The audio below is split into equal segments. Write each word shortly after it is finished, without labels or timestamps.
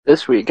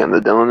This week on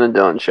the Dylan and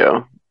Dylan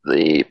Show,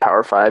 the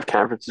Power Five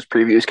conferences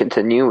previews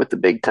continue with the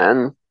Big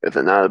Ten, with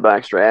an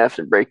out-of-the-box draft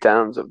and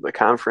breakdowns of the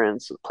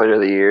conference, player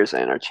of the years,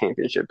 and our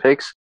championship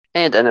picks.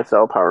 And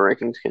NFL Power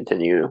Rankings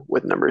continue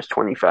with numbers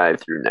 25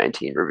 through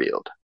 19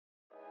 revealed.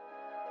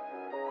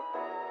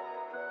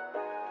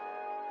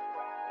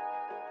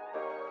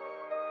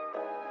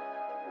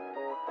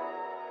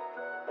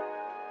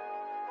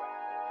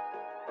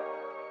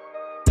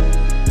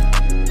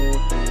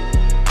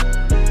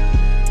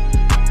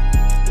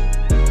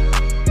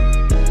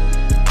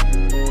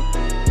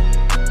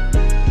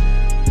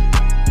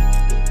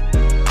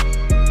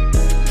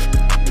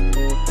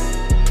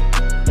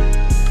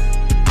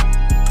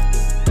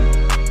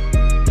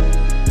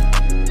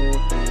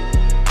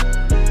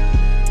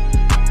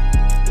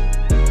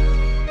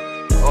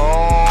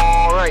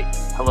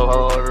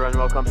 Hello, everyone.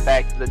 Welcome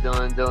back to the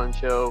Dylan and Dylan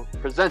Show,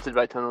 presented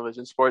by Tunnel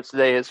Vision Sports.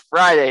 Today is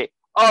Friday,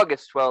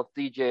 August 12th.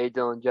 DJ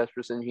Dylan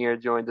Jesperson here,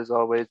 joined as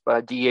always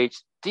by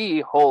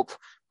DHD Holt.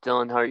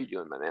 Dylan, how are you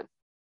doing, my man?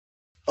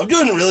 I'm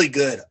doing really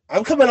good.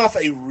 I'm coming off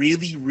a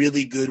really,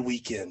 really good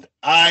weekend.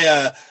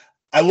 I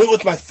went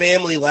with my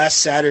family last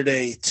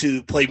Saturday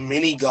to play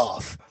mini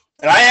golf,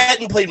 and I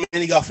hadn't played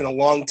mini golf in a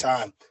long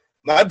time.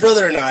 My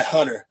brother and I,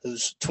 Hunter,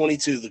 who's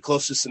 22, the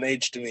closest in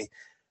age to me,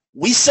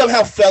 we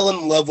somehow fell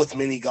in love with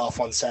mini golf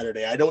on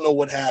Saturday. I don't know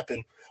what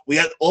happened. We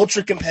got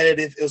ultra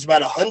competitive. It was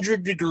about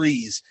 100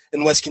 degrees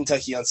in West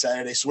Kentucky on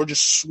Saturday, so we're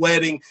just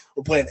sweating.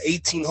 We're playing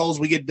 18 holes.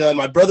 We get done.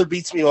 My brother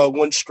beats me by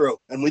one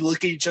stroke, and we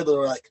look at each other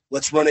like,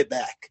 let's run it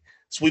back.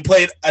 So we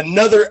played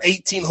another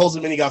 18 holes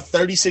of mini golf,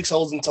 36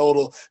 holes in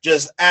total,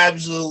 just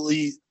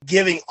absolutely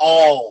giving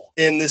all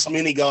in this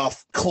mini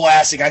golf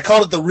classic. I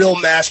called it the Real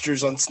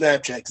Masters on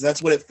Snapchat because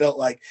that's what it felt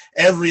like.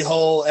 Every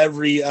hole,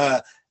 every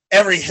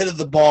hit of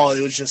the ball,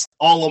 it was just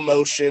all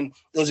emotion.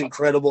 It was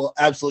incredible.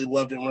 Absolutely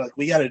loved it. And we're like,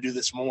 we got to do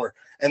this more.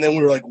 And then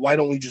we were like, why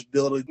don't we just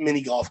build a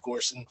mini golf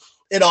course? And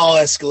it all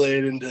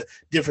escalated into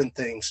different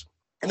things.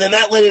 And then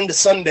that led into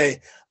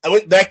Sunday. I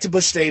went back to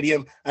Busch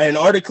Stadium. I had an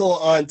article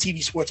on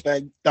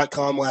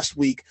tvsportsmag.com last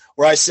week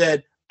where I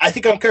said, I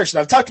think I'm cursed.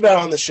 And I've talked about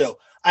it on the show.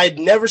 I had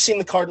never seen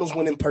the Cardinals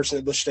win in person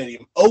at Busch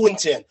Stadium.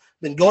 0-10.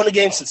 Been going to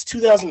games since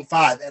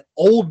 2005 at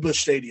Old Busch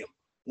Stadium.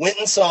 Went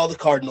and saw the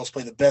Cardinals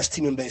play the best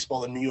team in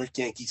baseball, the New York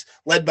Yankees,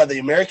 led by the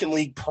American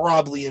League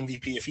probably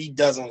MVP. If he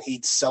doesn't,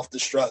 he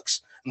self-destructs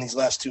in these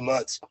last 2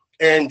 months.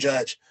 Aaron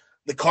Judge.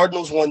 The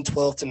Cardinals won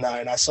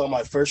 12-9. I saw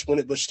my first win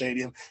at Busch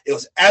Stadium. It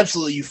was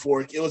absolutely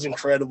euphoric. It was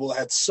incredible. I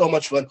had so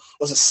much fun. It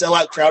was a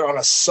sellout crowd on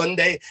a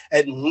Sunday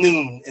at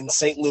noon in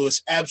St.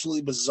 Louis.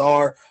 Absolutely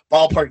bizarre.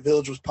 Ballpark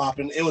Village was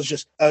popping. It was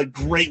just a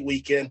great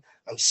weekend.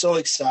 I'm so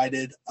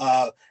excited.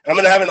 I'm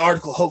going to have an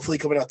article hopefully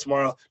coming out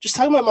tomorrow just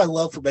talking about my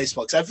love for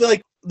baseball because I feel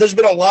like there's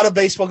been a lot of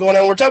baseball going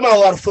on. We're talking about a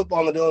lot of football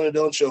on the Dylan and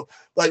Dylan Show.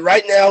 But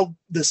right now,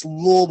 this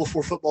lull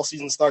before football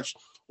season starts,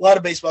 a lot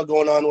of baseball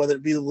going on, whether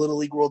it be the Little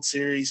League World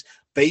Series,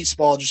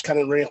 baseball just kind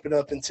of ramping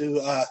up into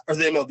or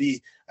the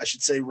MLB, I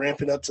should say,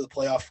 ramping up to the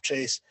playoff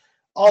chase,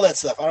 all that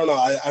stuff. I don't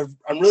know.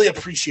 I'm really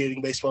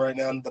appreciating baseball right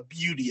now and the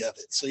beauty of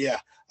it. So, yeah,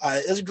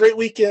 it was a great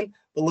weekend,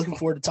 but looking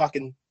forward to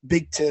talking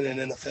Big Ten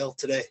and NFL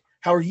today.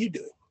 How are you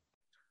doing?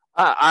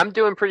 I'm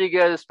doing pretty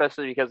good,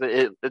 especially because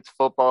it's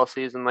football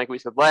season. Like we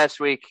said last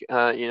week,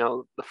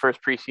 the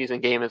first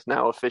preseason game is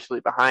now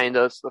officially behind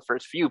us. The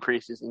first few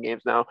preseason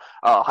games now.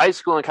 High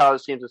school and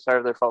college teams have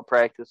started their fall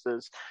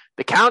practices.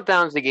 The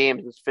countdowns to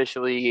games is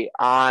officially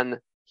on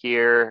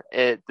here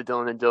at the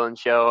Dylan and Dylan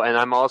Show, and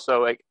I'm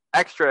also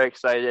extra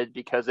excited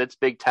because it's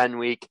Big Ten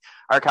week.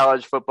 Our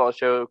college football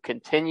show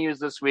continues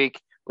this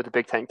week with the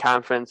Big Ten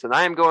Conference, and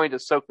I am going to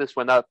soak this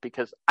one up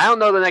because I don't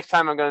know the next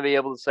time I'm going to be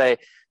able to say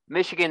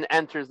Michigan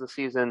enters the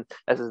season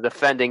as a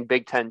defending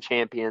Big Ten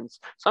champions.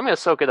 So I'm going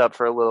to soak it up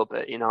for a little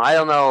bit. I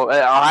don't know.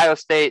 Ohio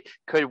State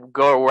could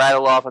go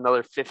rattle off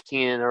another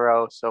 15 in a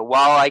row. So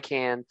while I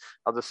can,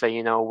 I'll just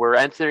say, we're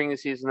entering the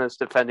season as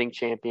defending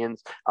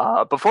champions.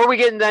 Before we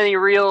get into any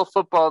real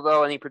football,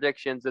 though, any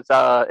predictions,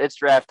 it's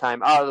draft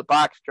time, out of the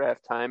box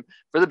draft time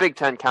for the Big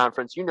Ten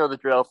Conference. You know the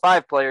drill.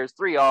 5 players,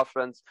 3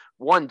 offense,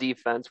 1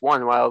 defense,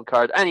 1 wild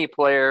card. Any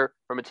player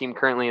from a team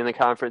currently in the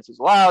conference is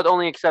allowed.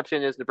 Only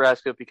exception is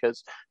Nebraska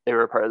because they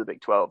were a part of the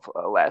Big 12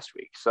 last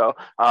week. So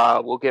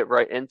we'll get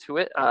right into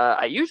it.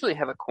 I usually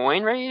have a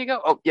coin ready to go.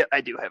 Oh, yeah,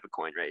 I do have a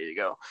coin ready to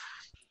go.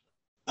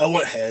 I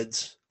want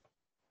heads.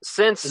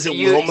 Since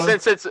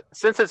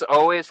it's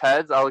always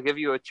heads, I'll give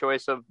you a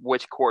choice of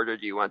which quarter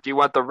do you want. Do you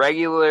want the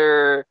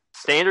regular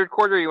standard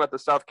quarter or do you want the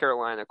South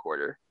Carolina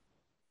quarter?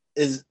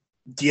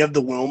 Do you have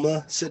the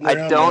Wilma sitting around?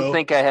 I don't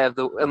think I have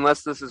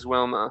unless this is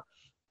Wilma.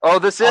 Oh,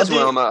 this is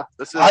Wilma.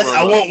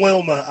 I want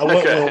Wilma. I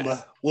want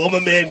Wilma. Wilma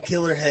Man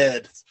Killer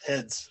Heads.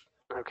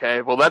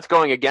 Okay, well, that's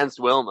going against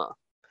Wilma.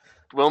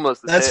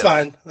 Wilma's the That's tail.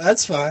 fine.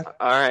 That's fine.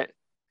 All right.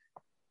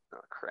 Oh,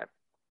 crap.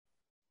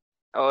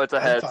 Oh, it's a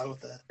head. I'm fine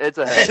with that. It's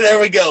a head.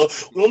 There we go.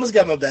 Wilma's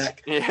got my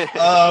back.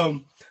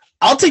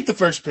 I'll take the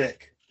first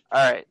pick.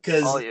 All right.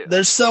 Because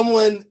there's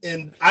someone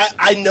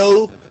I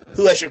know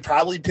who I should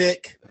probably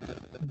pick,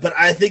 but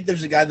I think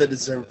there's a guy that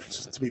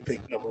deserves to be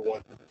picked number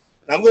 1.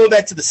 And I'm going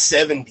back to the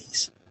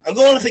 70s. I'm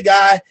going with a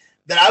guy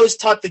that I was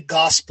taught the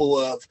gospel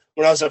of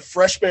when I was a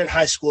freshman in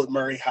high school at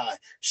Murray High.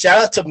 Shout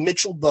out to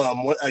Mitchell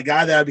Bum, a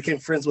guy that I became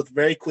friends with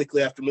very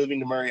quickly after moving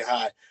to Murray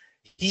High.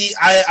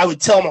 I would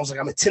tell him, I was like,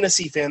 I'm a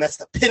Tennessee fan. That's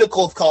the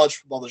pinnacle of college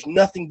football. There's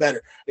nothing better.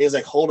 And he was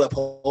like, hold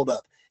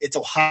up. It's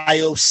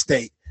Ohio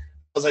State. I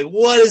was like,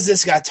 what is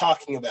this guy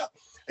talking about?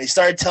 And he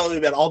started telling me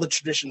about all the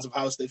traditions of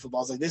Ohio State football.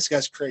 I was like, this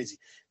guy's crazy.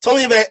 Told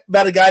me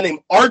about a guy named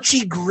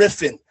Archie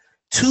Griffin,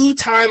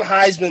 two-time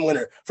Heisman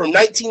winner from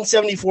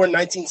 1974 and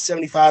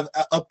 1975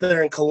 up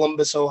there in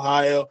Columbus,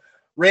 Ohio.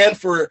 Ran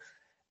for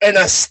an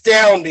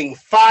astounding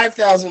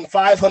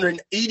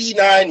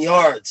 5,589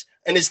 yards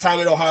in his time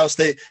at Ohio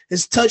State.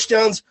 His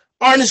touchdowns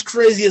aren't as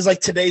crazy as like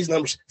today's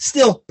numbers.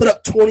 Still put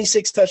up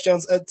 26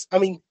 touchdowns.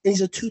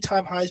 He's a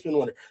two-time Heisman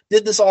winner.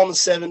 Did this all in the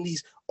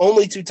 70s.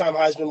 Only two-time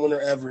Heisman winner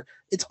ever.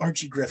 It's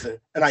Archie Griffin,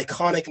 an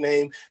iconic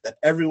name that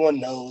everyone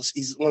knows.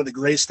 He's one of the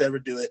greatest to ever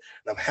do it,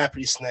 and I'm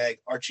happy to snag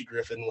Archie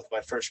Griffin with my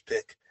first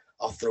pick.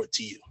 I'll throw it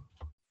to you.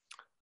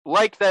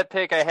 Like that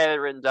pick, I had it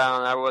written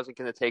down. I wasn't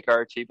going to take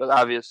Archie, but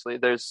obviously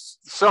there's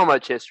so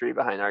much history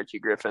behind Archie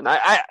Griffin.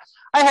 I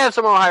have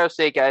some Ohio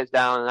State guys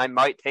down, and I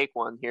might take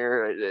one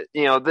here.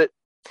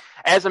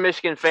 As a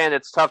Michigan fan,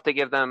 it's tough to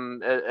give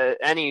them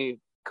any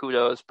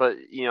kudos, but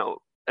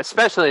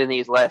especially in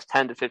these last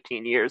 10 to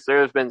 15 years,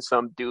 there have been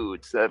some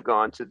dudes that have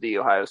gone to the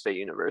Ohio State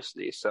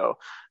University. So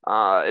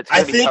it's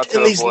going to be tough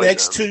to avoid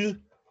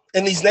them.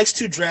 In these next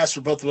two drafts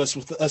for both of us,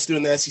 with us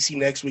doing the SEC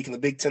next week and the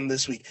Big Ten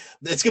this week,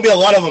 it's going to be a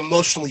lot of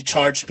emotionally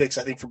charged picks,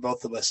 I think, for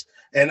both of us.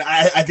 And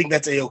I think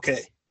that's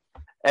A-okay.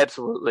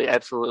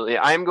 Absolutely.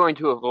 I'm going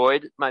to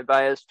avoid my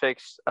biased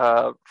picks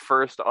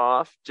first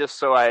off, just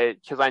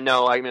because I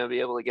know I'm going to be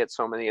able to get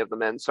so many of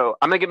them in. So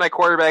I'm going to get my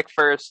quarterback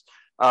first.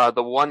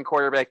 The one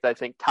quarterback that I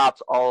think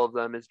tops all of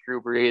them is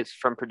Drew Brees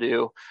from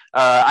Purdue.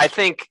 I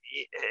think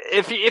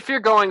if you're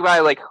going by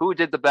like who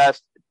did the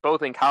best,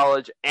 both in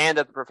college and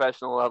at the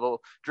professional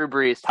level, Drew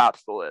Brees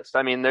tops the list.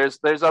 I mean, there's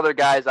other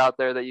guys out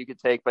there that you could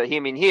take, but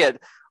he had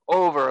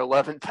over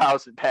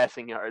 11,000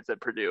 passing yards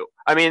at Purdue.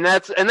 I mean,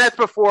 that's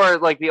before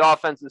like the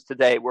offenses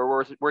today,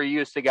 where we're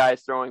used to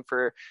guys throwing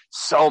for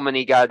so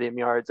many goddamn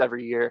yards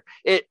every year.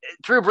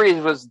 Drew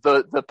Brees was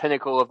the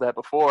pinnacle of that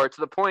before, to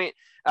the point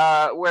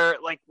where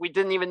like we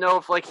didn't even know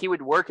if like he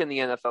would work in the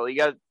NFL. He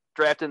got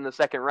drafted in the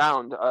second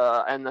round,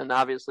 and then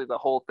obviously the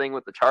whole thing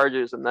with the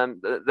Chargers and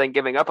then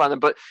giving up on them.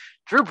 But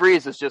Drew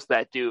Brees is just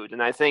that dude,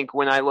 and I think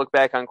when I look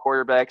back on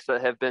quarterbacks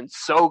that have been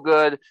so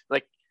good,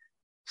 like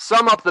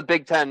sum up the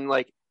Big Ten,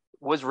 like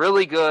was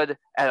really good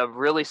at a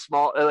really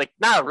small, like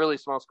not a really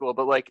small school,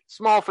 but like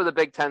small for the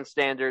Big Ten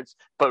standards,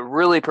 but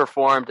really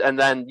performed, and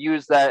then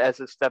use that as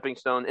a stepping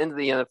stone into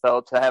the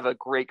NFL to have a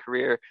great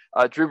career.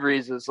 Drew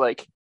Brees is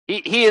like,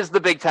 he is the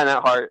Big Ten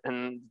at heart,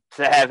 and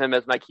to have him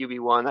as my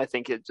QB1, I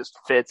think it just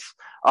fits.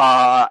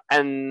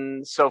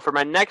 And so for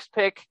my next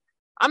pick,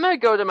 I'm going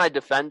to go to my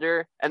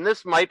defender, and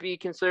this might be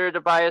considered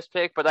a biased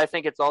pick, but I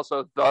think it's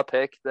also the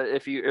pick that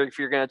if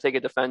you're going to take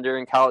a defender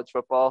in college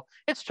football,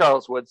 it's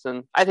Charles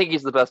Woodson. I think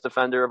he's the best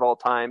defender of all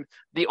time,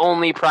 the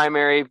only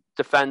primary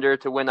defender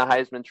to win a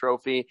Heisman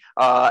Trophy,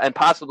 and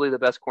possibly the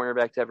best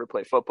cornerback to ever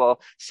play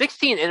football.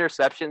 16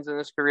 interceptions in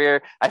his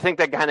career. I think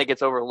that kind of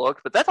gets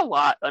overlooked, but that's a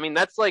lot. I mean,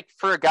 that's like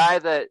for a guy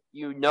that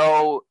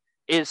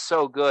is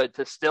so good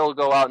to still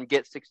go out and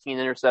get 16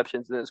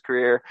 interceptions in his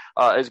career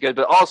is good,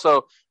 but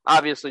also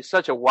obviously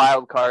such a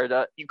wild card.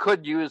 You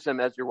could use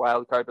him as your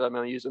wild card, but I'm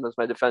going to use him as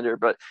my defender.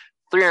 But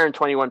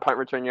 321 punt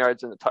return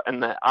yards and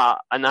an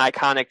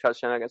iconic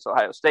touchdown against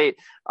Ohio State,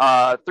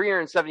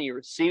 370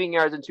 receiving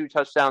yards and 2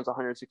 touchdowns,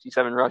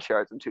 167 rush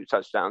yards and 2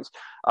 touchdowns.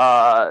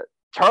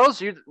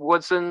 Charles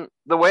Woodson,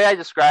 the way I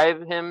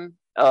describe him,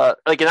 and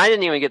I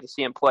didn't even get to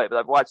see him play, but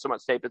I've watched so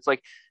much tape. It's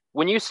like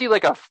when you see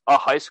like a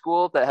high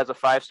school that has a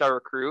 5-star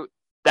recruit,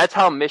 that's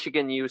how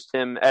Michigan used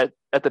him at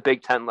the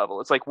Big Ten level.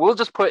 It's like, we'll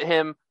just put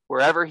him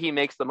wherever he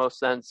makes the most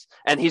sense,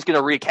 and he's going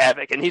to wreak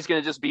havoc, and he's going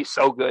to just be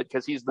so good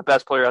because he's the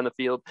best player on the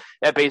field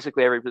at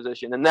basically every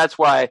position. And that's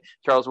why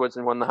Charles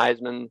Woodson won the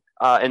Heisman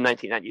in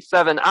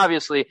 1997.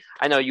 Obviously,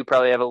 I know you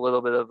probably have a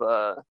little bit of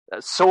a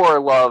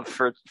sore love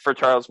for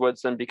Charles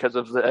Woodson because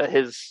of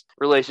his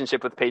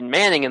relationship with Peyton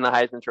Manning in the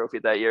Heisman Trophy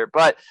that year.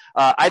 But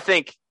I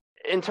think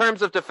in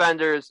terms of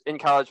defenders in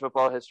college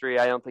football history,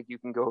 I don't think you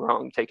can go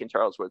wrong taking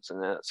Charles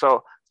Woodson.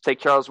 So take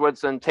Charles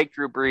Woodson, take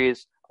Drew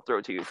Brees. I'll throw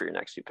it to you for your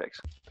next 2 picks.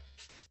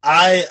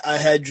 I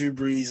had Drew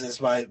Brees as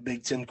my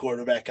Big Ten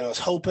quarterback, and I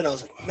was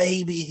like,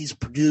 maybe he's a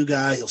Purdue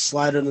guy. He'll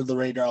slide under the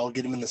radar. I'll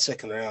get him in the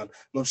second round.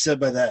 I'm upset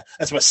by that.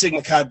 That's my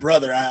Sigma Chi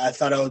brother. I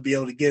thought I would be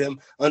able to get him.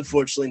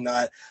 Unfortunately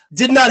not.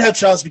 Did not have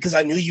Charles because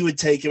I knew you would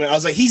take him. I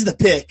was like, he's the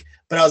pick.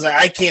 But I was like,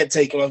 I can't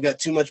take him. I've got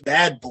too much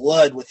bad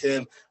blood with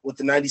him with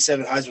the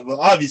 97 Heisman.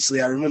 Well,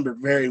 obviously, I remember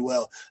very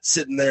well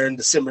sitting there in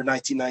December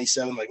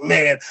 1997, like,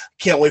 man,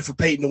 can't wait for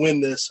Peyton to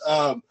win this.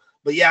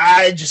 But, yeah,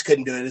 I just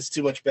couldn't do it. It's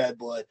too much bad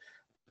blood.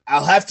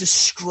 I'll have to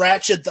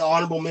scratch at the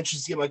honorable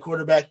mentions to get my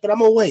quarterback, but I'm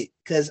going to wait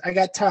because I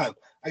got time.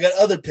 I got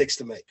other picks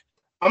to make.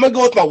 I'm going to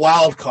go with my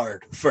wild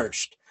card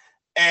first.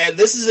 And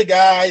this is a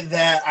guy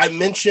that I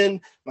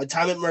mentioned my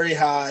time at Murray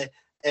High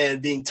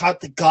and being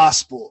taught the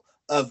gospel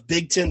of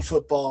Big Ten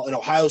football and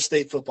Ohio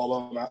State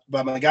football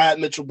by my guy at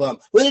Mitchell Bum,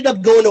 who ended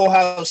up going to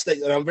Ohio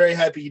State, and I'm very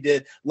happy he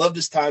did. Loved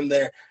his time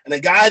there. And a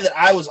guy that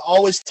I was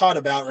always taught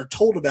about or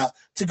told about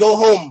to go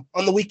home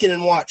on the weekend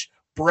and watch,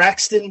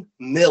 Braxton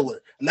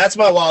Miller. And that's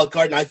my wild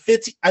card. And I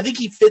think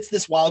he fits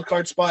this wild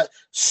card spot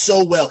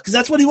so well because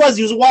that's what he was.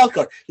 He was a wild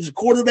card. He was a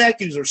quarterback.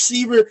 He was a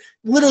receiver.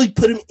 Literally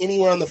put him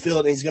anywhere on the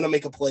field, and he's going to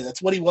make a play.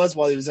 That's what he was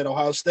while he was at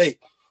Ohio State.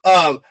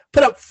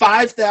 Put up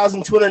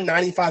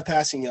 5,295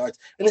 passing yards.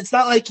 And it's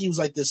not like he was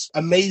like this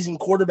amazing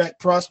quarterback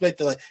prospect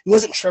that he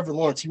wasn't Trevor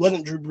Lawrence. He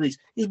wasn't Drew Brees.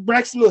 He was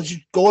Braxton Miller,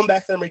 just going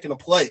back there making a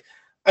play.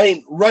 I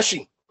mean,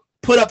 rushing.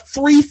 Put up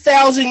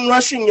 3,000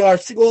 rushing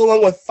yards to go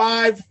along with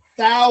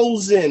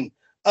 5,000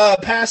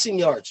 passing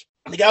yards.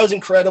 The guy was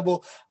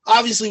incredible.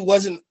 Obviously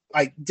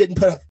didn't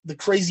put up the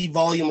crazy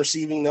volume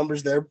receiving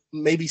numbers there.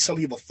 Maybe some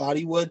people thought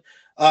he would.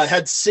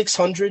 Had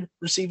 600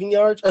 receiving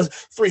yards,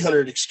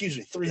 300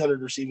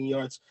 receiving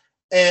yards,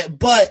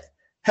 but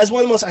has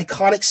one of the most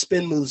iconic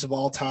spin moves of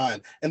all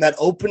time. And that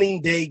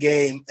opening day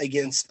game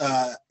against,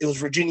 it was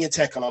Virginia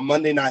Tech on a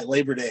Monday night,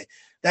 Labor Day.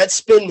 That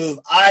spin move,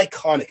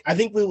 iconic. I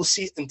think we will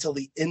see it until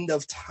the end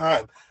of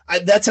time.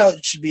 That's how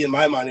it should be in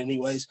my mind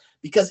anyways,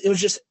 because it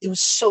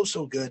was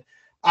so good.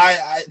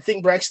 I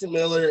think Braxton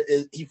Miller,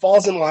 he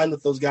falls in line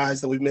with those guys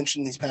that we've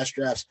mentioned in these past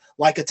drafts,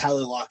 like a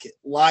Tyler Lockett,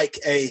 like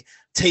a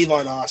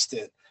Tavon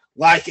Austin,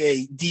 like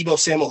a Deebo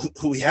Samuel,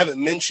 who we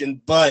haven't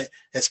mentioned, but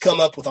has come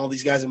up with all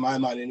these guys in my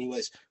mind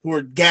anyways, who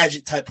are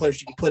gadget-type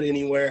players you can put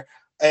anywhere.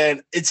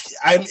 And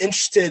I'm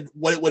interested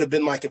what it would have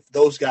been like if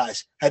those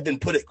guys had been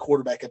put at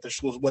quarterback at their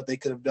schools, what they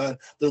could have done.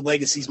 Their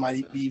legacies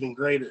might be even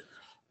greater.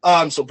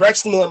 So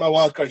Braxton Miller, my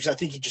wild card, because I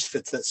think he just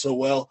fits that so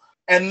well.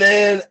 And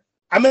then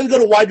I'm going to go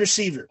to wide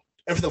receiver.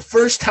 And for the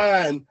first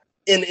time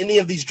in any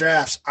of these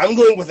drafts, I'm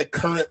going with a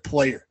current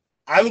player.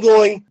 I'm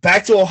going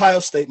back to Ohio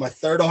State, my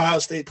third Ohio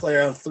State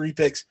player out of 3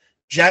 picks,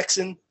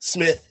 Jackson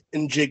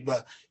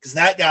Smith-Njigba, because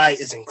that guy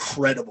is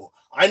incredible.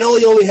 I know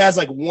he only has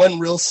one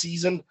real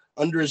season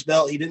under his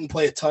belt. He didn't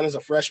play a ton as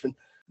a freshman.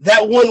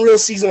 That one real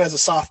season as a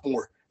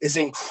sophomore is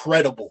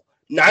incredible.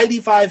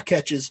 95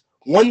 catches,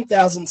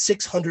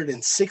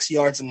 1,606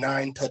 yards, and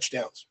 9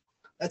 touchdowns.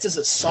 That's as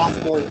a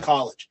sophomore in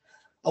college.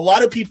 A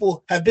lot of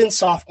people have been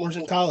sophomores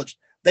in college.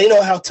 They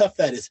know how tough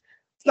that is.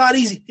 It's not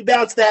easy. He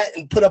bounced that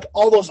and put up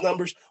all those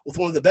numbers with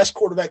one of the best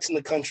quarterbacks in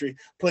the country,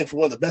 playing for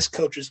one of the best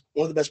coaches,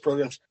 one of the best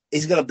programs.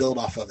 He's going to build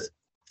off of it.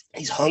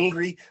 He's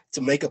hungry to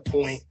make a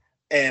point,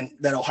 and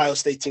that Ohio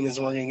State team is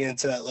running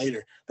into that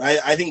later. But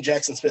I think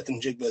Jackson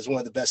Smith-Njigba is one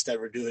of the best to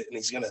ever do it, and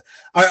he's going to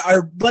 –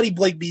 our buddy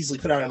Blake Beasley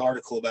put out an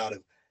article about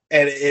him,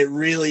 and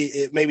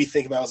it made me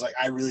think about it. I was like,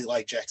 I really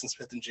like Jackson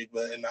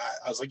Smith-Njigba, and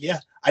I was like, yeah,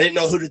 I didn't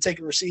know who to take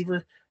a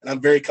receiver, and I'm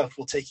very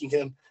comfortable taking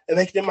him and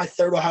making him my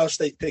third Ohio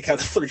State pick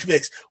out of 3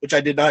 picks, which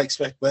I did not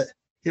expect, but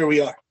here we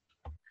are.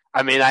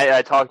 I mean,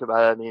 I talked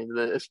about it. I mean,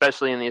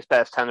 especially in these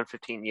past 10 or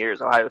 15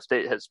 years, Ohio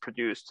State has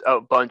produced a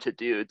bunch of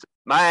dudes.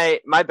 My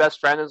best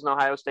friend is an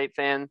Ohio State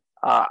fan.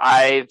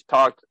 I've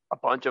talked a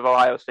bunch of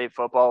Ohio State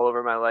football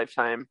over my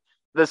lifetime.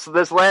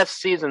 This last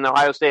season,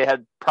 Ohio State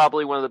had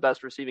probably one of the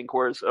best receiving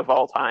corps of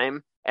all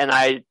time. And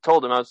I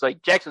told him, I was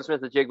like, Jackson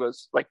Smith-Njigba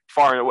was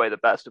far and away the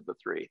best of the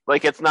 3.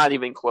 It's not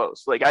even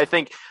close. I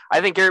think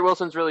Garrett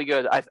Wilson's really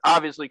good.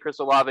 Obviously, Chris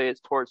Olave is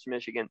torched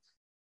Michigan.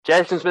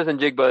 Jackson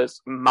Smith-Njigba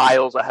is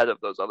miles ahead of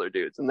those other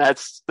dudes, and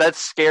that's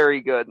scary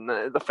good.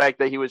 And the fact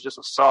that he was just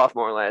a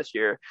sophomore last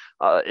year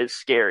is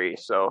scary.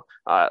 So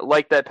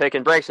like that pick.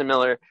 And Braxton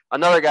Miller,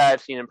 another guy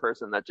I've seen in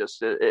person that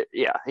just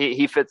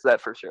he fits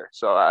that for sure.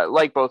 So I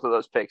like both of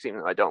those picks,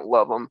 even though I don't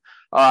love them.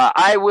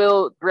 I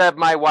will grab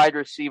my wide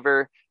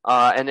receiver,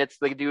 and it's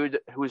the dude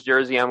whose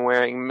jersey I'm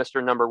wearing,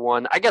 Mr. Number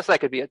 1. I guess that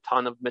could be a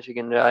ton of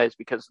Michigan guys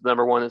because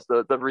number 1 is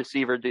the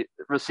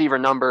receiver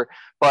number,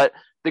 but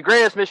the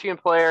greatest Michigan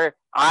player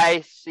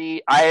I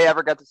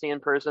ever got to see in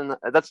person,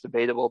 that's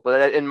debatable,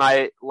 but in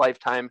my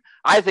lifetime,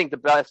 I think the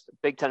best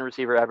Big Ten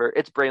receiver ever,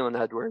 it's Braylon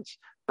Edwards.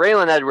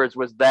 Braylon Edwards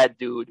was that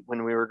dude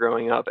when we were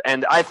growing up,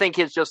 and I think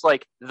he's just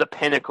the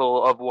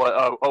pinnacle of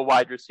what a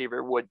wide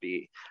receiver would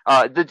be.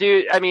 The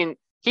dude, I mean,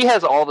 he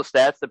has all the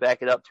stats to back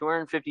it up.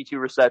 252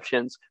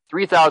 receptions,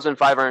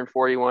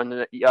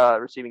 3,541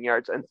 receiving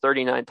yards, and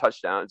 39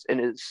 touchdowns in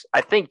his,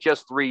 I think,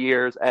 just 3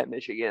 years at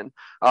Michigan.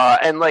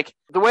 And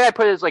the way I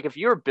put it is if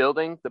you're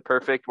building the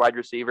perfect wide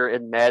receiver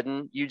in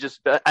Madden, you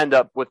just end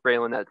up with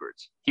Braylon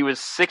Edwards. He was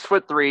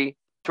 6'3",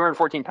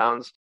 214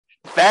 pounds,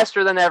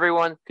 faster than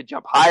everyone, could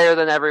jump higher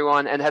than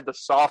everyone, and had the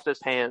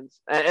softest hands.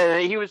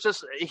 And he was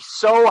just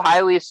so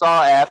highly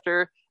sought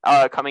after.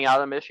 Coming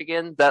out of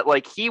Michigan, that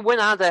he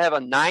went on to have a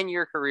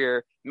 9-year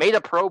career, made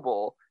a Pro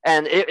Bowl,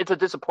 and it's a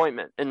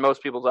disappointment in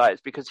most people's eyes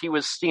because he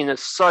was seen as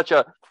such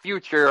a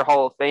future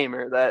Hall of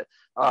Famer that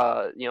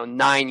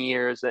 9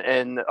 years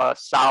and a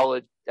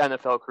solid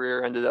NFL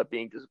career ended up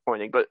being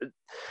disappointing. But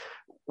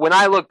when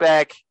I look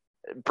back,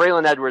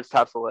 Braylon Edwards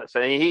tops the list,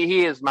 and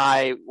he is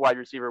my wide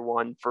receiver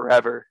 1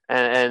 forever,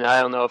 and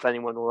I don't know if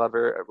anyone will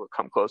ever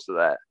come close to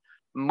that.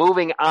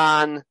 Moving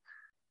on.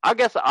 I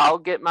guess I'll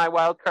get my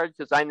wild card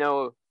because I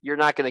know you're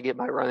not going to get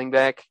my running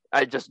back.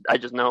 I just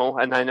know,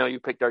 and I know you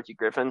picked Archie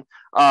Griffin.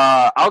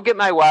 I'll get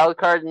my wild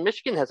card.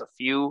 Michigan has a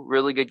few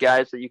really good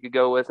guys that you could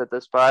go with at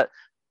this spot.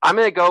 I'm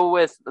going to go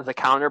with the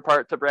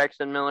counterpart to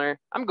Braxton Miller.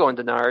 I'm going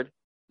Denard,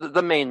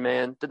 the main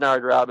man,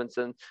 Denard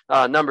Robinson,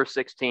 number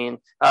 16.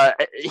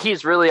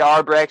 He's really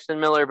our Braxton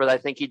Miller, but I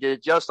think he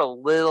did just a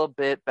little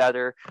bit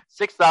better.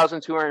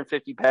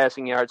 6,250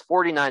 passing yards,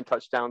 49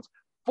 touchdowns.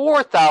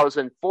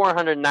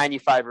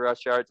 4,495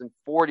 rush yards and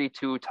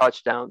 42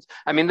 touchdowns.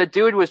 I mean, the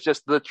dude was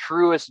just the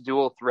truest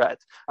dual threat.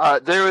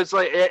 There was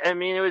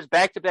it was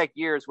back-to-back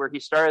years where he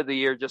started the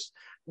year just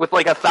with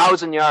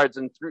 1,000 yards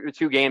in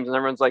 2 games, and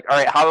everyone's like, all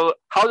right,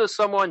 how does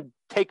someone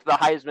take the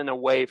Heisman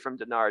away from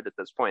Denard at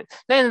this point?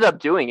 They ended up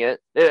doing it.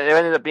 It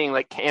ended up being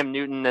like Cam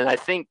Newton, and I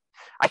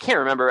can't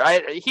remember.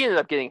 He ended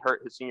up getting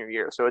hurt his senior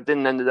year, so it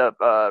didn't end up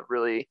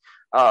really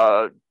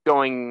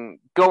going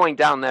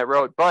down that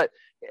road. But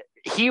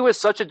he was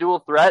such a dual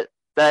threat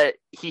that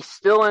he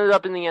still ended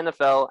up in the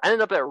NFL,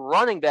 ended up at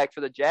running back for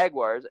the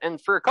Jaguars,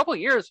 and for a couple of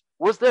years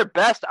was their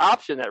best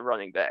option at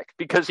running back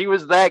because he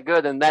was that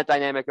good and that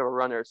dynamic of a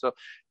runner. So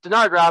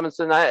Denard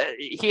Robinson,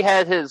 he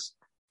had his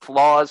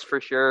flaws for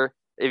sure.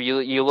 If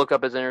you look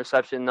up his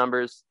interception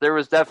numbers, there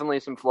was definitely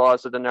some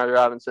flaws to Denard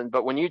Robinson.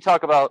 But when you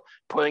talk about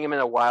putting him in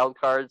a wild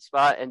card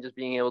spot and just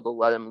being able to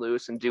let him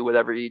loose and do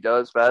whatever he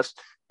does best,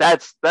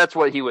 that's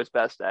what he was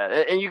best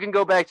at. And you can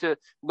go back to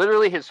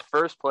literally his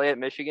first play at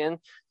Michigan.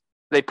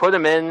 They put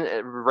him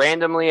in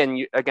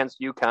randomly against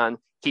UConn.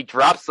 He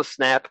drops the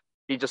snap.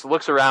 He just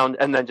looks around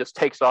and then just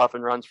takes off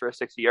and runs for a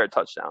 60-yard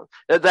touchdown.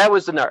 That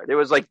was Denard. It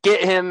was like,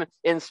 get him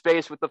in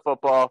space with the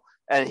football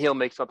and he'll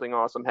make something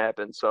awesome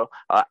happen. So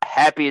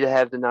happy to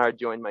have Denard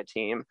join my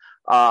team.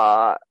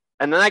 And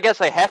then I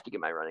guess I have to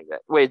get my running back.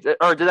 Wait,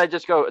 or did I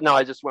just go? No,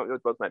 I just went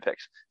with both my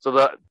picks.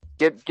 So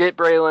get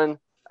Braylon,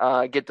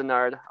 get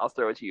Denard. I'll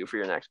throw it to you for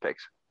your next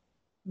picks.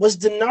 Was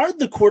Denard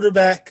the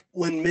quarterback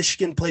when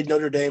Michigan played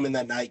Notre Dame in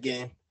that night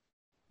game?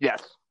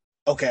 Yes.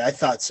 Okay, I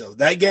thought so.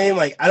 That game,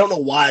 I don't know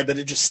why, but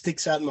it just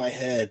sticks out in my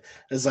head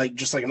as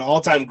just an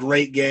all-time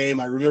great game.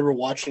 I remember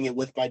watching it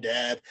with my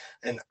dad,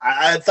 and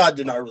I thought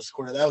Denard was the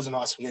quarterback. That was an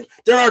awesome game.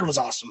 Denard was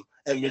awesome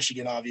at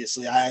Michigan,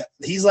 obviously.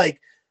 He's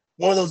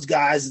one of those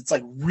guys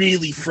that's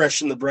really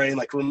fresh in the brain.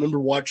 I remember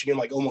watching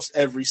him almost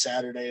every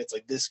Saturday. It's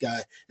this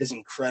guy is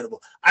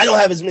incredible. I don't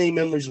have as many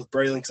memories with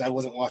Braylon because I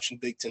wasn't watching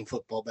Big Ten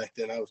football back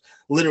then. I was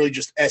literally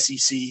just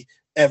SEC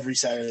every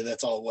Saturday.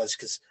 That's all it was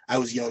because I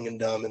was young and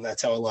dumb, and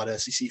that's how a lot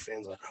of SEC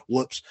fans are.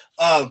 Whoops.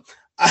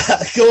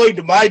 Going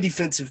to my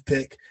defensive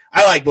pick,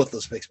 I like both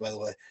those picks, by the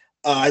way.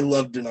 I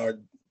love Denard.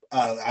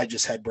 I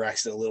just had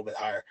Braxton a little bit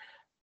higher.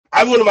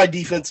 I'm going to my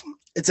defense.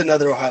 It's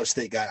another Ohio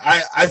State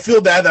guy. I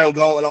feel bad that I'm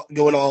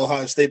going all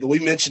Ohio State, but we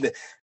mentioned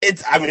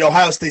it.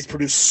 Ohio State's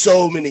produced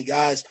so many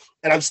guys,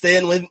 and I'm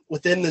staying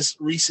within this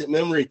recent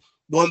memory,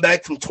 going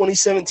back from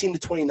 2017 to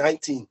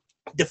 2019.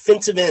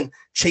 Defensive end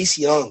Chase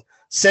Young,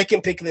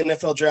 second pick of the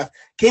NFL draft,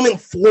 came in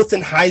 4th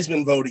in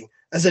Heisman voting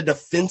as a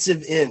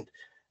defensive end.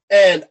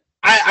 And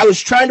I was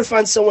trying to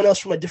find someone else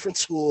from a different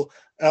school,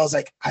 and I was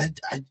like, I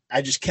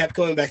just kept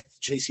going back to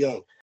Chase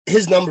Young.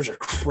 His numbers are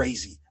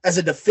crazy. As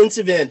a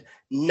defensive end,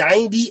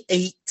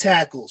 98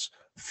 tackles,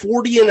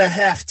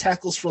 40.5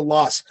 tackles for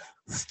loss,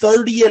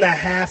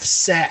 30.5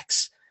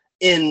 sacks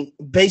in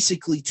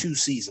basically 2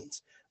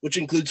 seasons, which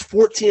includes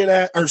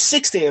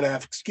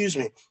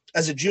 16.5,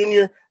 as a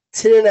junior,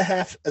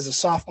 10.5 as a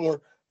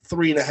sophomore,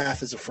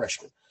 3.5 as a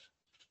freshman.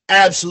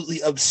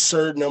 Absolutely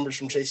absurd numbers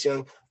from Chase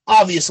Young.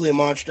 Obviously a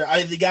monster.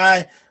 The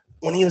guy,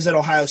 when he was at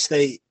Ohio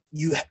State,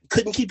 you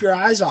couldn't keep your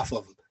eyes off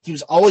of him. He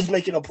was always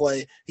making a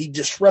play. He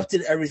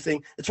disrupted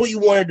everything. It's what you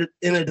wanted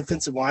in a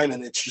defensive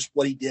lineman. It's just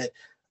what he did.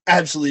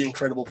 Absolutely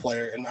incredible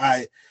player. And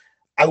I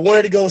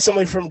wanted to go with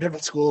somebody from a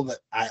different school, but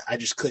I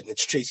just couldn't.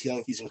 It's Chase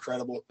Young. He's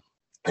incredible.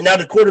 And now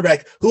the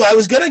quarterback, who I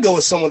was going to go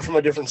with someone from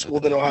a different school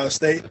than Ohio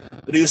State,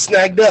 but he was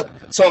snagged up.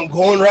 So I'm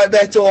going right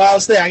back to Ohio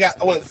State. I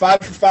went 5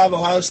 for 5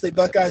 Ohio State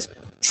Buckeyes.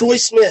 Troy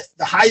Smith,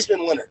 the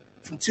Heisman winner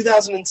from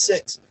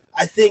 2006.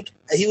 I think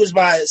he was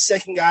my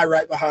second guy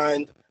right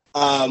behind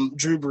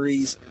Drew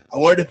Brees. I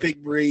wanted to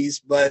pick Brees,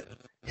 but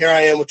here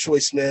I am with Troy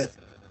Smith.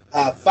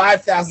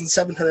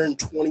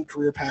 5,720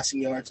 career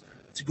passing yards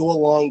to go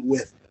along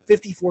with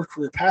 54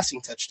 career passing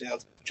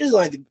touchdowns, which is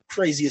the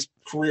craziest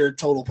career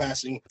total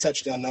passing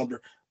touchdown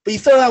number. But you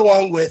throw that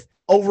along with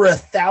over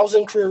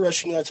 1,000 career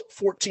rushing yards,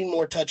 14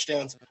 more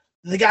touchdowns.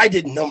 The guy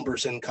did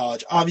numbers in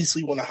college,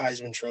 obviously won a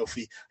Heisman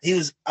Trophy. He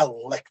was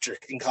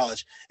electric in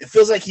college. It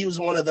feels like he was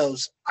one of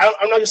those, I'm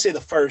not going to say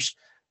the first,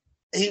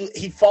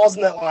 he falls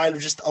in that line of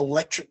just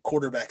electric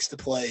quarterbacks to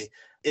play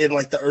in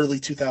the early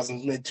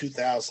 2000s,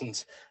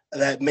 mid-2000s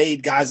that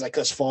made guys like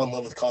us fall in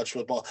love with college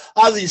football.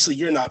 Obviously,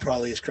 you're not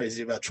probably as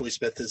crazy about Troy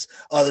Smith as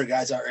other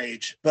guys our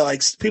age,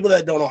 but people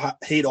that don't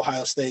hate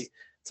Ohio State,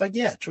 it's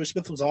yeah, Troy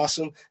Smith was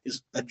awesome.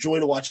 It's a joy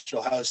to watch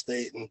Ohio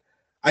State, and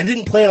I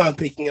didn't plan on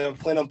picking him. I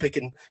planned on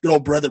picking good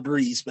old brother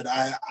Brees, but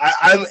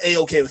I'm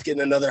A-okay with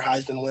getting another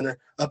Heisman winner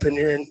up in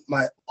here in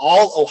my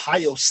all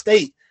Ohio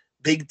State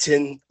Big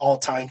Ten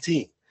all-time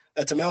team.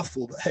 That's a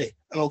mouthful, but hey,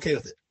 I'm okay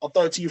with it. I'll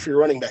throw it to you for your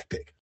running back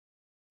pick.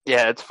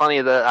 Yeah, it's funny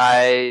that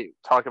I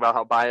talk about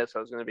how biased I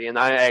was going to be, and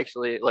I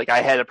actually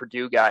I had a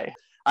Purdue guy.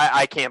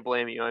 I can't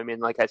blame you. I mean,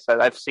 like I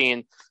said, I've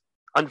seen,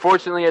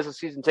 unfortunately, as a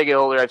season ticket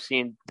holder, I've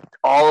seen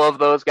all of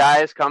those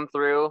guys come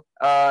through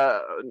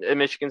at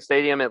Michigan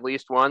Stadium at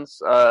least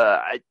once.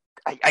 I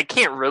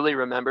can't really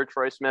remember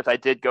Troy Smith. I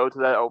did go to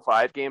that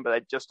 05 game, but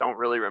I just don't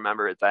really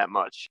remember it that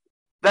much.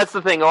 That's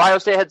the thing. Ohio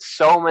State had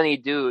so many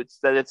dudes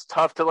that it's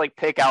tough to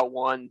pick out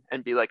one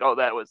and be like, oh,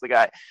 that was the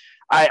guy.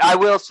 I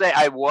will say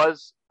I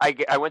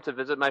went to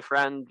visit my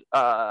friend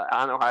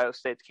on Ohio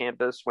State's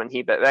campus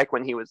back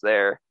when he was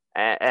there,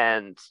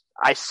 and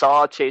I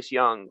saw Chase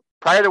Young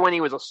prior to when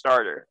he was a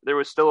starter. There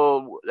was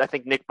still, I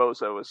think Nick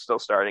Bosa was still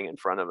starting in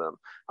front of him,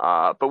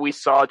 but we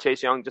saw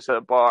Chase Young just at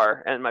a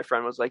bar, and my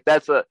friend was like,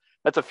 "That's a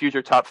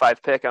future top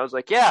 5 pick." I was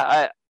like,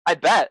 "Yeah, I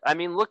bet." I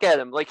mean, look at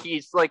him.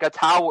 He's like a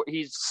tower.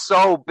 He's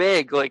so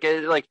big.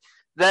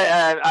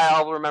 That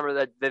I'll remember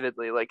that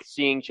vividly,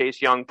 seeing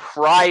Chase Young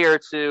prior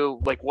to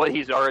what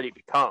he's already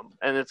become,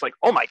 and it's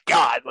oh my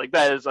god,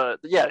 that is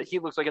he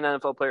looks like an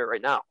NFL player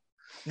right now.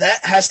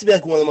 That has to be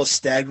one of the most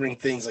staggering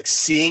things,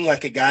 seeing a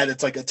guy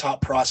that's a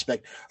top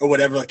prospect or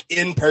whatever,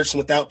 in person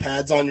without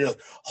pads on. You're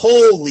like,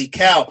 holy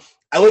cow.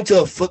 I went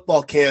to a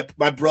football camp.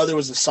 My brother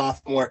was a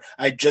sophomore.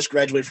 I just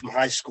graduated from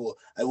high school.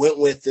 I went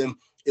with him.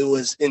 It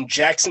was in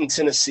Jackson,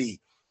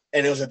 Tennessee.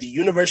 And it was at the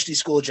University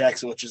School of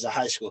Jackson, which is a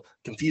high school.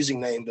 Confusing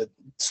name, but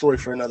story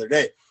for another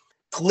day.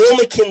 Khalil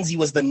McKenzie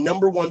was the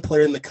number 1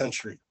 player in the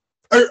country.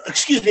 Or,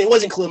 excuse me, it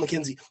wasn't Khalil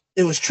McKenzie.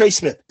 It was Trey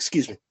Smith.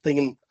 Excuse me.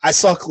 Thinking I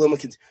saw Khalil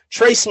McKenzie.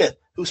 Trey Smith,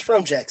 who's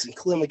from Jackson.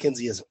 Khalil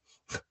McKenzie isn't.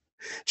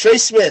 Trey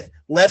Smith,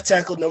 left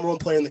tackle, number 1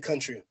 player in the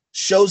country,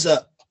 shows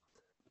up.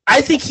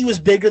 I think he was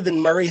bigger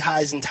than Murray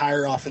High's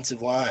entire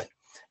offensive line.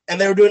 And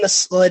they were doing a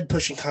sled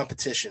pushing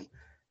competition.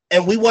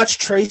 And we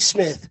watched Trey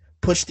Smith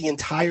push the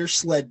entire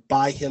sled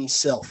by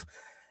himself.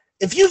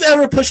 If you've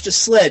ever pushed a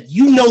sled,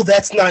 you know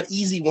that's not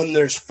easy when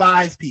there's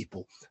 5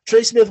 people.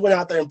 Trey Smith went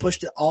out there and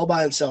pushed it all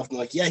by himself.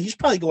 And yeah, he's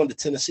probably going to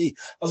Tennessee.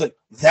 I was like,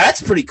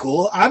 that's pretty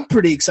cool. I'm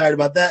pretty excited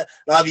about that.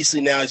 And obviously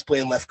now he's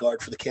playing left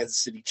guard for the Kansas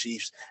City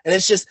Chiefs. And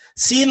it's just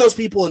seeing those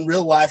people in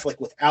real life,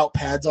 without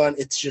pads on,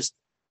 it's just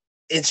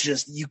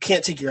you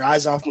can't take your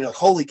eyes off them. You're like,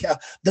 holy cow,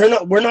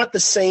 we're not the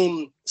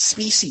same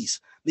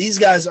species. These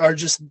guys are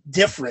just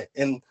different.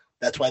 And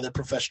that's why they're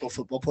professional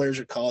football players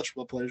or college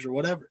football players or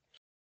whatever.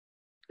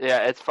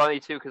 Yeah, it's funny,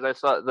 too, because I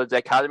saw the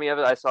dichotomy of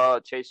it. I saw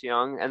Chase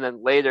Young, and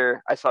then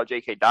later I saw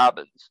J.K.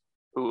 Dobbins,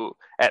 who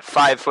at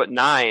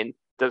 5'9"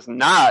 does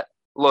not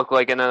look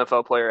like an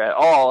NFL player at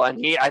all.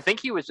 And I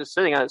think he was just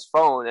sitting on his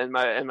phone, and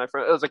my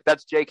friend, it was like,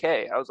 that's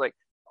J.K. I was like,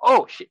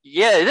 oh, shit,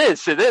 yeah, it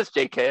is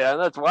J.K.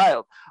 That's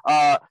wild.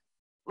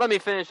 Let me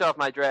finish off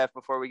my draft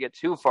before we get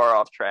too far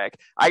off track.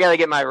 I got to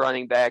get my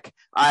running back.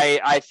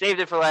 I saved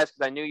it for last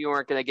because I knew you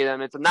weren't going to get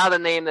him. It's not a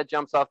name that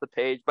jumps off the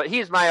page, but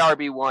he's my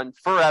RB1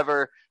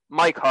 forever,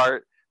 Mike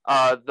Hart,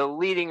 the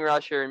leading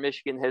rusher in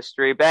Michigan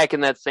history, back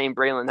in that same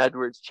Braylon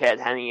Edwards, Chad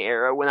Henne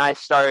era when I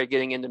started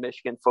getting into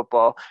Michigan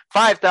football.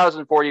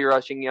 5,040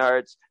 rushing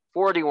yards,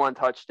 41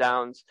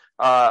 touchdowns,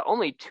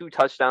 only 2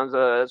 touchdowns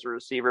as a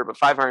receiver, but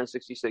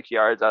 566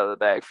 yards out of the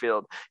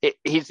backfield.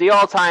 He's the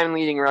all-time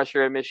leading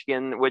rusher at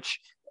Michigan, which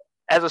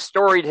has a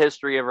storied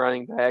history of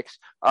running backs.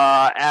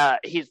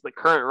 He's the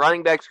current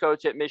running backs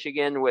coach at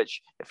Michigan,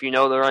 which, if you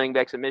know the running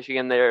backs at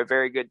Michigan, they're a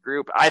very good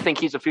group. I think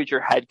he's a future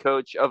head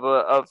coach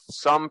of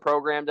some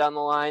program down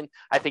the line.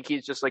 I think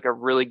he's just a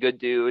really good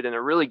dude and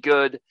a really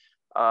good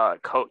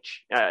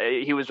coach.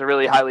 He was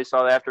really highly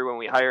sought after when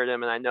we hired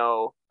him, and I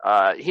know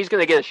he's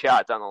going to get a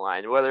shot down the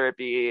line, whether it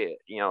be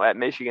at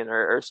Michigan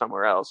or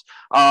somewhere else.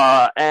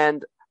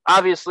 And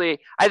obviously,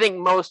 I think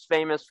most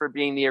famous for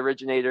being the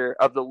originator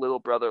of the little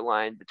brother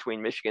line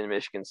between Michigan and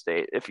Michigan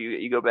State. If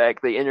you go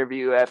back, the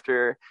interview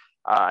after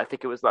I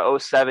think it was the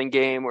 07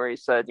 game where he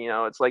said,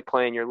 it's like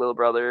playing your little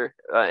brother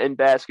in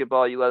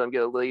basketball. You let him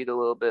get a lead a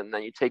little bit, and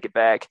then you take it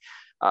back.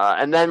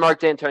 And then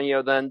Mark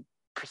D'Antonio then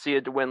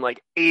proceeded to win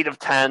 8 of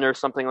 10 or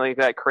something like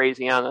that,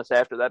 crazy on us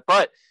after that.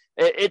 But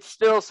it's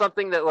still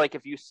something that,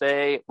 if you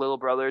say little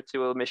brother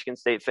to a Michigan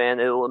State fan,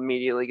 it'll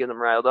immediately get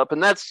them riled up.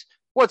 And that's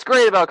what's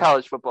great about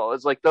college football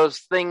is those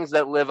things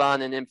that live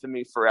on in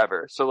infamy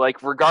forever. So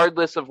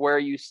regardless of where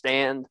you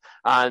stand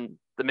on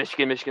the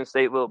Michigan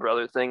State little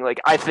brother thing,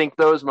 I think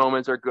those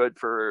moments are good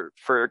for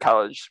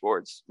college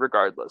sports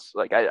regardless.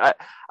 I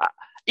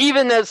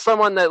even as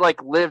someone that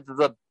lived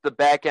the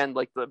back end,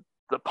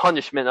 the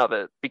punishment of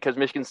it, because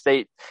Michigan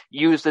State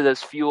used it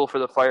as fuel for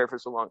the fire for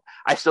so long,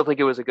 I still think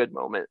it was a good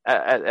moment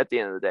at the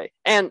end of the day.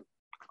 And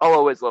I'll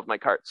always love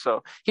Mike Hart.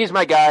 So he's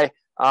my guy.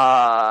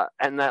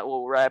 And that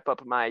will wrap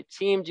up my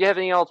team. Do you have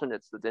any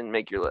alternates that didn't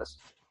make your list?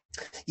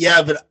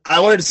 Yeah, but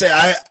I wanted to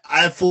say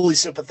I fully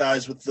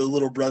sympathize with the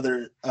little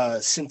brother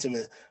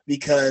sentiment,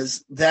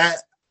 because that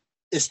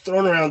is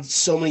thrown around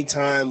so many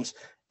times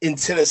in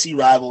Tennessee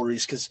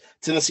rivalries, because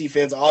Tennessee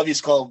fans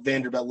obviously call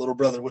Vanderbilt little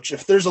brother, which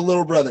if there's a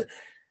little brother,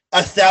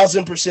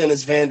 1,000%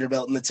 is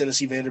Vanderbilt in the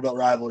Tennessee-Vanderbilt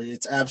rivalry.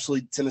 It's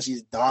absolutely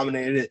Tennessee's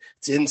dominated it.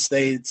 It's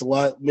in-state. It's a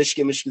lot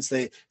Michigan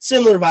State.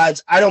 Similar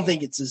vibes. I don't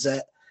think it's as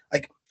that.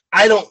 Like,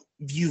 I don't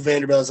view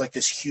Vanderbilt as like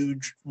this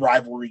huge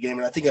rivalry game,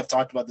 and I think I've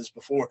talked about this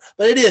before.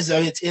 But it is. I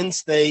mean, it's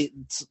in-state.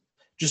 It's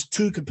just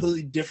two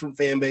completely different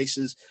fan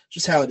bases.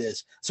 Just how it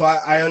is. So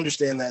I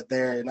understand that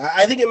there, and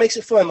I think it makes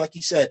it fun, like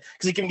you said,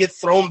 because it can get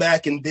thrown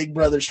back in Big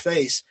Brother's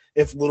face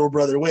if Little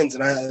Brother wins,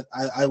 and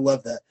I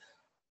love that.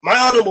 My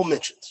honorable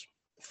mentions.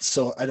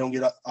 So I don't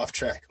get off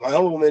track. My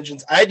honorable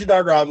mentions, I had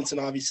Denard Robinson,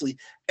 obviously.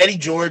 Eddie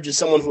George is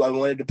someone who I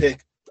wanted to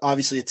pick,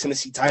 obviously a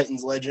Tennessee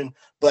Titans legend,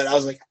 but I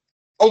was like,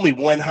 only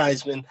one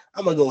Heisman.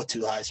 I'm going to go with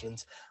 2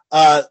 Heismans.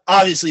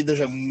 Obviously,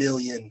 there's a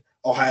million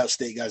Ohio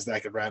State guys that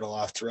I could rattle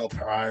off. Terrell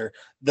Pryor,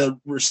 the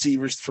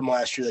receivers from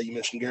last year that you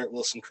mentioned, Garrett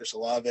Wilson, Chris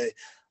Olave.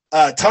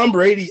 Tom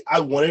Brady, I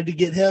wanted to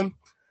get him,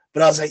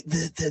 but I was like,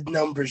 the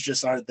numbers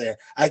just aren't there.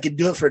 I could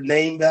do it for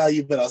name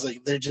value, but I was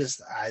like, they're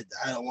just – I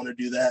don't want to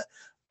do that.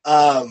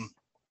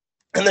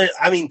 And then,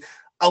 I mean,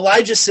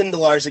 Elijah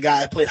Sindelar is a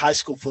guy I played high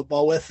school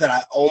football with that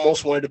I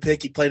almost wanted to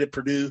pick. He played at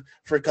Purdue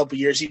for a couple of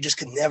years. He just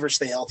could never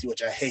stay healthy,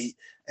 which I hate.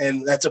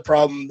 And that's a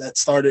problem that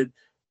started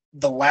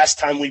the last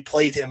time we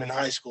played him in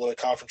high school in a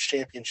conference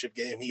championship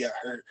game. He got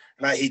hurt,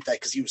 and I hate that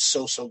because he was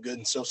so good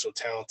and so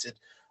talented.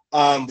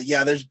 But,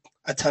 yeah, there's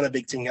a ton of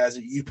Big Ten guys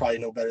that you probably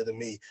know better than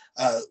me.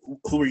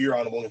 Who are your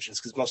honorable mentions?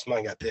 Because most of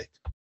mine got picked.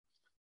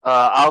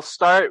 I'll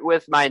start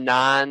with my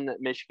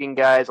non-Michigan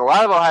guys. A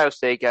lot of Ohio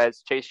State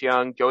guys: Chase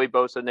Young, Joey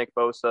Bosa, Nick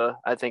Bosa.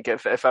 I think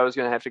if I was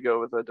going to have to go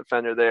with a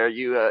defender there,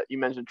 you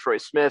mentioned Troy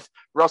Smith,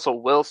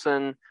 Russell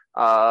Wilson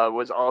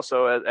was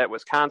also at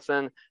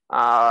Wisconsin.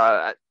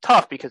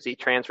 Tough because he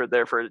transferred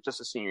there for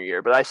just a senior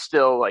year, but I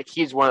still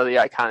he's one of the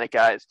iconic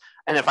guys.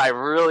 And if I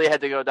really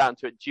had to go down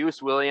to it,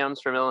 Juice Williams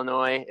from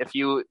Illinois.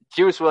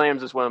 Juice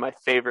Williams is one of my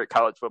favorite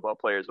college football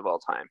players of all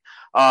time.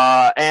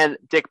 And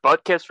Dick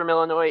Butkus from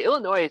Illinois.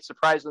 Illinois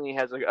surprisingly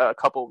has a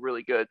couple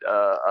really good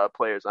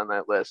players on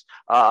that list.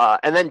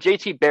 And then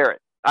JT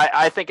Barrett.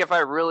 I think if I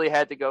really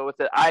had to go with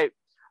it, I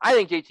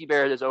think JT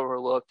Barrett is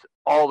overlooked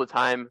all the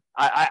time.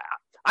 I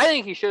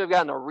think he should have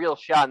gotten a real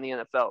shot in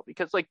the NFL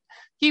because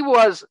he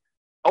was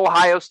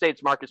Ohio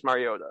State's Marcus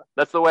Mariota.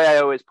 That's the way I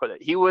always put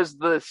it. He was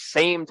the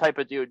same type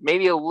of dude,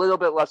 maybe a little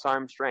bit less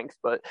arm strength,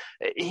 but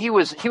he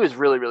was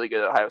really, really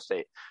good at Ohio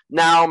State.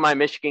 Now my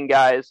Michigan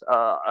guys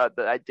that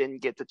I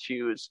didn't get to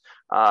choose,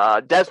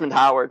 Desmond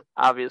Howard,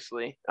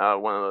 obviously,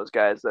 one of those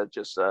guys that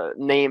just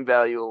name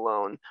value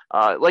alone.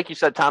 Like you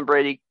said, Tom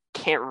Brady, you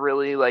can't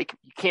really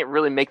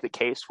make the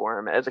case for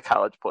him as a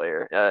college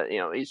player.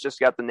 He's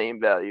just got the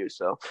name value.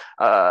 So,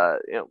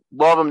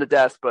 love him to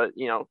death, but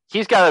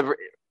he's got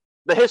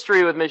the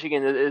history with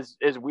Michigan is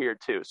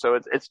weird too. So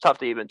it's tough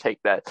to even take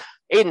that.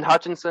 Aiden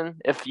Hutchinson,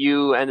 if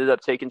you ended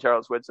up taking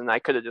Charles Woodson, I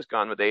could have just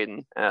gone with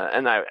Aiden.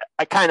 And I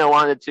kind of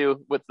wanted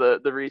to with the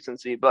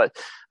recency, but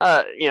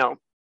you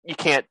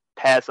can't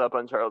pass up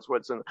on Charles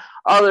Woodson.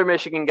 Other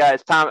Michigan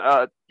guys,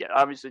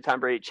 obviously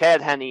Tom Brady,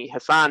 Chad Henne,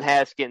 Hassan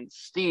Haskins,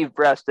 Steve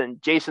Breston,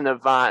 Jason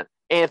Avant,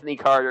 Anthony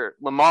Carter,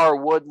 Lamar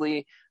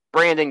Woodley,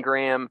 Brandon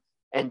Graham,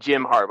 and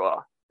Jim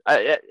Harbaugh.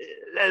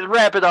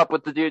 Wrap it up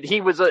with the dude.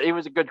 He was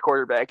a good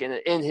quarterback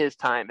in his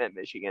time at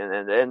Michigan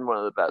and one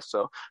of the best.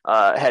 So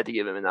I had to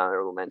give him an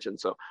honorable mention.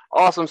 So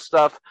awesome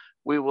stuff.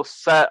 We will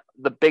set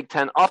the Big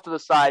Ten off to the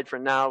side for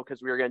now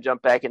because we are going to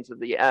jump back into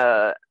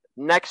the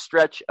next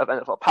stretch of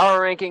NFL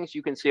Power Rankings.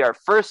 You can see our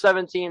first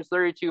 7 teams,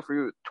 32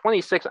 through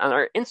 26, on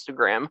our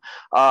Instagram.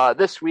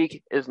 This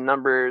week is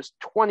numbers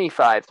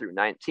 25 through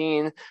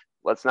 19.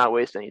 Let's not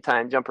waste any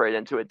time. Jump right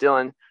into it.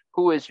 Dylan,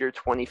 who is your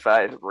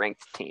 25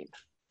 ranked team?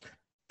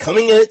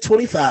 Coming in at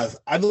 25,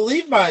 I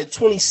believe my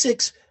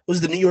 26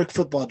 was the New York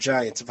Football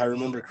Giants, if I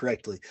remember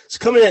correctly. So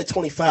coming in at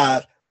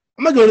 25,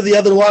 I'm going to go to the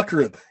other locker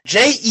room.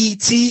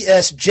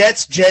 Jets,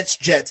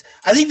 Jets.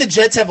 I think the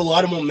Jets have a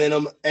lot of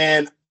momentum,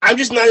 and I'm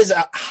just not as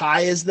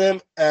high on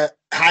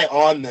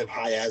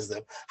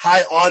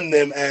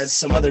them as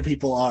some other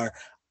people are.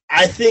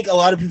 I think a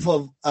lot of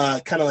people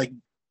have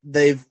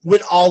they've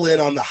went all in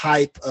on the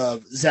hype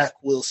of Zach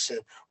Wilson,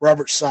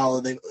 Robert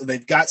Saleh.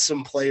 They've got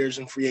some players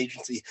in free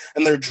agency,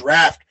 and their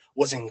draft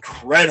was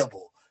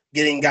incredible,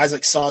 getting guys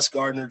like Sauce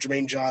Gardner,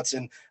 Jermaine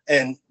Johnson,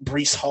 and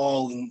Breece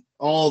Hall, and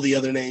all the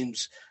other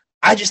names.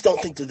 I just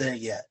don't think they're there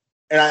yet.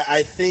 And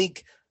I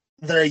think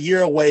they're a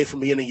year away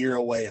from being a year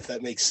away, if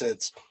that makes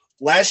sense.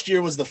 Last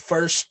year was the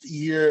first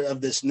year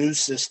of this new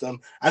system.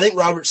 I think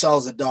Robert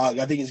Saleh's a dog.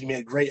 I think he's going to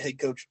be a great head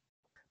coach.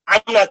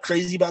 I'm not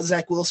crazy about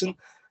Zach Wilson,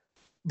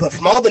 but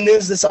from all the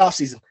news this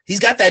offseason, he's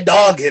got that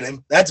dog in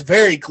him. That's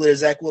very clear.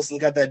 Zach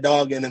Wilson's got that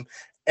dog in him.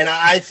 And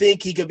I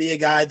think he could be a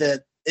guy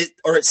that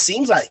it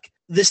seems like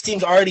this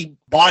team's already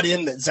bought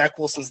in that Zach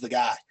Wilson's the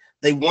guy.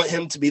 They want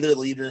him to be their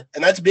leader,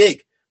 and that's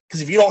big.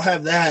 Because if you don't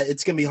have that,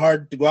 it's going to be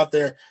hard to go out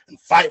there and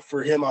fight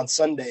for him on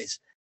Sundays.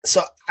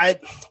 So I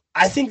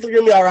think they're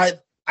going to be all right.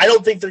 I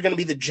don't think they're going to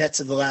be the Jets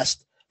of the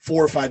last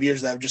 4 or 5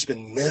 years that have just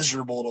been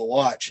miserable to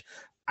watch.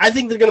 I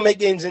think they're going to make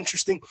games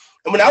interesting.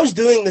 And when I was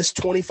doing this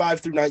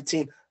 25 through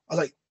 19, I was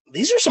like,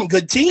 these are some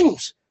good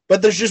teams.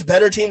 but there's just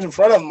better teams in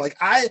front of them. Like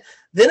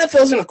the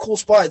NFL's in a cool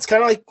spot. It's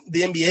kind of like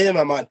the NBA in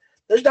my mind.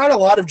 There's not a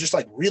lot of just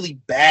like really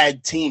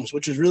bad teams,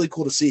 which is really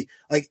cool to see.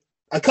 Like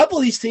a couple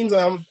of these teams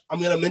I'm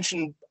going to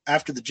mention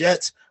after the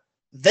Jets,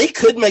 they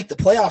could make the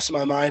playoffs in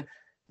my mind.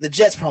 The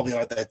Jets probably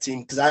aren't that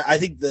team because I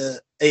think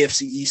the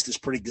AFC East is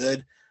pretty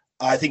good.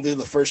 I think they're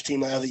the first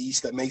team out of the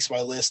East that makes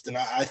my list, and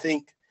I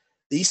think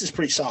the East is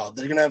pretty solid.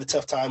 They're going to have a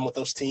tough time with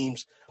those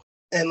teams.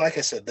 And like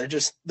I said,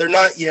 they're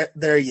not yet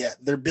there yet.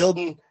 They're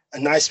building a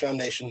nice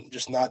foundation,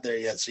 just not there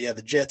yet. So, yeah,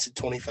 the Jets at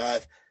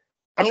 25.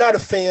 I'm not a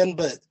fan,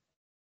 but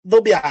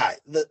they'll be all right.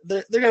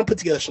 They're going to put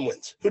together some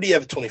wins. Who do you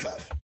have at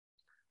 25?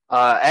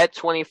 At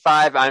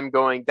 25, I'm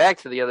going back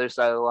to the other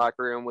side of the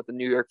locker room with the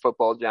New York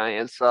Football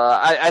Giants.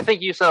 I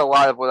think you said a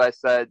lot of what I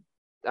said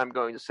I'm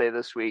going to say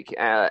this week.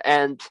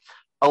 And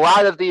a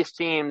lot of these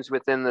teams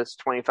within this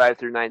 25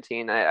 through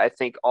 19, I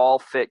think all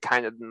fit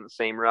kind of in the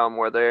same realm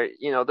where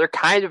they're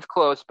kind of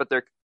close, but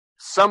they're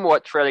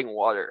somewhat treading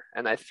water.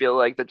 And I feel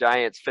like the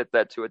Giants fit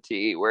that to a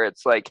T, where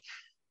it's like,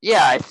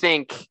 yeah, I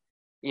think,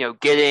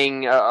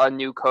 getting a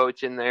new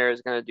coach in there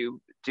is going to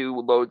do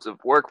loads of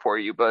work for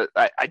you, but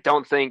I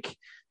don't think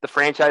the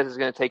franchise is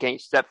going to take any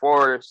step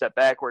forward or step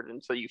backward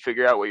until you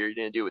figure out what you're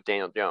going to do with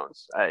Daniel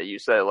Jones. You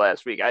said it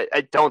last week.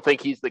 I don't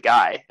think he's the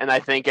guy. And I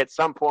think at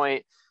some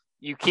point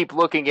you keep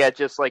looking at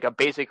just like a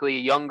basically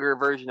younger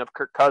version of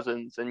Kirk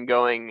Cousins and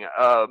going,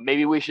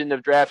 maybe we shouldn't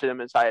have drafted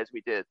him as high as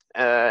we did.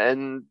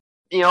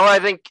 I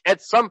think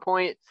at some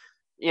point,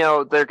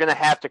 they're going to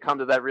have to come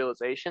to that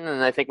realization.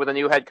 And I think with a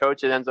new head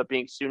coach, it ends up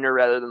being sooner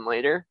rather than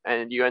later.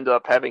 And you end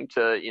up having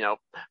to,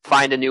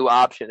 find a new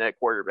option at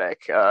quarterback.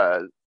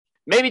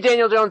 Maybe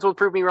Daniel Jones will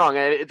prove me wrong.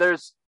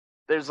 There's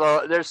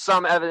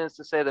some evidence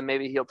to say that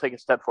maybe he'll take a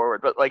step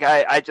forward, but like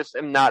I just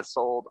am not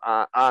sold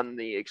on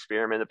the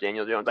experiment of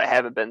Daniel Jones. I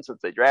haven't been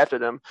since they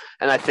drafted him,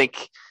 and I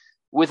think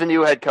with a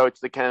new head coach,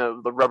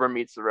 the rubber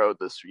meets the road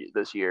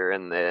this year,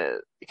 and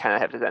you kind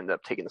of have to end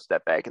up taking a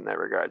step back in that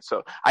regard.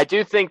 So I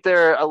do think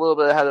they're a little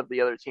bit ahead of the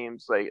other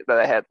teams like that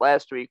I had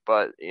last week,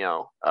 but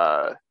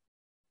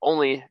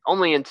only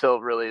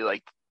until really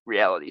like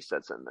reality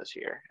sets in this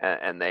year,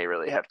 and they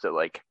really have to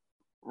like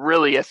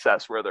really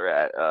assess where they're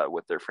at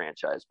with their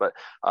franchise. But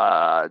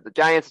the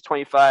Giants at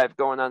 25,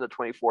 going on to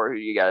 24. Who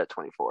you got at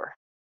 24?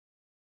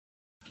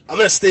 I'm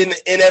going to stay in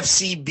the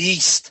NFC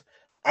Beast.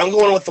 I'm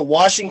going with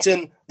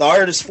the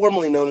artist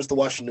formerly known as the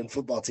Washington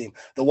football team,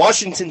 the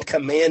Washington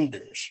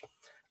Commanders.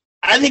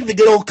 I think the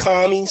good old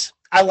commies,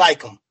 I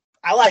like them.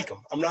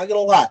 I'm not going to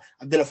lie.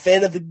 I've been a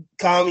fan of the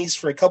commies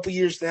for a couple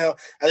years now.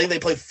 I think they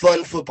play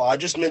fun football. I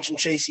just mentioned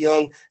Chase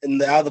Young in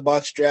the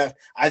out-of-the-box draft.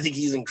 I think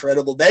he's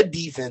incredible. That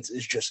defense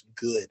is just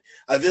good.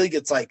 I feel like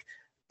it's like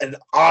an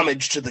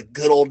homage to the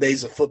good old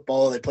days of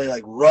football. They play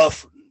like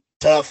rough,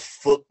 tough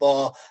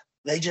football.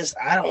 I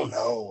don't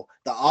know.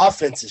 The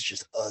offense is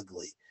just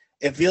ugly.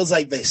 It feels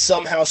like they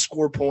somehow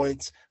score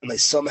points and they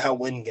somehow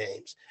win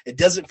games. It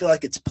doesn't feel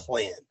like it's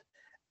planned.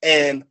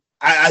 And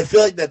I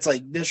feel like that's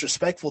like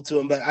disrespectful to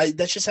him, but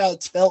that's just how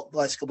it's felt the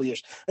last couple of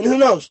years. And who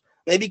knows?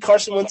 Maybe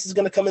Carson Wentz is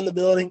going to come in the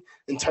building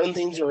and turn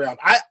things around.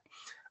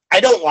 I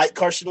don't like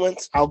Carson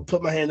Wentz. I'll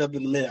put my hand up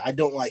in a minute. I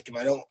don't like him.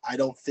 I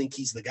don't think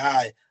he's the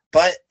guy.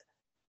 But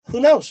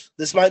who knows?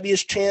 This might be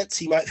his chance.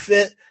 He might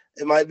fit.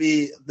 It might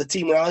be the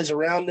team rallies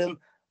around him.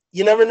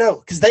 You never know,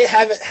 because they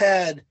haven't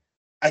had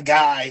a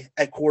guy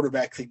at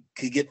quarterback that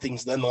could get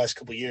things done the last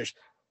couple of years.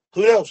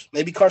 Who knows?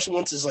 Maybe Carson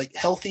Wentz is like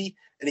healthy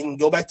and he can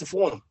go back to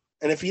form.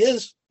 And if he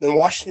is, then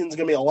Washington's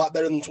going to be a lot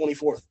better than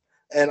 24th.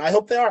 And I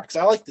hope they are, because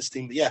I like this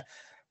team. But, yeah,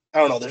 I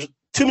don't know. There's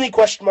too many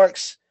question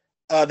marks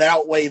that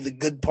outweigh the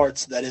good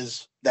parts that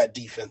is that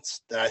defense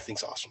that I think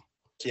is awesome.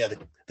 So, yeah,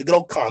 the good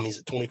old commies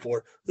at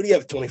 24. Who do you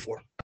have at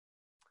 24?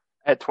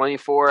 At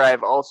 24,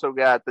 I've also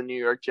got the New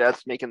York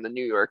Jets making the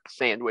New York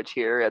sandwich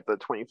here at the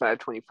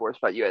 25-24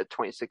 spot. You had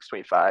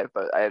 26-25,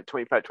 but I have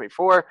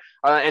 25-24.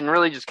 And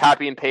really just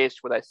copy and paste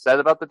what I said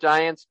about the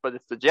Giants, but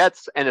it's the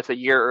Jets, and it's a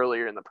year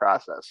earlier in the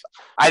process.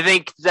 I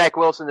think Zach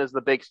Wilson is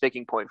the big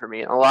sticking point for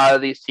me. In a lot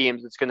of these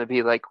teams, it's going to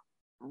be like,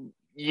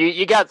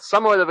 you got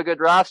somewhat of a good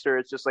roster.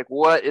 It's just like,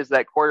 what is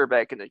that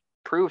quarterback going to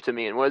prove to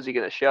me, and what is he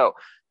going to show?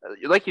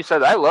 Like you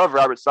said, I love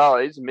Robert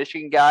Saleh. He's a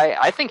Michigan guy.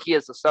 I think he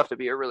has the stuff to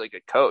be a really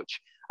good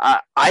coach.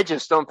 I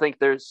just don't think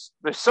there's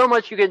so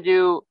much you can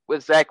do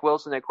with Zach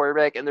Wilson at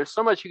quarterback, and there's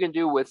so much you can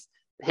do with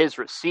his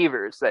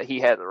receivers that he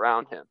has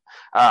around him.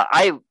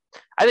 I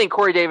think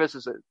Corey Davis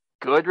is a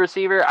good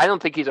receiver. I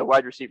don't think he's a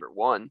wide receiver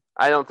one.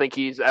 I don't think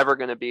he's ever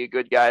going to be a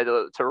good guy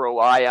to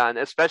rely on,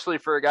 especially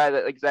for a guy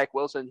like Zach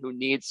Wilson, who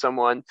needs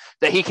someone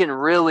that he can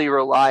really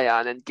rely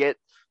on and get,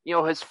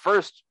 his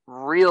first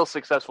real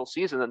successful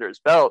season under his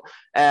belt.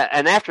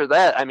 And after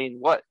that, I mean,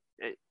 what?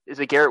 Is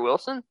it Garrett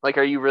Wilson? Like,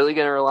 are you really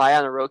going to rely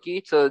on a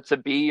rookie to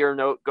be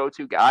your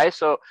go-to guy?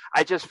 So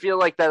I just feel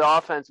like that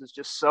offense is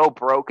just so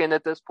broken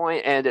at this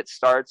point, and it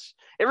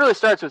really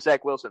starts with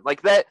Zach Wilson.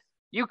 Like that,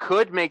 you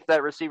could make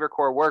that receiver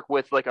core work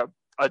with like a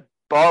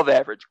above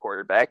average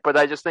quarterback, but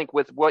I just think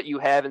with what you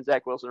have in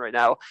Zach Wilson right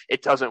now,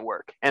 it doesn't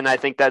work. And I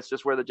think that's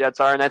just where the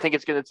Jets are. And I think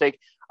it's going to take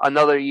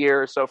another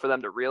year or so for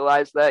them to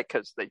realize that,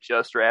 because they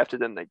just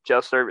drafted him. They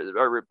just started.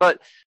 But,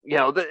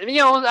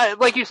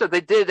 like you said,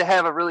 they did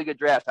have a really good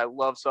draft. I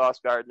love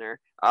Sauce Gardner.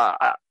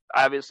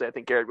 Obviously, I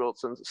think Garrett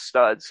Wilson's a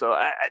stud. So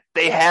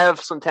they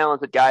have some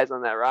talented guys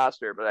on that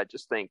roster, but I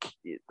just think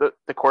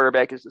the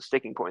quarterback is the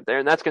sticking point there.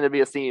 And that's going to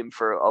be a theme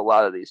for a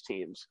lot of these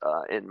teams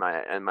in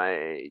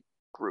my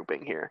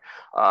grouping here.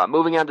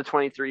 Moving on to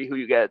 23, who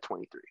you got at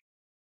 23?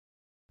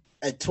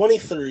 At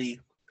 23,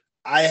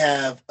 I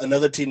have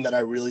another team that I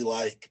really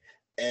like,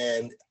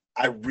 and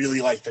I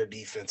really like their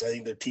defense. I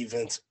think their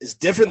defense is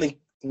different than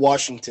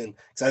Washington,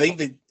 because I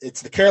think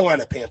it's the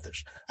Carolina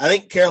Panthers. I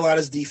think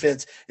Carolina's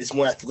defense is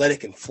more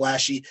athletic and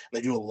flashy, and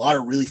they do a lot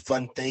of really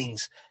fun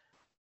things.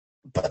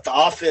 But the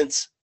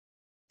offense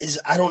is,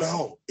 I don't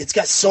know. It's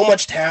got so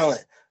much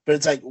talent, but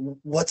it's like,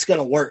 what's going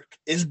to work?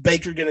 Is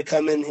Baker going to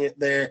come in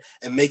there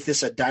and make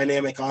this a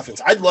dynamic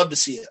offense? I'd love to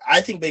see it.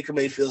 I think Baker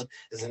Mayfield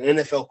is an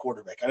NFL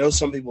quarterback. I know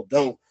some people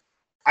don't.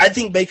 I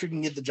think Baker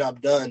can get the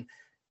job done.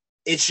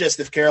 It's just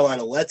if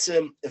Carolina lets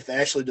him, if they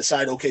actually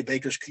decide, okay,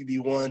 Baker's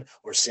QB1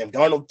 or Sam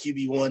Darnold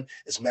QB1,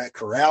 is Matt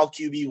Corral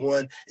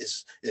QB1,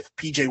 if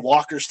PJ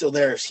Walker's still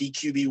there, is he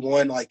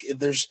QB1? Like, if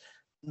there's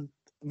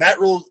Matt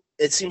Rule,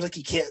 it seems like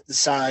he can't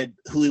decide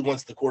who he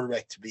wants the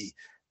quarterback to be.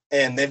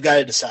 And they've got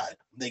to decide.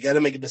 They got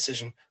to make a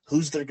decision.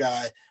 Who's their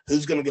guy?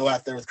 Who's going to go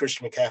out there with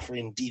Christian McCaffrey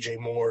and DJ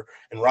Moore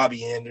and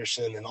Robbie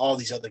Anderson and all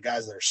these other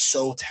guys that are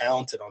so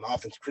talented on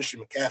offense? Christian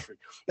McCaffrey.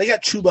 They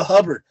got Chuba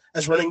Hubbard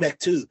as running back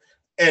too.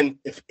 And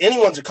if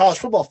anyone's a college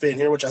football fan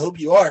here, which I hope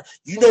you are,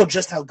 you know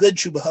just how good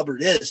Chuba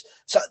Hubbard is.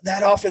 So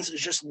that offense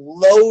is just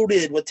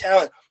loaded with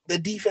talent. The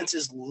defense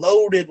is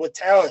loaded with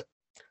talent,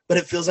 but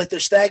it feels like they're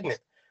stagnant.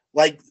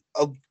 Like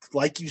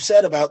you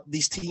said about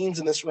these teams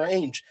in this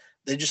range,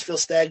 they just feel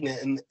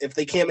stagnant. And if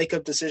they can't make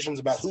up decisions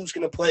about who's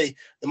going to play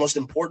the most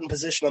important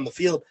position on the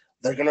field,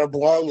 they're going to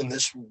belong in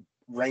this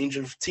range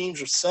of teams,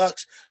 which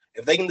sucks.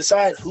 If they can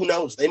decide, who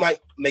knows? They might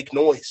make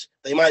noise.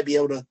 They might be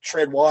able to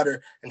tread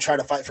water and try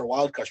to fight for a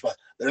wild card spot.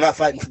 They're not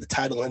fighting for the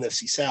title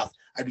NFC South.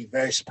 I'd be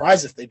very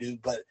surprised if they do,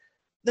 but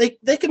they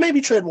could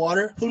maybe tread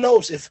water. Who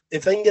knows? If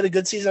they can get a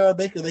good season out of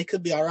Baker, they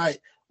could be all right.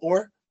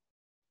 Or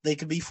they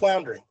could be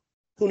floundering.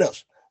 Who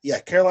knows? Yeah,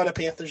 Carolina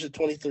Panthers at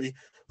 23.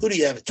 Who do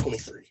you have at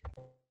 23?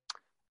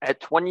 At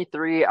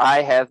 23,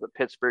 I have the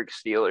Pittsburgh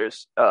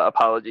Steelers.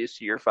 Apologies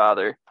to your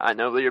father. I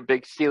know that you're a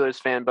big Steelers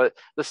fan, but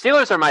the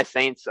Steelers are my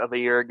Saints of a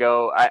year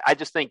ago. I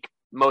just think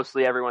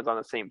mostly everyone's on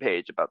the same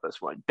page about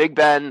this one. Big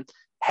Ben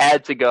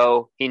had to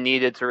go. He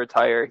needed to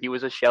retire. He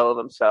was a shell of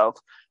himself.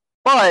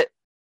 But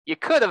you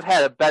could have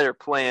had a better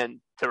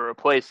plan to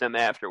replace him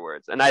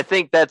afterwards. And I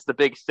think that's the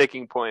big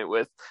sticking point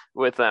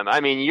with them.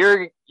 I mean,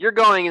 you're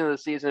going into the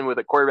season with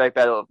a quarterback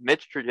battle of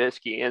Mitch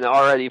Trubisky, an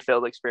already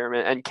failed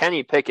experiment, and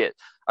Kenny Pickett.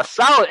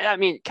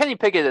 Kenny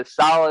Pickett is a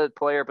solid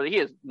player, but he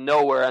is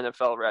nowhere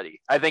NFL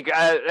ready. I think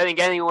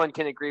anyone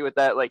can agree with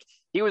that. Like,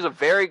 he was a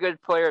very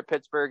good player at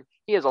Pittsburgh.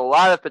 He has a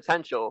lot of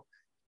potential.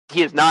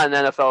 He is not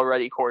an NFL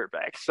ready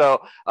quarterback.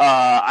 So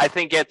I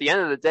think at the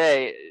end of the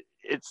day,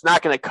 it's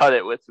not going to cut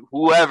it with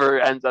whoever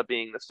ends up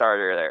being the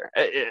starter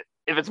there.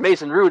 If it's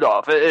Mason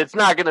Rudolph, it's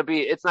not going to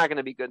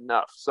be good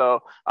enough.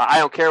 So I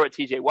don't care what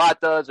TJ Watt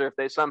does, or if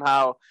they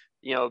somehow,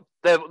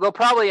 they'll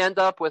probably end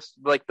up with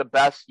like the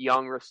best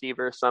young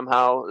receiver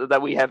somehow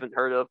that we haven't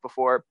heard of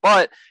before.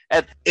 But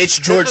it's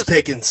George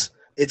Pickens.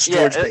 It's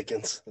George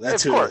Pickens.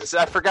 That's who it is.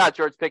 I forgot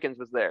George Pickens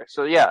was there.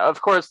 So yeah,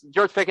 of course,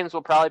 George Pickens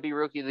will probably be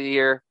rookie of the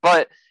year,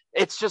 but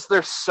it's just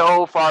they're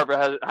so far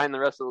behind the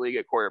rest of the league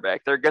at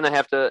quarterback. They're going to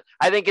have to –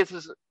 I think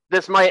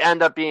this might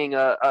end up being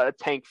a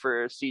tank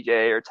for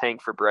CJ or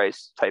tank for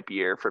Bryce type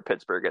year for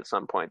Pittsburgh at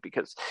some point,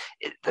 because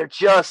they're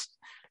just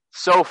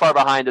so far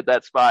behind at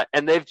that spot.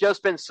 And they've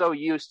just been so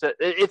used to –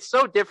 it's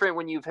so different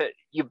when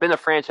you've been a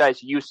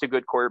franchise used to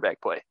good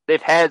quarterback play.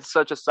 They've had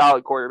such a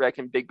solid quarterback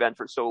in Big Ben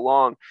for so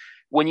long.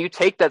 When you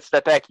take that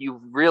step back, you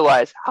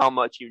realize how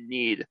much you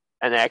need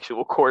an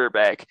actual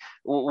quarterback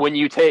when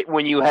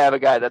you have a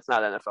guy that's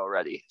not NFL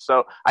ready.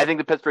 So I think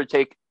the Pittsburgh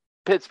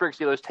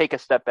Steelers take a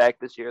step back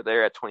this year.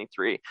 They're at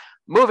 23.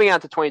 Moving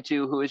on to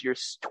 22, who is your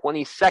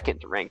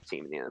 22nd ranked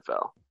team in the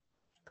NFL?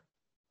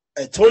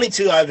 At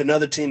 22, I have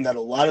another team that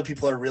a lot of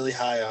people are really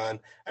high on,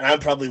 and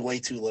I'm probably way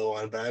too low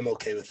on, but I'm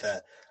okay with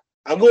that.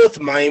 I'm going with the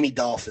Miami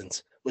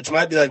Dolphins, which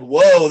might be like,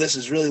 whoa, this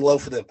is really low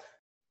for them.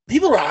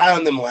 People were high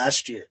on them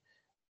last year,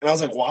 and I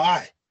was like,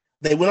 why?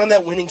 They went on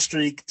that winning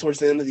streak towards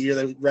the end of the year.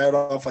 They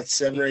rattled off like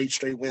 7 or 8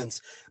 straight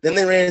wins. Then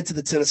they ran into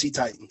the Tennessee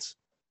Titans.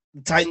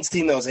 The Titans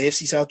team that was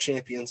AFC South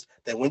champions,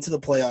 that went to the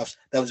playoffs,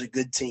 that was a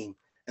good team.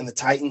 And the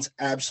Titans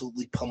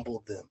absolutely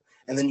pummeled them.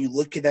 And then you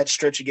look at that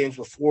stretch of games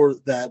before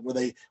that where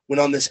they went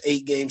on this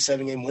 8-game,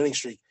 7-game winning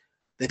streak.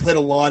 They played a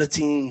lot of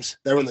teams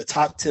that were in the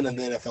top 10 of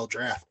the NFL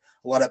draft,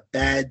 a lot of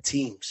bad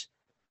teams.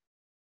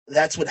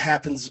 That's what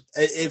happens.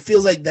 It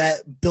feels like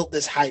that built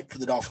this hype for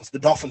the Dolphins. The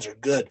Dolphins are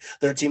good.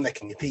 They're a team that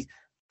can compete.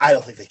 I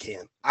don't think they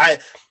can.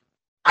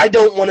 I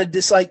don't want to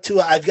dislike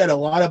Tua. I've got a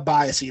lot of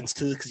bias against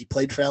Tua because he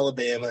played for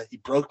Alabama. He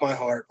broke my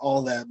heart,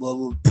 all that, blah,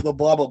 blah,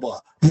 blah, blah, blah,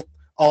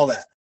 all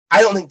that.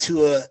 I don't think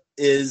Tua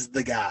is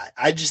the guy.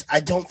 I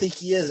don't think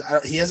he is.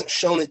 He hasn't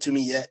shown it to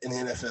me yet in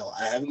the NFL.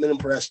 I haven't been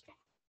impressed.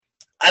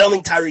 I don't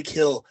think Tyreek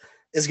Hill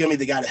is going to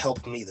be the guy to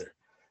help him either.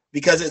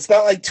 Because it's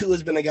not like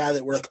Tua's been a guy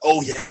that we're like,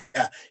 oh,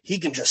 yeah, he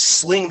can just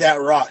sling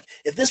that rock.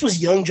 If this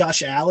was young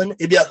Josh Allen,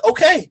 it'd be like,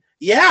 okay,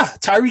 yeah,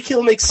 Tyreek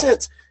Hill makes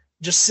sense.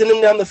 Just send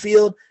him down the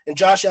field, and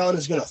Josh Allen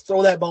is going to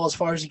throw that ball as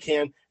far as he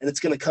can, and it's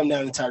going to come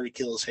down in Tyreek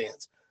Hill's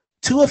hands.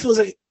 Tua feels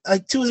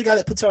like Tua's a guy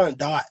that puts it on a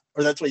dot,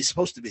 or that's what he's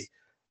supposed to be.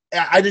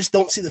 I just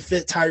don't see the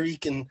fit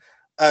Tyreek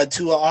and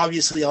Tua.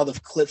 Obviously, all the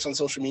clips on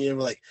social media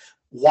were like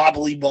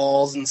wobbly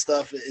balls and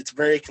stuff. It's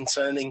very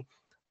concerning.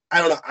 I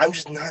don't know. I'm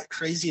just not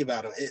crazy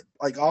about him.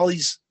 Like all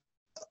these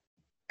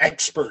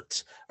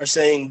experts are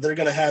saying they're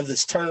going to have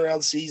this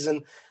turnaround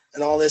season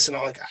and all this. And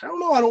I'm like, I don't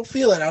know. I don't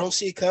feel it. I don't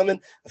see it coming.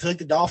 I feel like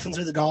the Dolphins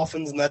are the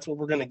Dolphins, and that's what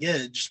we're going to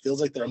get. It just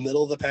feels like they're a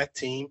middle-of-the-pack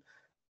team,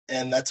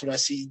 and that's what I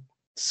see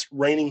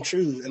reigning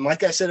true. And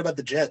like I said about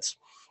the Jets,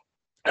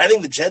 I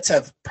think the Jets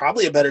have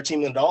probably a better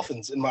team than the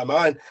Dolphins in my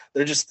mind.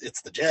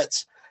 It's the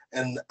Jets.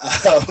 And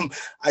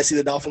I see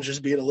the Dolphins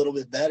just being a little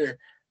bit better.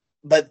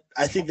 But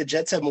I think the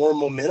Jets have more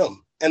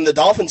momentum. And the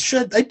Dolphins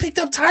they picked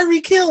up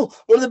Tyreek Hill,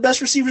 one of the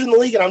best receivers in the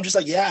league. And I'm just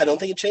like, yeah, I don't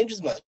think it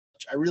changes much.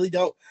 I really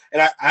don't.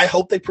 And I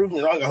hope they prove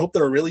me wrong. I hope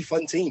they're a really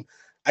fun team.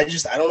 I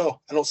don't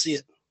know. I don't see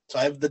it. So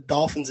I have the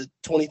Dolphins at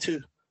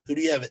 22. Who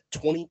do you have at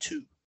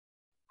 22?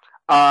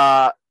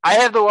 I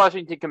have the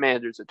Washington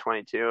Commanders at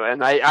 22.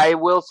 And I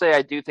will say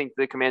I do think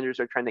the Commanders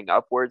are trending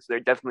upwards. They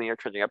definitely are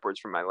trending upwards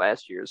from my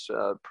last year's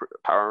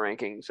power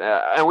rankings.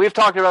 And we've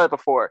talked about it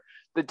before.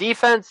 The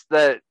defense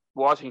that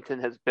Washington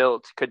has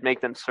built could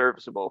make them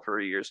serviceable for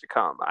years to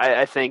come.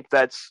 I think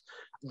that's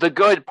the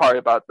good part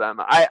about them.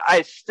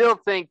 I still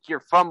think you're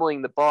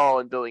fumbling the ball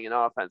and building an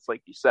offense,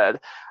 like you said.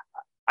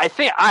 I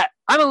think I'm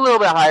a little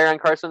bit higher on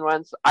Carson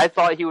Wentz. I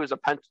thought he was a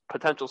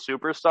potential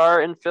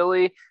superstar in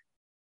Philly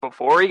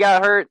before he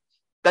got hurt.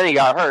 Then he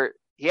got hurt.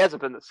 He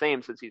hasn't been the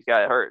same since he's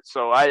got hurt.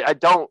 So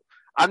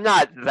I'm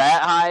not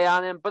that high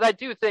on him, but I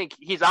do think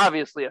he's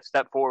obviously a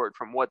step forward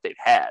from what they've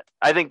had.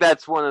 I think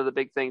that's one of the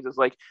big things is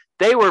like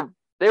they were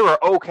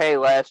okay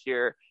last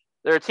year.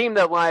 They're a team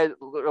that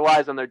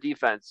relies on their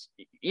defense.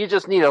 You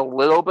just need a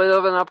little bit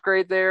of an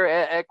upgrade there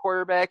at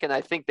quarterback, and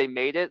I think they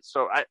made it.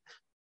 So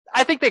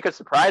I think they could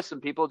surprise some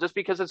people just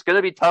because it's going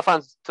to be tough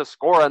to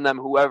score on them,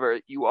 whoever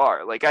you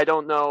are. Like, I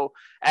don't know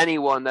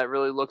anyone that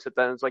really looks at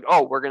them and is like,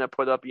 oh, we're going to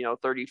put up,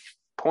 30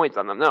 points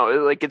on them.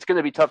 No, it's going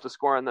to be tough to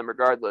score on them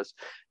regardless.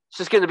 It's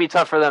just going to be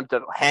tough for them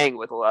to hang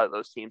with a lot of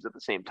those teams at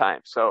the same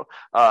time. So,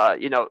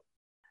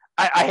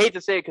 I hate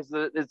to say it because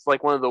it's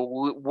like one of the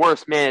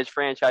worst managed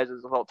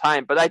franchises of all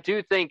time, but I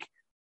do think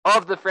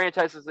of the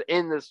franchises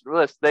in this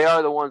list, they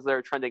are the ones that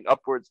are trending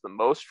upwards the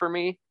most for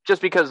me,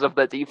 just because of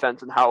the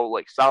defense and how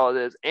solid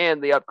it is,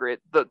 and the upgrade,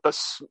 the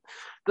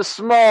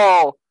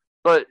small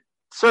but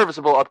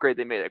serviceable upgrade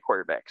they made at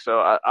quarterback.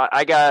 So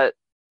I got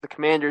the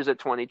Commanders at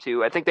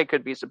 22. I think they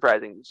could be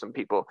surprising to some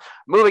people.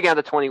 Moving on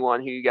to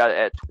 21, who you got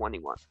at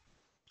 21?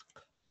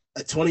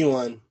 At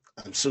 21,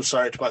 I'm so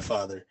sorry to my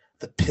father.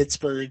 The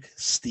Pittsburgh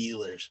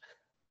Steelers.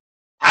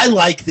 I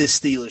like this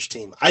Steelers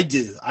team. I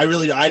do. I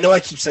really do. I know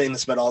I keep saying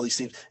this about all these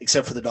teams,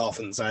 except for the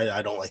Dolphins.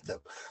 I don't like them.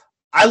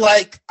 I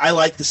like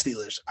the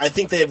Steelers. I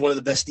think they have one of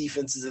the best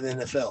defenses in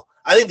the NFL.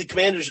 I think the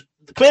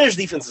Commanders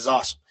defense is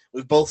awesome.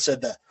 We've both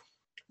said that.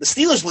 The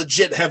Steelers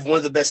legit have one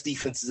of the best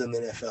defenses in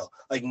the NFL.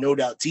 Like, no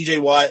doubt. TJ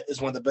Watt is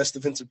one of the best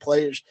defensive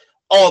players.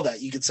 All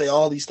that. You could say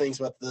all these things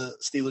about the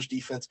Steelers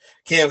defense.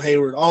 Cam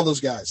Hayward, all those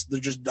guys. They're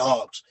just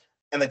dogs.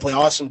 And they play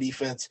awesome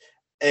defense.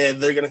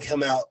 And they're going to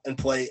come out and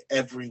play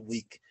every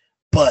week.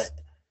 But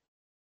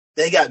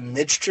they got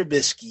Mitch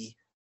Trubisky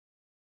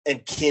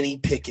and Kenny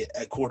Pickett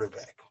at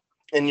quarterback.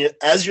 And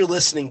as you're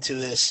listening to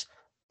this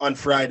on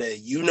Friday,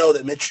 you know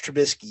that Mitch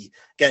Trubisky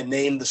got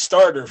named the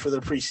starter for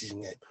their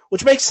preseason game,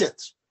 which makes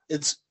sense.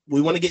 We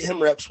want to get him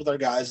reps with our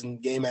guys in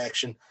game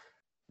action.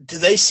 Do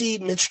they see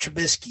Mitch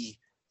Trubisky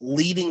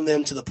leading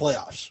them to the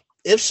playoffs?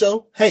 If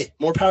so, hey,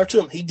 more power to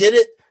him. He did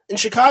it in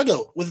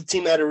Chicago with a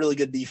team that had a really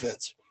good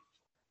defense.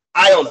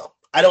 I don't know.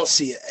 I don't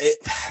see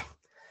it.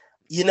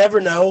 You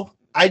never know.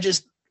 I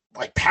just,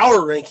 like,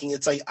 power ranking,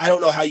 it's like I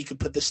don't know how you could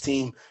put this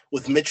team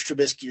with Mitch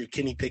Trubisky or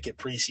Kenny Pickett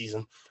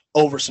preseason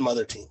over some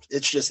other teams.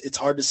 It's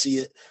hard to see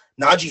it.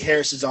 Najee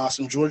Harris is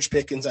awesome. George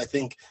Pickens, I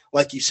think,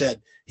 like you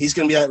said, he's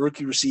going to be that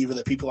rookie receiver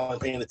that people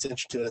aren't paying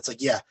attention to. And it's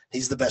like, yeah,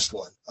 he's the best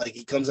one. Like,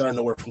 he comes out of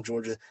nowhere from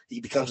Georgia. He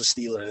becomes a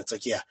Steeler. And it's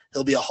like, yeah,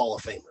 he'll be a Hall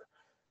of Famer.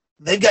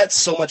 They've got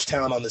so much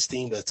talent on this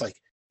team, but it's like,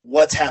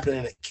 what's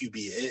happening at QB?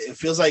 It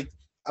feels like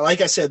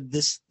I said,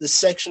 this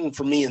section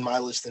for me in my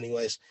list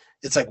anyways,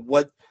 it's like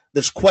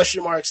there's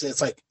question marks, and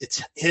it's like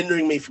it's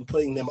hindering me from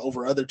putting them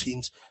over other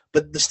teams.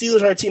 But the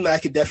Steelers are a team that I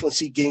could definitely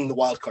see getting the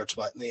wild card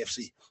spot in the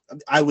AFC.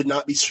 I would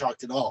not be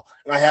shocked at all.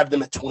 And I have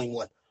them at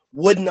 21.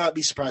 Would not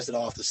be surprised at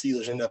all if the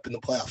Steelers end up in the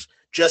playoffs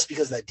just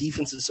because that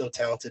defense is so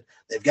talented.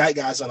 They've got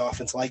guys on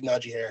offense like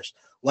Najee Harris,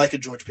 like a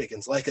George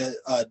Pickens, like a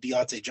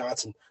Deontay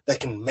Johnson that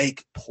can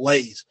make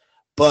plays.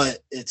 But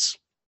it's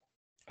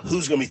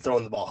who's going to be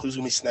throwing the ball, who's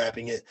going to be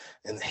snapping it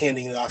and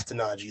handing it off to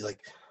Najee. Like,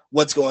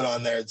 what's going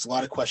on there? It's a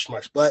lot of question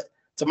marks. But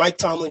it's a Mike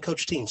Tomlin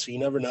coach team, so you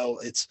never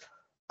know.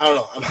 I don't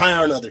know. I'm high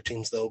on other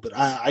teams, though, but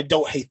I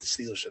don't hate the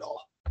Steelers at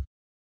all.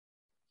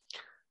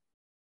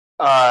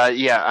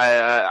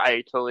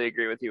 I totally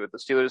agree with you with the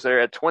Steelers there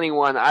at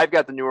 21. I've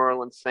got the New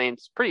Orleans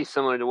Saints, pretty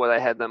similar to what I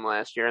had them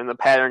last year, and the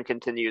pattern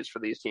continues for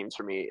these teams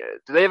for me.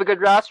 Do they have a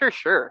good roster?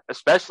 Sure,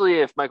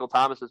 especially if Michael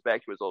Thomas is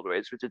back to his old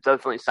ways, which it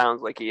definitely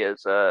sounds like he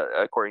is,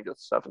 according to the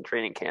stuff in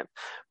training camp.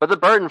 But the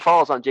burden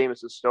falls on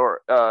Jameis's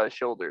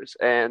shoulders,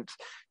 and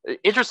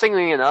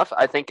interestingly enough,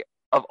 I think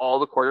of all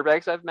the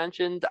quarterbacks I've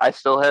mentioned, I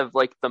still have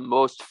like the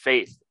most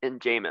faith in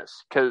Jameis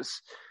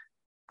because.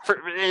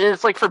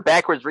 It's like for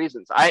backwards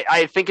reasons.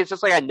 I think it's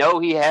just like I know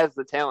he has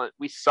the talent.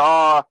 We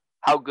saw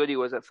how good he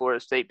was at Florida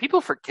State.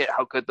 People forget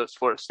how good those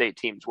Florida State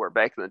teams were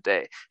back in the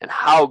day and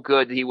how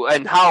good he was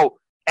and how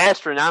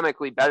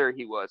astronomically better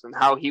he was and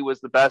how he was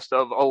the best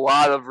of a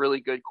lot of really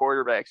good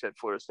quarterbacks at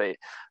Florida State.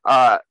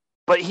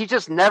 But he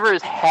just never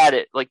has had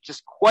it, like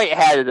just quite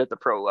had it at the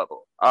pro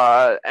level.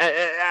 But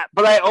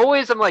I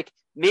always am like,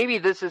 maybe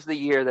this is the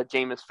year that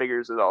Jameis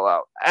figures it all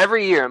out.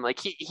 Every year I'm like,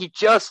 he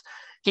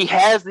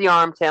has the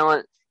arm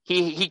talent.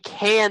 He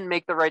can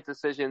make the right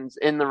decisions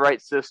in the right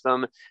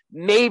system.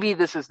 Maybe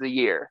this is the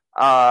year.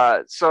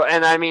 And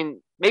I mean,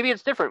 maybe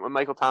it's different when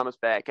Michael Thomas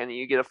back and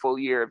you get a full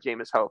year of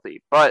Jameis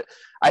healthy. But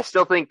I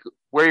still think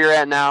where you're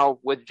at now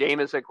with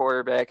Jameis at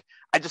quarterback,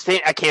 I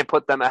can't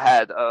put them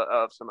ahead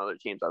of some other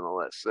teams on the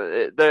list.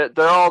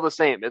 They're all the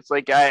same. It's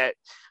like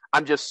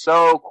I'm just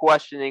so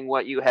questioning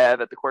what you have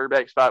at the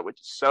quarterback spot,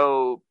 which is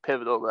so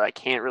pivotal that I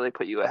can't really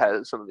put you ahead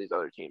of some of these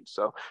other teams.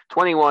 So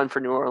 21 for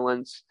New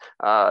Orleans.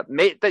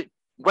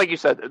 Like you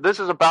said, this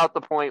is about the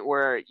point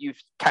where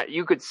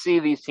you could see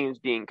these teams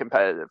being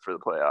competitive for the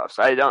playoffs.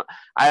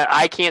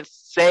 I can't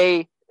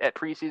say at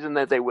preseason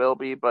that they will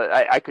be, but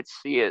I could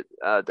see it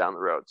down the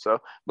road. So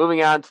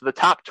moving on to the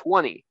top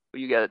 20, who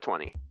you got at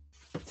 20?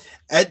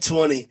 At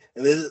 20,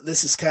 and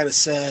this is kind of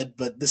sad,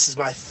 but this is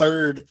my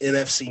third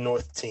NFC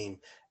North team,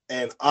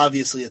 and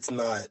obviously it's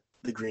not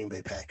the Green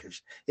Bay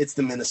Packers. It's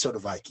the Minnesota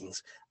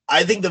Vikings.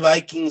 I think the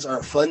Vikings are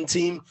a fun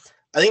team.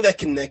 I think that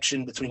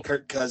connection between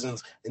Kirk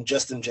Cousins and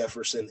Justin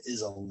Jefferson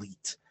is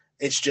elite.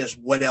 It's just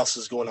what else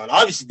is going on.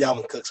 Obviously,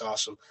 Dalvin Cook's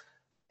awesome,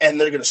 and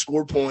they're going to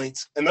score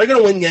points, and they're going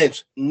to win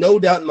games, no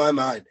doubt in my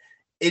mind.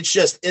 It's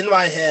just in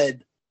my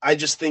head, I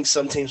just think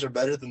some teams are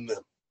better than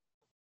them.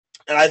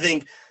 And I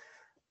think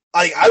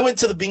I went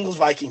to the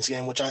Bengals-Vikings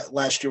game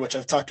last year, which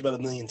I've talked about a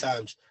million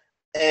times,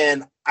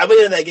 and I went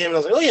into that game, and I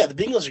was like, oh, yeah, the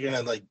Bengals are going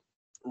to, like,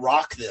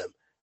 rock them.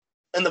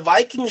 And the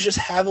Vikings just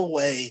have a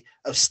way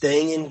of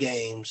staying in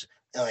games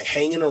and like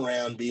hanging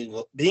around,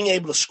 being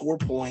able to score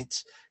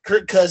points.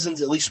 Kirk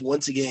Cousins, at least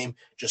once a game,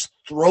 just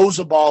throws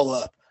a ball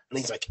up, and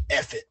he's like,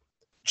 F it.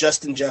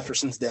 Justin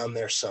Jefferson's down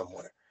there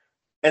somewhere.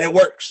 And it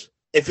works.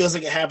 It feels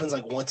like it happens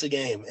like once a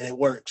game, and it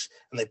works.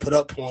 And they put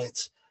up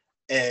points.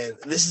 And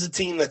this is a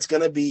team that's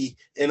going to be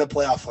in a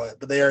playoff hunt,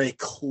 but they are a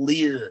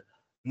clear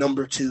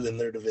number 2 in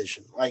their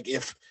division. Like,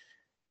 if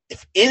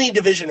any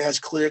division has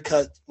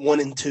clear-cut 1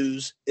 and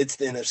 2s, it's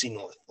the NFC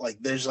North. Like,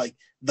 there's like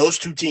those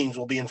two teams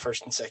will be in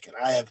first and second.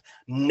 I have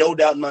no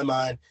doubt in my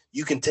mind.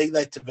 You can take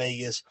that to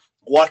Vegas,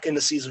 walk into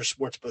Caesars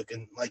Sportsbook,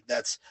 and like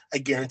that's a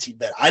guaranteed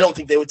bet. I don't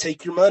think they would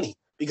take your money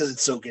because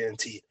it's so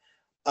guaranteed.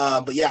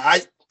 But yeah,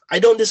 I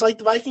don't dislike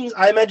the Vikings.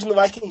 I imagine the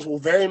Vikings will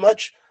very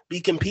much be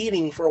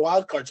competing for a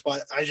wild card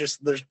spot.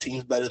 There's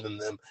teams better than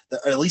them,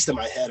 or at least in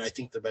my head, I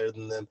think they're better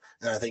than them,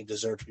 and I think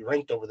deserve to be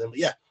ranked over them. But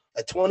yeah,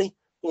 at 20,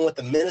 going with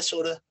the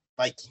Minnesota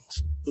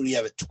Vikings. Who do you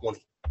have at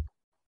 20?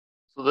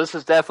 So this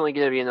is definitely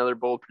going to be another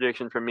bold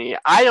prediction for me.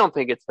 I don't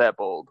think it's that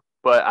bold,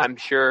 but I'm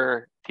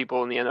sure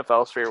people in the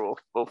NFL sphere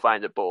will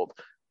find it bold.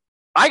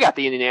 I got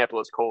the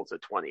Indianapolis Colts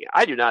at 20.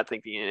 I do not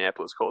think the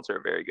Indianapolis Colts are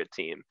a very good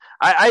team.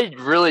 I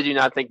really do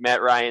not think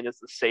Matt Ryan is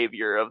the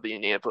savior of the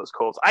Indianapolis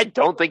Colts. I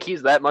don't think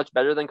he's that much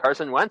better than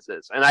Carson Wentz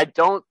is. And I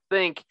don't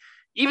think,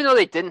 even though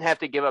they didn't have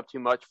to give up too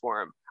much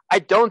for him, I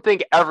don't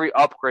think every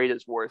upgrade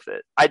is worth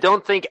it. I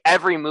don't think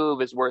every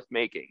move is worth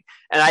making.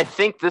 And I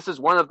think this is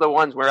one of the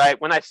ones where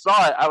when I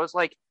saw it, I was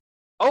like,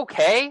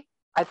 okay,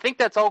 I think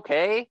that's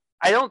okay.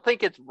 I don't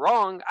think it's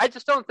wrong. I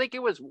just don't think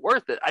it was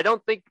worth it. I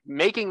don't think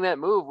making that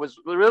move was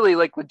really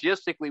like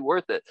logistically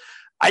worth it.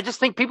 I just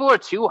think people are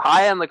too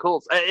high on the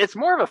Colts. It's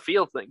more of a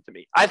feel thing to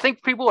me. I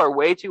think people are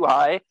way too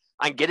high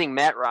on getting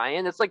Matt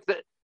Ryan. It's like,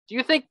 do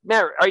you think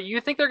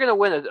you think they're going to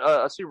win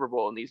a Super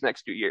Bowl in these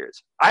next 2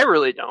 years? I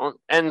really don't.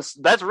 And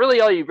that's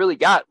really all you really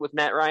got with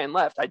Matt Ryan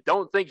left. I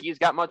don't think he's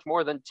got much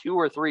more than 2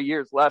 or 3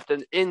 years left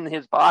in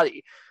his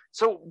body.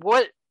 So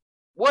what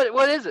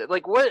is it?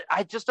 Like, what?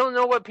 I just don't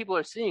know what people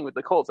are seeing with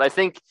the Colts. I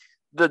think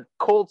the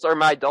Colts are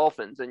my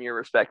Dolphins in your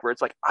respect, where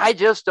it's like, I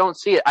just don't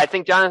see it. I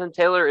think Jonathan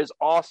Taylor is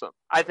awesome.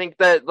 I think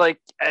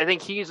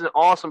he's an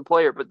awesome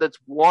player, but that's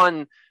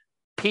one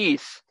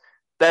piece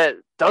that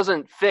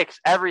doesn't fix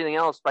everything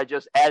else by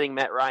just adding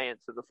Matt Ryan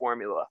to the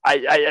formula.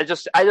 I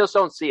just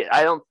don't see it.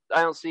 I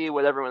don't see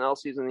what everyone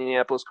else sees in the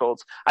Indianapolis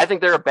Colts. I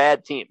think they're a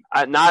bad team.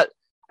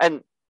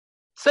 And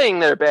saying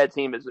they're a bad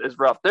team is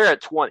rough. They're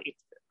at 20.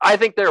 I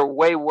think they're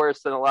way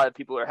worse than a lot of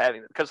people are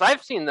having them, because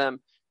I've seen them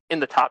in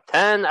the top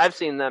 10. I've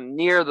seen them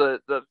near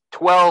the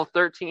 12,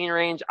 13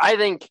 range. I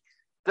think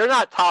they're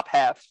not top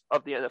half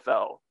of the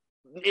NFL,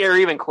 or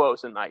even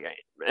close in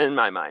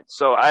my mind.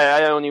 So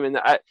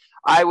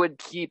I would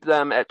keep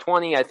them at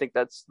 20. I think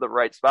that's the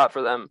right spot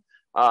for them.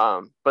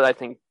 But I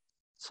think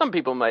some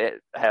people might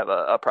have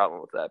a problem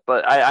with that.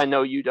 But I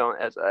know you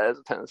don't as a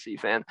Tennessee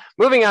fan.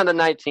 Moving on to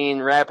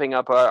 19, wrapping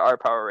up our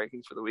power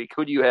rankings for the week.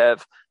 Who do you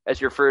have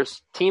as your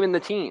first team in the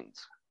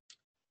teens?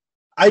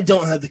 I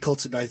don't have the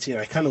Colts at 19.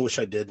 I kind of wish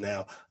I did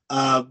now,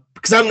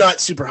 because I'm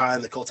not super high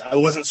on the Colts. I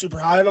wasn't super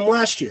high on them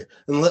last year.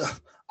 And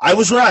I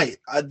was right.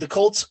 The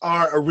Colts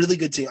are a really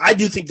good team. I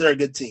do think they're a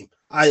good team.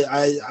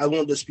 I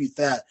won't dispute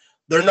that.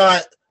 They're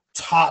not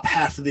top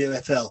half of the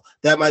NFL.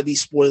 That might be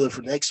spoiler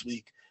for next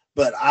week.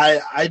 But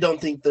I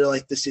don't think they're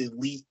like this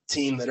elite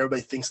team that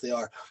everybody thinks they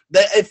are.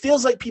 It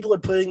feels like people are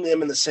putting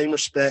them in the same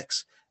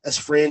respects as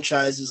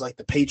franchises like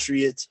the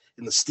Patriots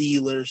and the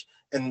Steelers.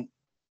 And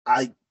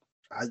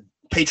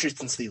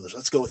Patriots and Steelers,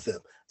 let's go with them.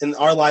 In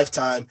our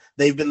lifetime,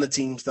 they've been the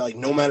teams that, like,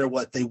 no matter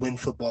what, they win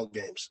football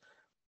games.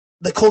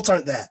 The Colts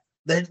aren't that.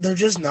 They're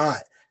just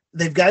not.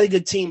 They've got a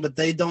good team, but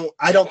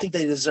I don't think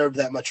they deserve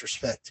that much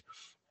respect.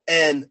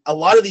 And a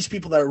lot of these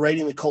people that are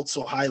rating the Colts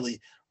so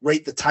highly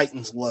rate the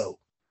Titans low.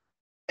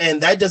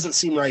 And that doesn't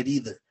seem right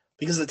either,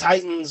 because the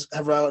Titans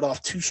have rattled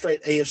off 2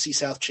 straight AFC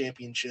South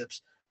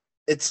championships.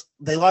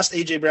 They lost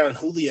A.J. Brown and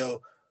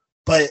Julio,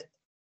 but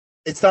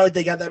it's not like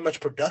they got that much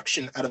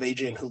production out of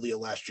A.J. and Julio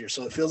last year.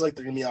 So it feels like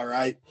they're going to be all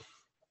right.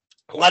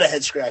 A lot of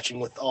head scratching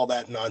with all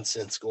that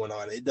nonsense going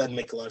on. It doesn't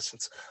make a lot of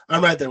sense.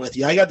 I'm right there with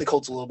you. I got the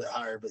Colts a little bit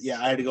higher, but yeah,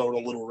 I had to go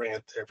on a little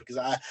rant there because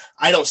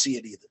I don't see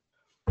it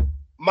either.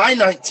 My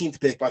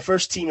 19th pick, my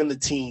first team in the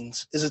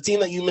teens, is a team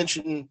that you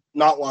mentioned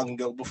not long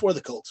ago before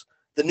the Colts,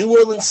 the New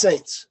Orleans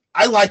Saints.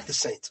 I like the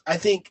Saints. I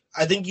think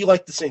you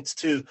like the Saints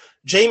too.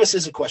 Jameis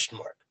is a question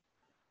mark,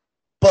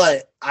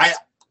 but I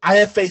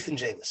have faith in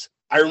Jameis.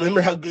 I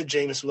remember how good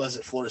Jameis was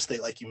at Florida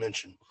State, like you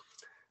mentioned.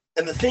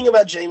 And the thing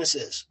about Jameis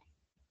is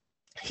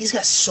he's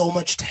got so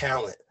much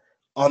talent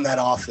on that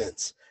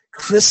offense.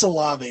 Chris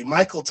Olave,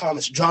 Michael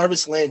Thomas,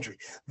 Jarvis Landry.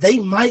 They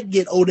might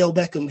get Odell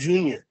Beckham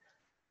Jr.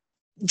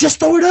 Just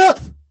throw it up.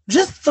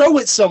 Just throw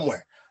it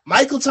somewhere.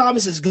 Michael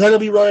Thomas is going to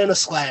be running a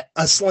slant.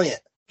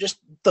 Just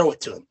throw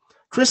it to him.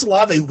 Chris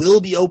Olave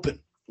will be open.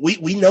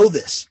 We know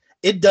this.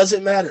 It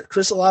doesn't matter.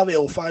 Chris Olave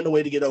will find a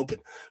way to get open.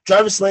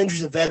 Jarvis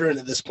Landry's a veteran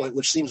at this point,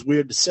 which seems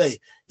weird to say.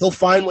 He'll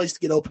find ways to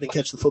get open and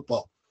catch the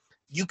football.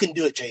 You can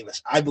do it,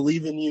 Jameis. I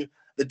believe in you.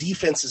 The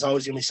defense is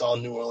always going to be solid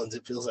in New Orleans.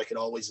 It feels like it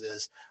always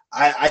is.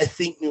 I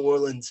think New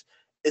Orleans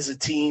is a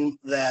team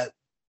that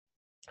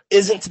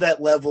isn't to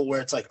that level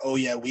where it's like, oh,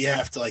 yeah, we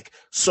have to, like,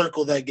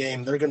 circle that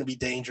game. They're going to be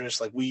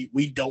dangerous. Like, we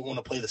don't want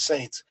to play the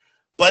Saints.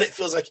 But it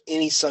feels like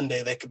any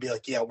Sunday they could be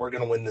like, yeah, we're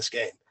going to win this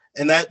game.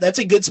 And that's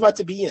a good spot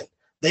to be in.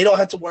 They don't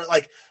have to worry.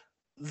 Like,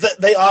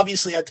 they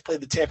obviously have to play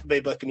the Tampa Bay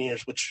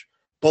Buccaneers, which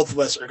both of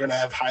us are going to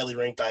have highly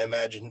ranked, I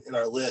imagine, in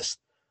our list.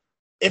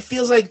 It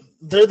feels like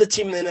they're the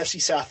team in the NFC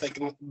South that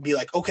can be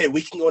like, okay,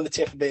 we can go into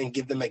Tampa Bay and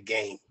give them a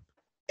game.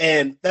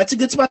 And that's a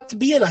good spot to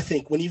be in, I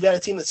think. When you've got a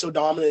team that's so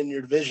dominant in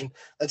your division,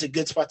 that's a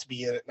good spot to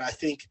be in. And I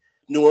think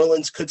New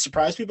Orleans could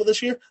surprise people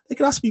this year. They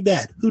could also be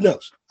bad. Who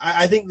knows?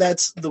 I think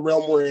that's the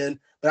realm we're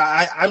in.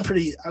 But I'm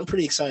pretty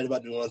excited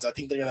about New Orleans. I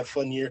think they're going to have a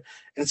fun year.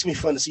 And it's going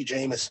to be fun to see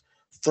Jameis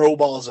throw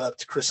balls up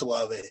to Chris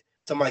Olave,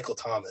 to Michael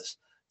Thomas,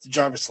 to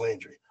Jarvis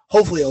Landry,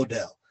 hopefully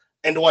Odell.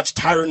 And to watch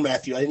Tyrann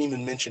Mathieu. I didn't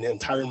even mention him.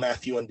 Tyrann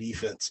Mathieu on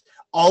defense.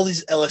 All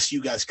these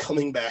LSU guys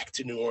coming back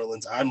to New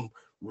Orleans. I'm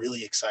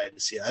really excited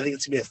to see it. I think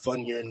it's going to be a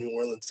fun year in New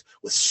Orleans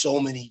with so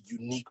many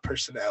unique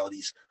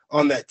personalities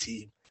on that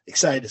team.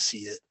 Excited to see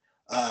it.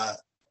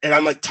 And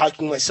I'm like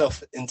talking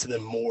myself into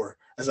them more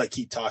as I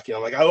keep talking.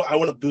 I'm like, I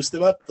want to boost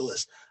them up the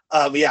list.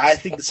 But yeah, I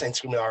think the Saints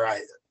are going to be all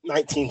right.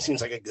 19 seems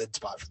like a good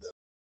spot for them.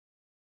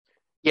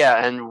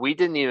 Yeah, and we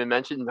didn't even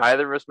mention,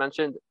 neither of us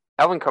mentioned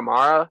Alvin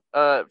Kamara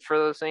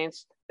for the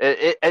Saints.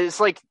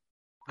 It's like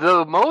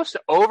the most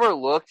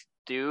overlooked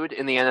dude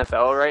in the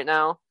NFL right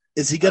now.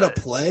 Is he going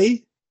to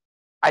play?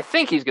 I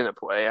think he's going to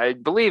play. I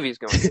believe he's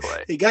going to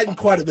play. He got in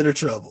quite a bit of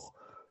trouble.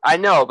 I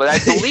know, but I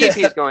believe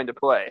he's going to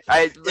play.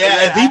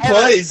 If he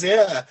plays,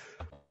 yeah.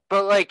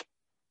 But, like,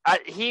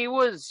 he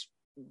was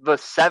the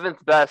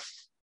 7th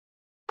best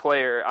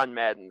player on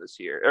Madden this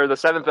year, or the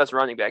 7th best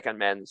running back on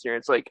Madden this year.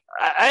 It's like,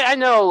 I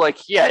know, like,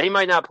 yeah, he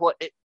might not play.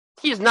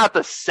 He's not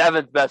the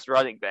 7th best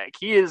running back.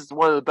 He is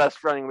one of the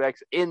best running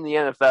backs in the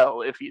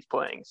NFL if he's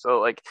playing.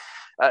 So, like,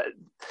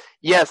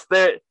 yes,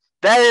 that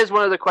is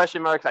one of the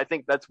question marks. I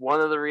think that's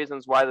one of the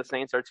reasons why the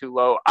Saints are too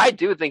low. I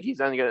do think he's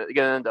going to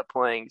end up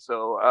playing.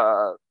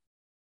 So,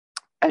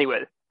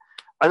 anyway,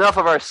 enough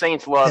of our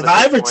Saints love. Have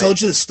I ever told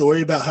you the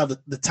story about how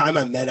the time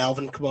I met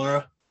Alvin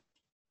Kamara?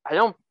 I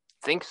don't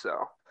think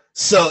so.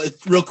 So,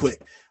 real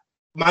quick,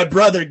 my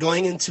brother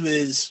going into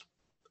his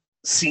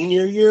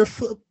senior year,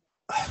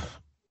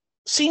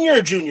 senior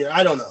or junior,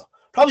 I don't know.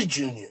 Probably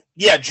junior.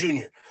 Yeah,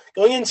 junior.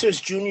 Going into his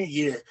junior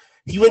year,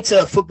 he went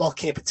to a football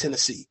camp in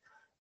Tennessee.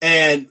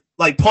 And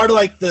like part of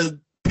like the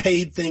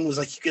paid thing was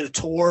like you get a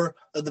tour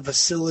of the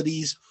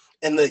facilities,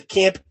 and the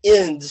camp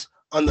ends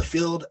on the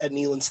field at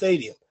Neyland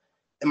Stadium.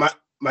 And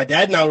my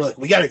dad and I were like,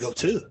 we got to go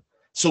too.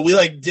 So we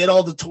like did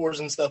all the tours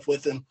and stuff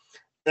with him.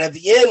 And at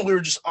the end, we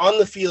were just on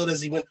the field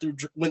as he went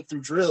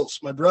through drills,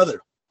 my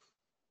brother.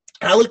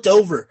 And I looked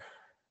over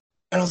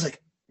and I was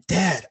like,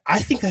 Dad, I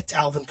think that's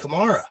Alvin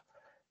Kamara.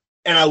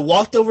 And I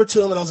walked over to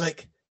him and I was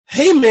like,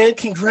 hey, man,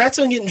 congrats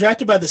on getting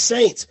drafted by the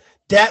Saints.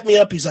 Dapped me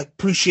up. He's like,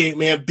 appreciate it,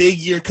 man. Big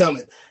year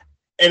coming.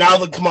 And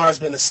Alvin Kamara's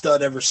been a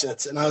stud ever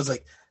since. And I was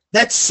like,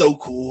 that's so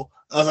cool.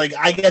 I was like,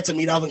 I got to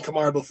meet Alvin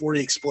Kamara before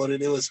he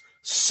exploded. It was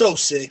so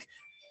sick.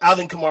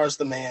 Alvin Kamara's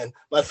the man.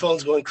 My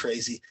phone's going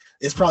crazy.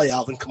 It's probably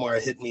Alvin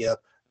Kamara hitting me up.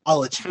 I'll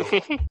let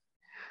you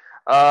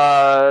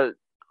know.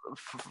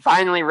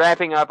 Finally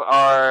wrapping up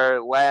our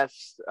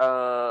last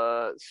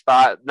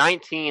spot,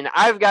 19.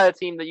 I've got a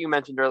team that you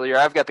mentioned earlier.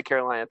 I've got the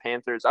Carolina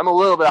Panthers. I'm a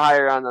little bit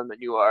higher on them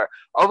than you are.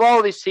 Of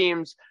all these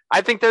teams,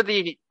 I think they're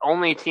the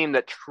only team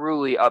that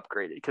truly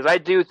upgraded, because I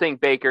do think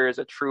Baker is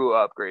a true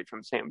upgrade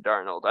from Sam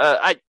Darnold.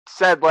 I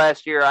said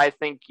last year, I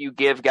think you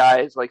give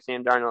guys like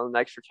Sam Darnold an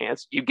extra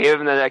chance. You gave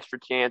him that extra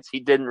chance.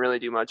 He didn't really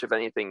do much of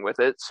anything with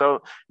it.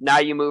 So now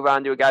you move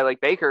on to a guy like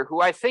Baker, who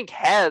I think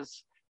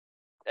has –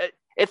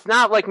 it's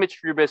not like Mitch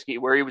Trubisky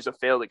where he was a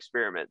failed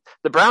experiment.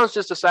 The Browns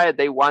just decided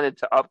they wanted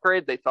to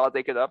upgrade. They thought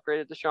they could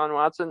upgrade it to Deshaun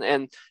Watson,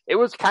 and it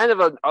was kind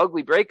of an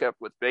ugly breakup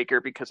with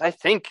Baker, because I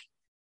think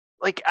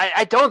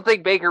I don't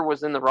think Baker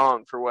was in the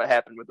wrong for what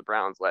happened with the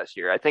Browns last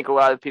year. I think a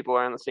lot of people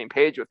are on the same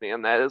page with me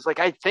on that. It's like,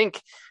 I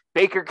think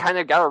Baker kind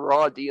of got a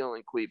raw deal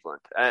in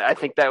Cleveland. I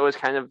think that was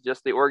kind of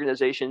just the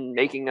organization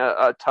making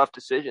a tough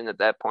decision at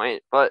that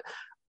point. But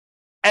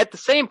at the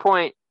same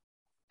point,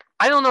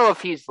 I don't know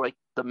if he's like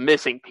the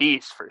missing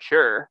piece for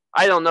sure.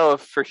 I don't know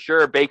if for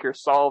sure Baker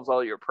solves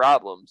all your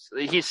problems.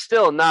 He's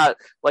still not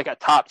like a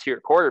top tier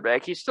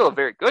quarterback. He's still a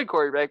very good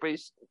quarterback, but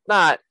he's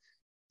not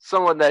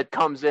someone that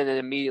comes in and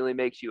immediately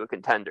makes you a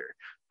contender.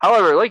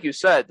 However, like you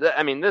said,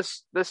 I mean,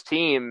 this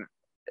team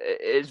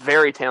is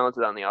very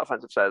talented on the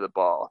offensive side of the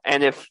ball.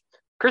 And if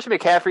Christian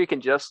McCaffrey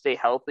can just stay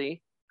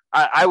healthy,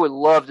 I would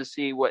love to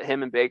see what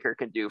him and Baker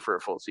can do for a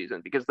full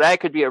season, because that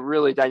could be a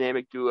really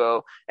dynamic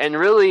duo and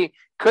really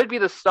could be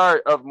the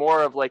start of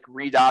more of like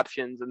read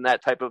options and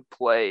that type of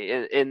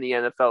play in the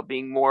NFL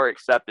being more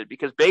accepted,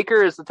 because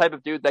Baker is the type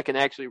of dude that can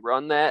actually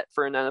run that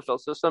for an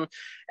NFL system.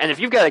 And if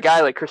you've got a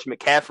guy like Christian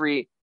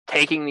McCaffrey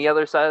taking the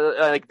other side of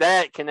like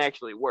that, can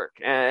actually work.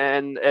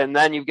 And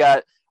then you've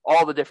got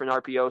all the different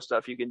RPO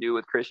stuff you can do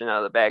with Christian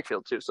out of the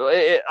backfield too. So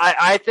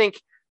I think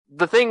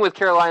the thing with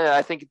Carolina,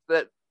 I think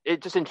that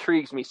it just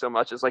intrigues me so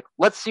much. Is like,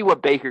 let's see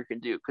what Baker can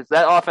do, because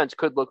that offense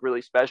could look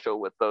really special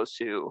with those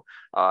two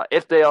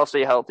if they all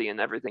stay healthy and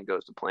everything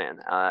goes to plan.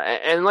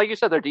 And like you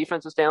said, their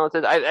defense is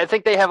talented. I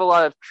think they have a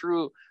lot of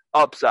true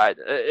upside.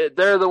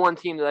 They're the one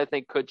team that I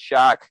think could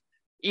shock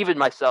even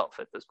myself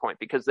at this point,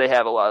 because they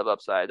have a lot of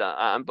upside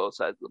on both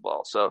sides of the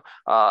ball. So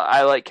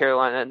I like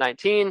Carolina at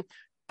 19.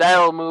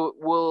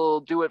 We'll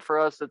do it for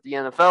us at the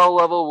NFL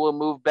level. We'll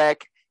move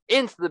back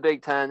into the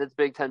Big Ten. It's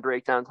Big Ten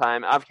breakdown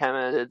time. I've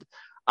commented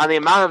on the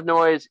amount of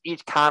noise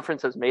each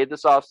conference has made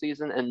this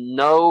offseason, and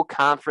no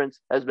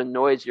conference has been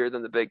noisier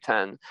than the Big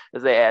Ten,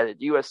 as they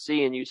added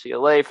USC and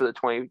UCLA for the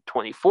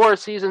 2024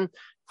 season,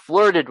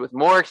 flirted with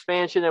more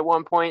expansion at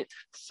one point,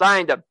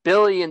 signed a $1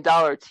 billion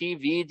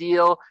TV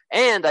deal,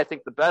 and I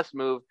think the best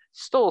move,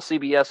 stole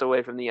CBS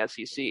away from the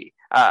SEC.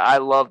 I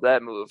love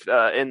that move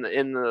in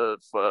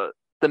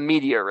the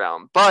media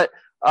realm. But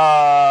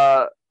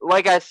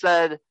like I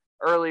said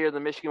earlier, the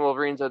Michigan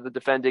Wolverines are the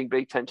defending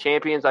Big Ten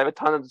champions. I have a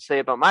ton to say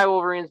about my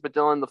Wolverines, but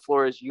Dylan, the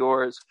floor is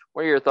yours.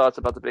 What are your thoughts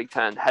about the Big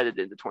Ten headed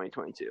into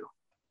 2022?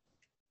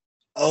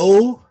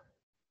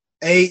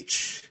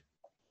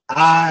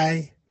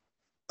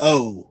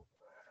 OHIO.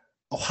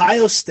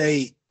 Ohio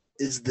State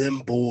is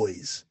them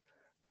boys.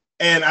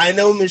 And I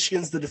know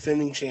Michigan's the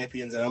defending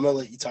champions, and I'm going to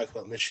let you talk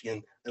about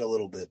Michigan in a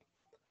little bit.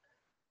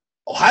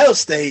 Ohio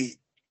State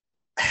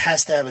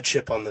has to have a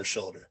chip on their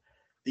shoulder,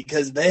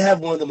 because they have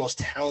one of the most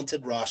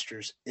talented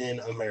rosters in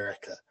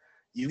America.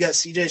 You got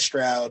C.J.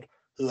 Stroud,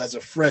 who as a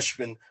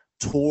freshman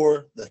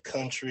tore the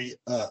country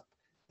up.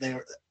 They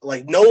were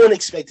like, no one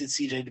expected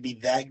C.J. to be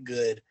that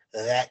good,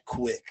 that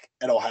quick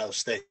at Ohio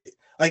State.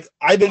 Like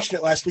I mentioned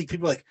it last week,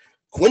 people were like,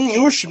 Quinn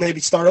Ewers should maybe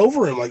start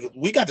over him. Like,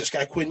 we got this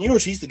guy, Quinn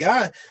Ewers, he's the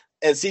guy.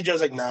 And C.J.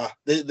 was like, nah,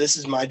 this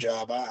is my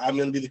job. I'm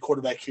going to be the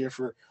quarterback here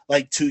for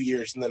like 2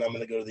 years, and then I'm going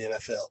to go to the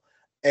NFL.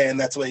 And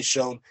that's what he's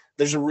shown.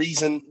 There's a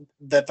reason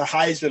that the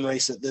Heisman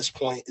race at this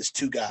point is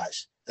two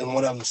guys, and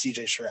one of them is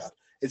C.J. Stroud.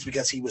 It's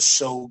because he was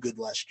so good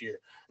last year.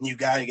 And you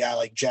got a guy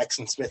like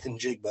Jackson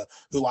Smith-Njigba,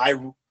 who I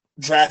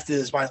drafted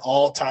as my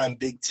all-time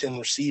Big Ten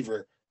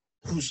receiver,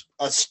 who's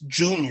a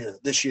junior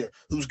this year,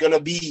 who's going to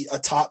be a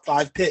top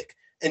 5 pick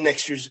in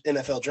next year's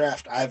NFL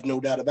draft. I have no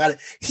doubt about it.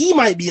 He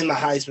might be in the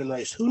Heisman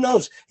race. Who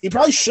knows? He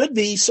probably should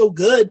be. He's so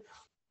good.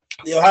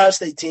 The Ohio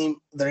State team,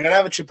 they're going to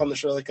have a chip on the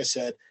shoulder, like I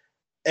said,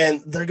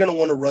 and they're going to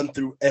want to run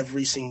through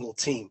every single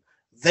team.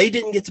 They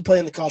didn't get to play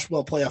in the college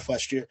football playoff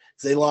last year.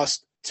 They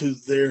lost to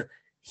their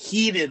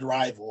heated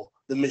rival,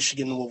 the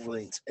Michigan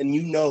Wolverines, and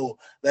you know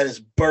that is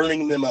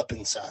burning them up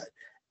inside.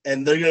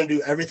 And they're going to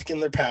do everything in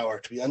their power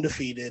to be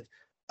undefeated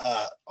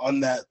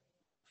on that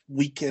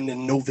weekend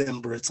in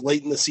November. It's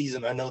late in the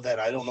season. I know that.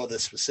 I don't know the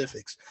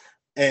specifics.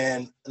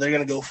 And they're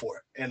going to go for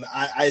it. And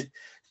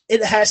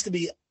it has to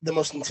be the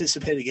most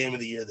anticipated game of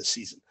the year this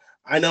season.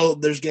 I know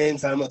there's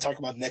games that I'm going to talk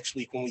about next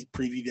week when we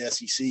preview the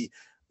SEC.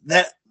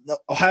 That the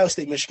Ohio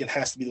State-Michigan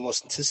has to be the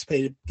most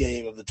anticipated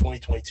game of the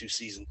 2022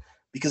 season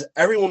because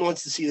everyone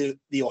wants to see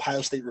the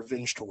Ohio State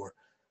revenge tour.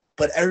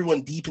 But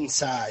everyone deep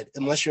inside,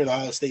 unless you're an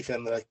Ohio State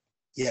fan, they're like,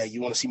 yeah,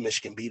 you want to see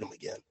Michigan beat them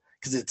again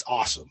because it's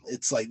awesome.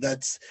 It's like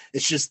it's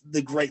just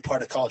the great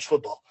part of college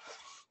football.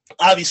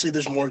 Obviously,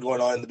 there's more going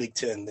on in the Big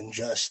Ten than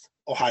just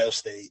Ohio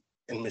State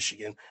and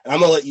Michigan. And I'm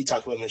going to let you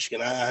talk about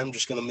Michigan. I'm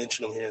just going to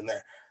mention them here and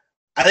there.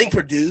 I think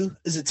Purdue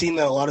is a team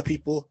that a lot of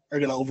people are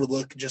going to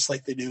overlook just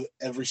like they do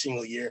every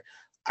single year.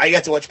 I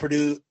got to watch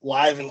Purdue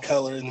live in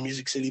color in the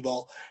Music City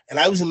Bowl, and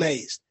I was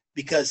amazed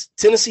because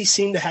Tennessee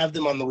seemed to have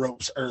them on the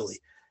ropes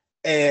early.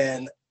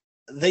 And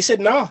they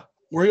said, no,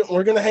 we're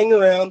going to hang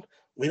around.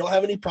 We don't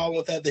have any problem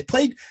with that. They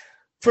played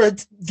for a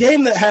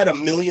game that had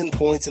 1 million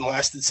points and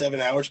lasted 7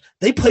 hours.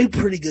 They played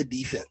pretty good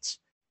defense.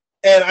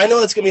 And I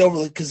know it's going to be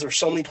overlooked because there's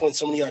so many points,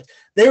 so many yards.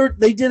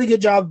 They did a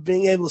good job of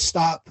being able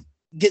to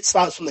get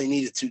stops when they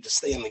needed to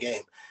stay in the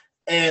game.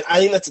 And I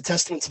think that's a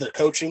testament to their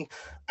coaching.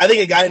 I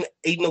think a guy in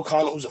Aiden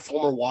O'Connell, who's a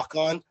former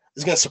walk-on,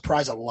 is going to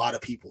surprise a lot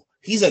of people.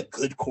 He's a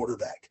good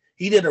quarterback.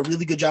 He did a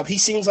really good job. He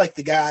seems like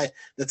the guy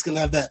that's going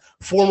to have that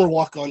former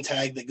walk-on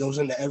tag that goes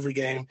into every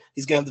game.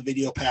 He's going to have the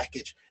video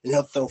package, and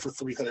he'll throw for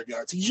 300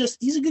 yards.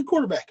 He's a good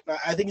quarterback.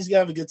 I think he's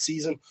going to have a good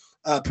season.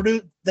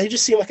 Purdue, they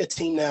just seem like a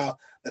team now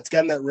that's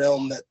got in that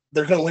realm that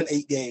they're going to win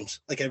 8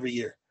 games like every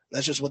year.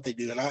 That's just what they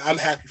do, and I'm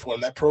happy for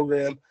them. That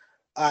program,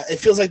 it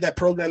feels like that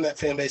program, that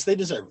fan base, they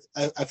deserve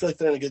it. I feel like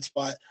they're in a good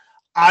spot.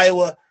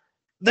 Iowa,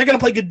 they're going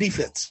to play good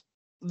defense.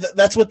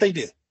 That's what they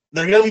do.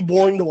 They're going to be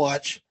boring to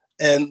watch,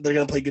 and they're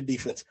going to play good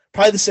defense.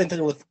 Probably the same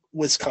thing with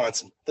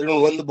Wisconsin. They're going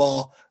to run the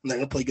ball, and they're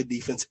going to play good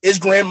defense. Is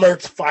Graham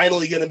Mertz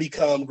finally going to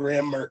become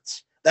Graham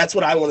Mertz? That's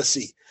what I want to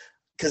see.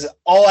 Because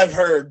all I've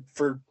heard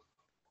for,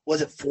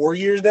 was it 4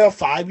 years now,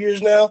 5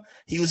 years now,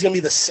 he was going to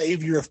be the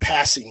savior of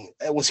passing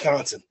at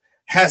Wisconsin.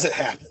 Hasn't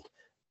happened.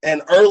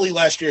 And early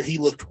last year, he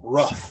looked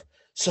rough.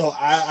 So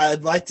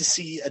I'd like to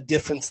see a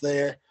difference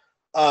there.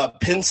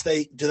 Penn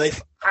State,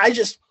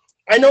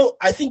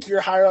 I think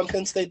you're higher on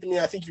Penn State than me.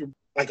 I think you're,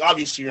 like,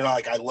 obviously you're not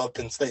like, I love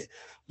Penn State.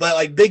 But,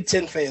 like, Big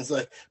Ten fans,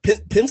 like,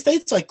 Penn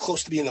State's, like,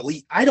 close to being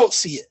elite. I don't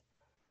see it.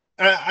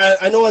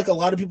 I know, like, a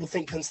lot of people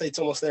think Penn State's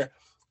almost there.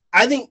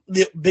 I think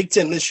the Big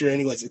Ten this year,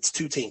 anyways, it's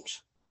 2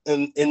 teams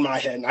in my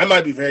head. And I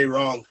might be very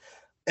wrong.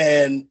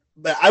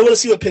 But I want to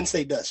see what Penn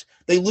State does.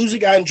 They lose a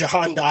guy in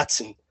Jahan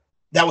Dotson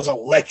that was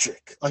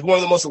electric, like one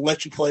of the most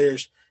electric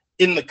players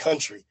in the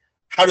country.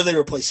 How do they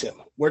replace him?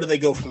 Where do they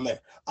go from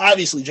there?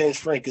 Obviously, James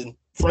Franklin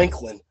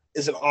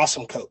is an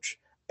awesome coach,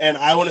 and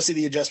I want to see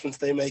the adjustments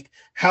they make,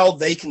 how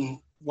they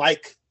can,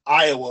 like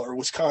Iowa or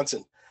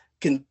Wisconsin,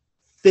 can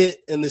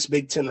fit in this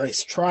Big Ten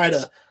race, try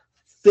to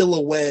fill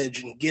a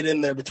wedge and get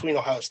in there between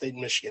Ohio State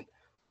and Michigan.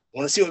 I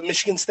want to see what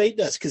Michigan State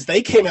does because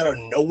they came out of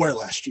nowhere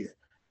last year.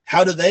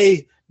 How do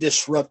they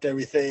disrupt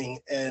everything?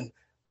 And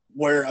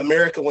where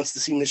America wants to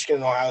see Michigan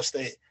and Ohio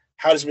State,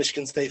 how does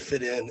Michigan State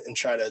fit in and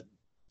try to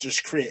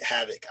just create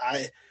havoc?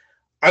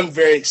 I'm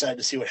very excited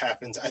to see what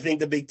happens. I think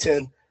the Big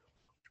Ten,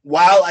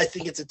 while I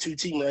think it's a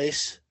 2-team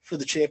race for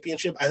the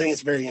championship, I think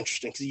it's very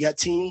interesting because you got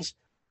teams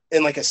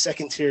in like a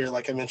second tier,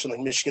 like I mentioned,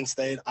 like Michigan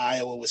State,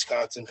 Iowa,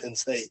 Wisconsin, Penn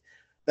State,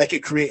 that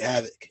could create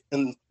havoc.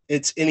 And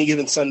it's any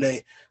given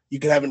Sunday, you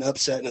could have an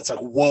upset, and it's like,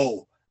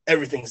 whoa,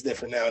 everything's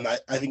different now. And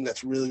I think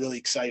that's really, really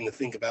exciting to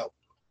think about.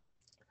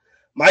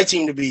 My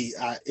team to be,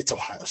 it's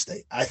Ohio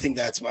State. I think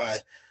that's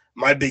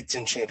my Big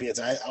Ten champions.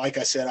 Like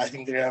I said, I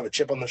think they're going to have a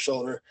chip on their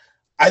shoulder.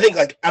 I think,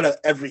 like, out of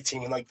every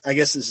team, and, like, I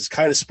guess this is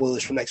kind of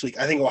spoilers for next week,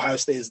 I think Ohio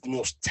State is the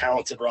most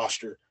talented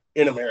roster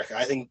in America.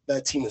 I think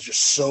that team is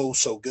just so,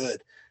 so good.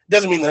 It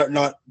doesn't mean they're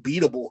not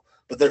beatable,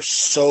 but they're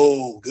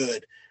so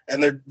good.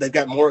 And they've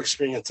got more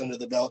experience under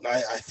the belt, and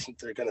I think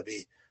they're going to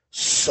be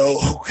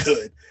so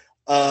good.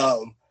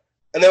 And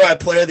then my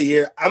player of the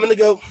year, I'm going to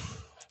go –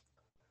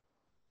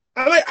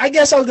 I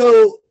guess I'll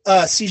go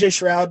CJ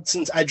Stroud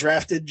since I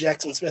drafted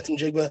Jackson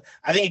Smith-Njigba.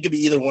 I think it could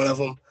be either one of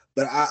them,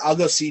 but I'll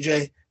go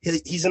CJ.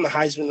 He's in the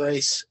Heisman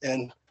race,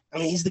 and, I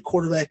mean, he's the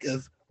quarterback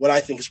of what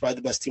I think is probably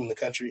the best team in the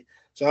country.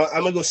 So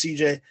I'm going to go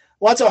CJ.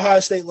 Lots of Ohio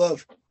State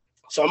love,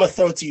 so I'm going to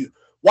throw it to you.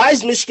 Why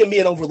is Michigan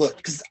being overlooked?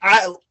 Because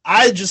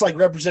I just, like,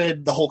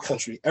 represented the whole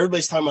country.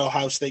 Everybody's talking about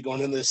Ohio State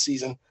going into this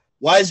season.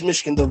 Why is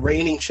Michigan, the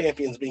reigning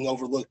champions, being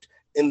overlooked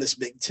in this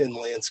Big Ten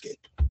landscape?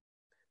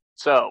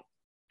 So,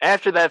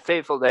 after that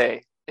fateful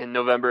day in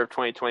November of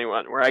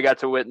 2021, where I got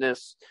to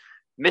witness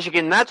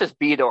Michigan not just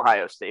beat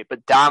Ohio State,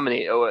 but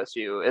dominate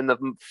OSU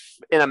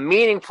in a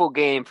meaningful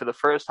game for the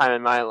first time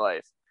in my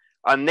life.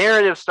 A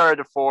narrative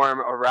started to form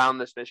around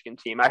this Michigan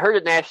team. I heard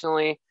it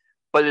nationally,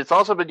 but it's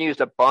also been used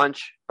a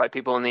bunch by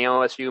people in the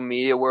OSU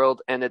media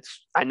world. And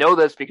I know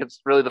this because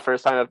it's really the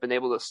first time I've been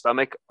able to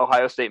stomach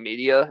Ohio State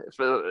media.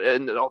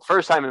 And the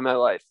first time in my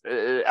life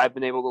I've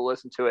been able to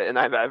listen to it. And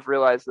I've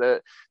realized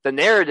that the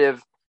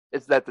narrative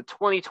is that the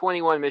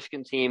 2021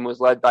 Michigan team was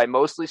led by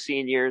mostly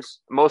seniors,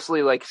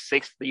 mostly like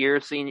fifth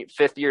year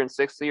and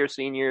sixth year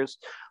seniors,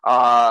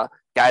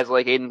 guys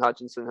like Aiden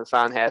Hutchinson,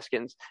 Hassan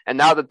Haskins. And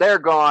now that they're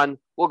gone,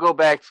 we'll go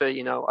back to,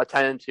 a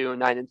 10-2,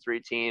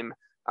 9-3 team.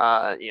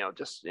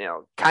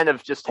 Kind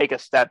of just take a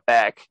step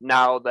back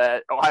now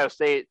that Ohio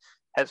State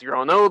has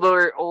grown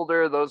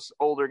older. Those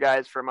older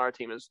guys from our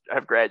team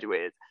have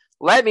graduated.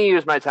 Let me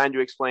use my time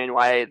to explain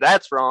why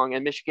that's wrong,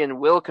 and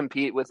Michigan will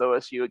compete with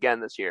OSU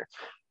again this year.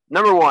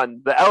 Number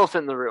one, the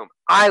elephant in the room.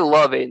 I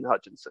love Aiden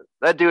Hutchinson.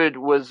 That dude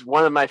was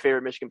one of my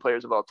favorite Michigan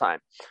players of all time.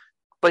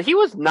 But he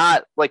was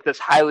not like this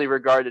highly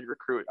regarded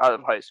recruit out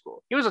of high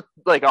school. He was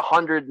like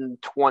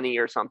 120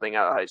 or something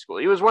out of high school.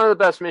 He was one of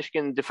the best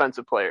Michigan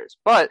defensive players.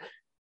 But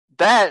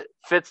that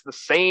fits the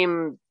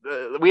same.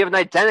 We have an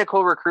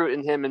identical recruit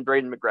in him and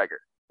Braden McGregor.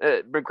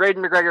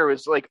 Braden McGregor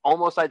was like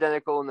almost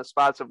identical in the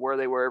spots of where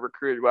they were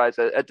recruited wise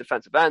at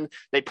defensive end.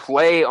 They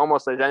play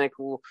almost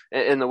identical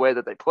in the way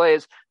that they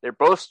plays. They're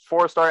both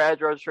 4-star edge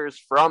rushers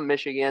from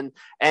Michigan,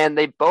 and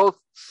they both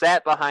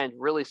sat behind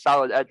really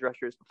solid edge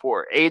rushers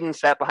before. Aiden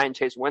sat behind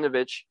Chase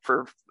Winovich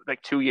for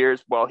like 2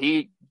 years while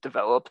he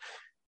developed.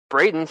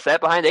 Braden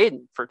sat behind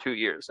Aiden for 2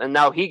 years, and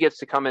now he gets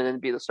to come in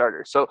and be the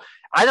starter. So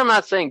I'm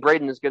not saying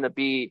Braden is going to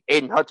be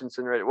Aiden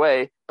Hutchinson right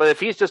away, but if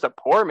he's just a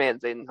poor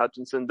man's Aiden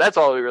Hutchinson, that's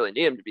all we really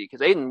need him to be,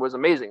 because Aiden was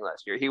amazing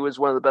last year. He was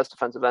one of the best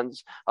defensive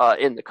ends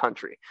in the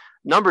country.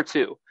 Number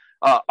two,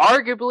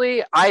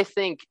 arguably, I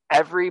think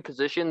every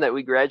position that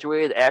we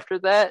graduated after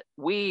that,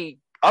 we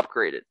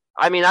upgraded.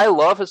 I mean, I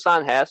love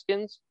Hassan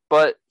Haskins,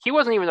 but he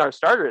wasn't even our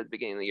starter at the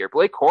beginning of the year.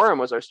 Blake Corum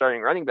was our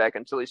starting running back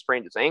until he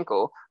sprained his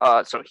ankle.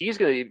 So he's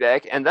going to be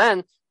back. And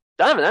then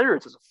Donovan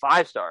Edwards is a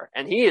 5-star,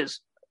 and he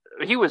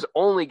was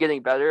only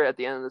getting better at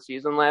the end of the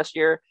season last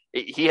year.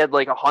 He had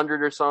like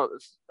 100 or so,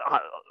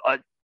 a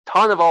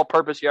ton of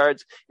all-purpose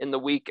yards in the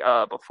week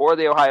before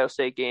the Ohio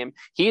State game.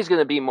 He's going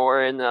to be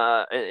more in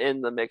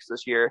the mix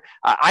this year.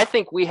 I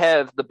think we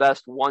have the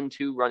best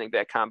 1-2 running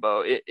back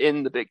combo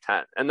in the Big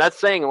Ten, and that's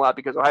saying a lot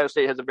because Ohio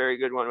State has a very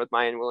good one with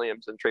Mayan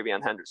Williams and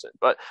Travion Henderson.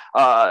 But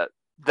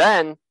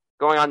then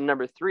going on to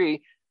number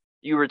 3,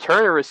 you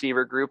return a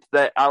receiver group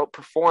that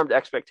outperformed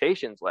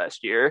expectations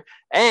last year,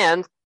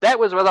 and that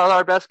was without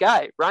our best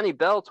guy. Ronnie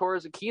Bell tore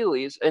his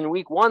Achilles in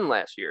week 1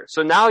 last year.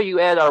 So now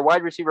you add our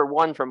wide receiver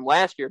 1 from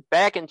last year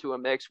back into a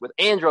mix with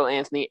Andrel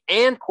Anthony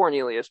and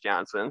Cornelius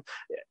Johnson.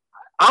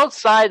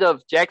 Outside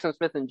of Jackson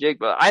Smith and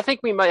Jigba, I think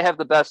we might have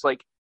the best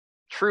like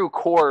true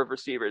core of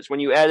receivers when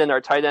you add in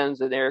our tight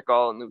ends and Eric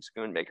All and Luke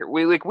Schoonmaker.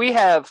 We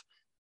have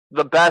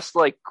the best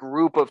like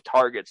group of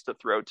targets to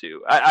throw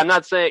to. I'm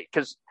not saying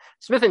because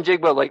Smith and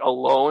Jigba like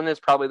alone is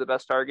probably the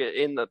best target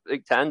in the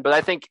Big Ten, but I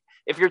think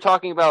if you're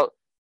talking about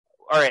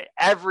all right,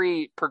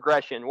 every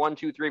progression, 1,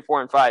 2, 3,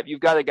 4, and 5, you've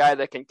got a guy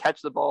that can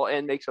catch the ball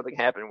and make something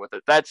happen with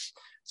it. That's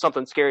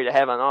something scary to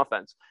have on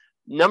offense.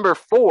 Number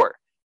 4,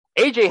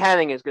 AJ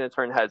Henning is going to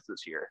turn heads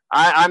this year.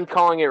 I'm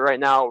calling it right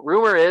now.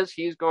 Rumor is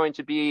he's going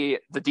to be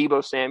the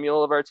Deebo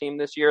Samuel of our team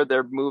this year.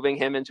 They're moving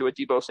him into a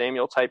Deebo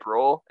Samuel type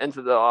role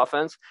into the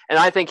offense, and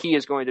I think he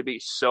is going to be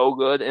so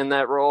good in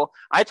that role.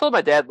 I told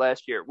my dad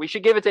last year we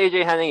should give it to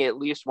AJ Henning at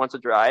least once a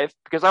drive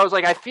because I was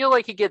like, I feel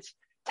like he gets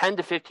 10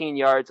 to 15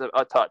 yards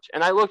a touch.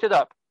 And I looked it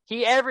up.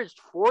 He averaged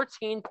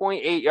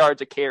 14.8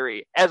 yards a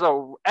carry as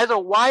a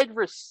wide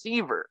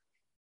receiver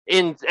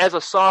as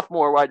a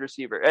sophomore wide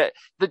receiver.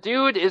 The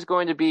dude is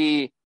going to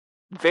be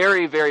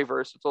very, very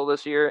versatile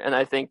this year. And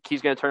I think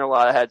he's going to turn a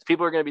lot of heads.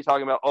 People are going to be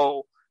talking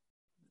about,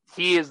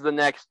 he is the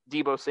next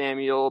Deebo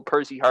Samuel,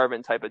 Percy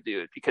Harvin type of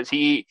dude because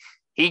he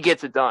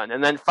gets it done.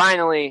 And then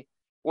finally,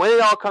 when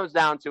it all comes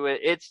down to it,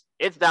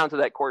 it's down to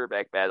that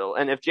quarterback battle.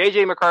 And if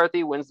JJ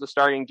McCarthy wins the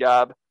starting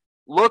job,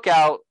 look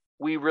out,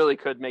 we really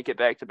could make it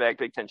back-to-back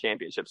Big Ten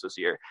championships this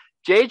year.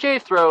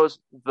 JJ throws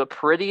the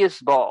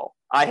prettiest ball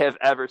I have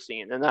ever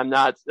seen, and I'm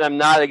not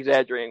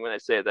exaggerating when I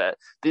say that.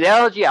 The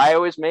analogy I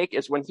always make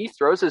is when he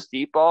throws his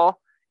deep ball,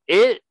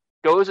 it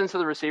goes into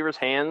the receiver's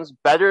hands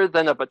better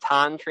than a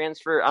baton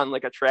transfer on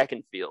like a track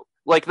and field.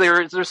 Like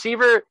the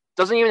receiver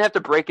doesn't even have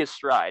to break his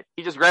stride.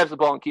 He just grabs the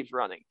ball and keeps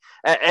running.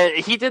 And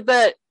he did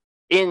that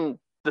in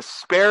the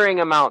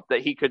sparing amount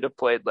that he could have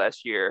played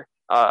last year.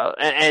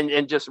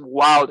 And just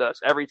wowed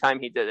us every time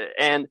he did it.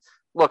 And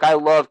look, I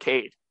love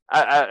Cade.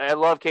 I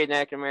love Cade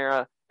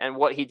McNamara and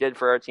what he did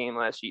for our team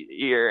last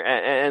year.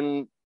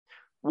 And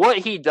what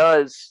he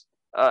does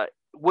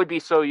would be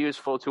so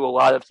useful to a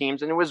lot of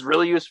teams. And it was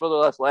really useful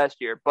to us last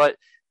year. But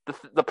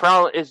the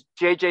problem is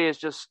JJ is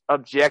just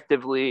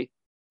objectively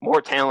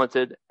more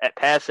talented at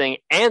passing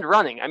and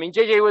running. I mean,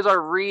 JJ was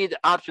our read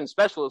option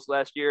specialist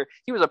last year.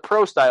 He was a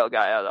pro-style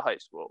guy out of high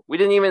school. We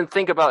didn't even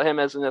think about him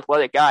as an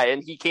athletic guy,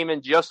 and he came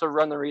in just to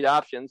run the read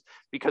options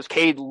because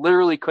Cade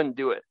literally couldn't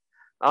do it.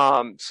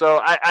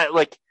 So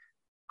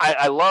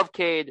I love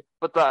Cade,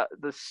 but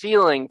the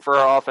ceiling for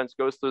our offense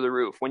goes through the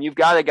roof. When you've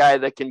got a guy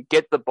that can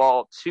get the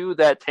ball to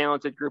that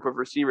talented group of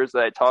receivers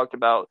that I talked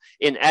about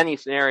in any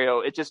scenario,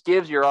 it just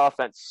gives your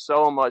offense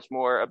so much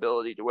more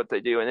ability to what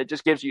they do. And it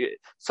just gives you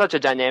such a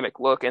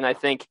dynamic look. And I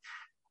think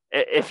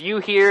if you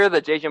hear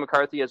that JJ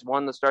McCarthy has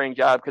won the starting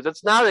job, because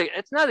it's not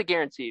a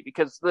guarantee,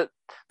 because the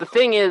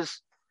thing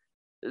is,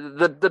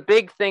 the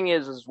big thing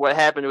is what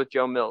happened with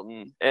Joe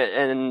Milton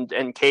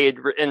and Cade,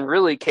 and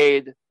really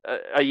Cade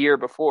a year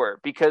before,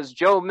 because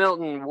Joe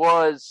Milton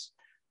was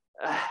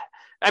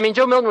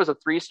Joe Milton was a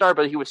 3-star,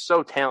 but he was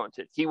so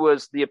talented. He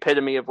was the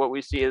epitome of what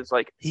we see as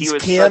like he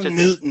was Cam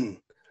Newton.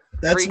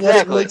 That's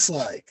exactly what it looks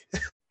like.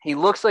 He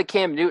looks like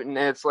Cam Newton,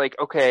 and it's like,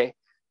 okay,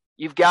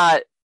 you've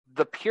got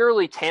the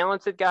purely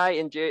talented guy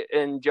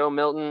in Joe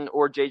Milton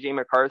or JJ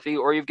McCarthy,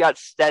 or you've got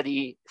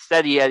steady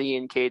Eddie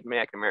and Cade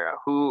McNamara,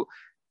 who,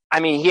 I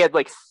mean, he had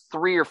like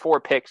 3 or 4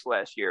 picks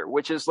last year,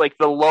 which is like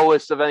the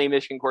lowest of any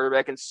Michigan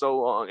quarterback in so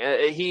long.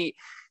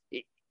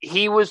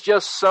 He was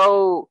just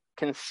so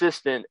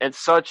consistent and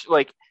such,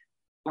 like,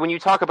 when you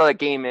talk about a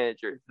game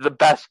manager, the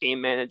best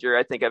game manager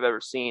I think I've ever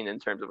seen in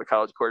terms of a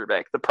college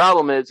quarterback. The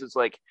problem is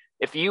like,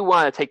 if you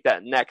want to take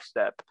that next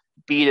step,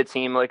 beat a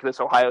team like this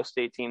Ohio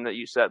State team that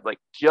you said, like,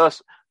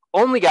 just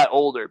only got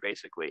older,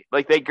 basically.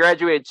 Like, they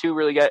graduated 2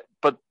 really good,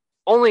 but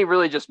only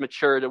really just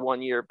matured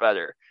 1 year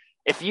better.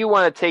 If you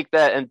want to take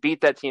that and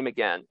beat that team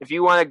again, if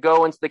you want to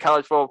go into the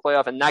college football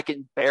playoff and not get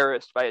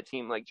embarrassed by a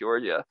team like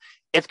Georgia,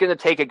 it's going to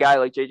take a guy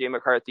like JJ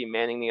McCarthy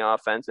manning the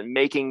offense and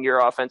making your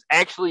offense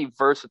actually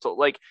versatile.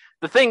 Like,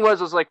 the thing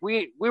was like,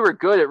 we were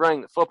good at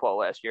running the football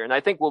last year, and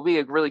I think we'll be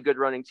a really good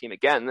running team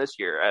again this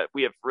year.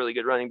 We have really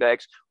good running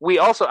backs. We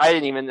also, I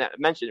didn't even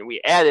mention, we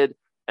added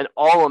an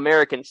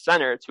All-American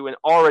center to an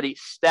already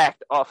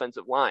stacked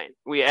offensive line.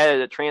 We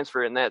added a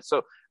transfer in that.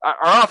 So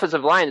our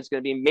offensive line is going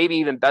to be maybe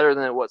even better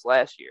than it was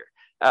last year.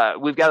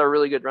 We've got a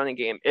really good running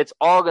game. It's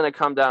all going to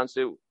come down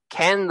to,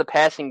 can the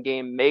passing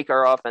game make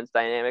our offense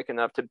dynamic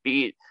enough to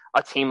beat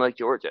a team like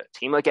Georgia, a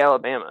team like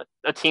Alabama,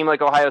 a team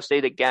like Ohio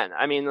State again?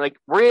 I mean, like,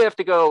 we're going to have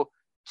to go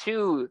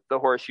to the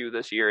Horseshoe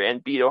this year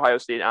and beat Ohio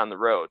State on the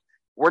road.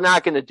 We're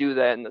not going to do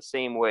that in the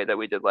same way that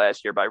we did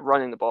last year by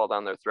running the ball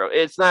down their throat.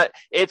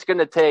 It's going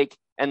to take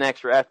an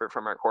extra effort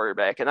from our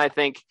quarterback. And I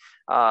think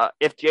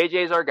if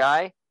JJ is our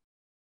guy,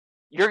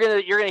 you're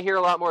going to hear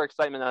a lot more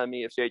excitement out of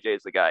me if JJ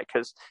is the guy,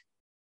 because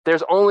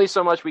there's only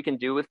so much we can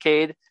do with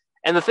Cade.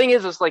 And the thing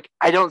is like,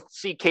 I don't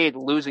see Cade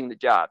losing the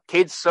job.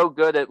 Cade's so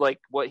good at like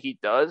what he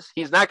does.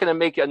 He's not going to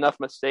make enough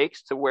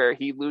mistakes to where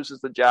he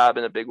loses the job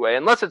in a big way,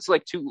 unless it's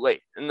like too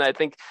late. And I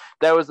think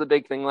that was the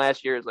big thing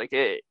last year, is like,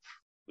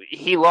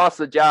 he lost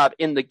the job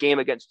in the game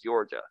against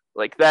Georgia.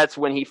 Like, that's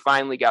when he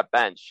finally got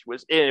benched.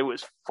 It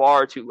was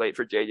far too late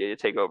for JJ to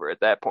take over at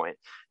that point.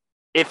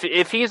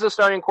 If he's a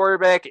starting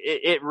quarterback,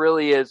 it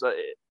really is.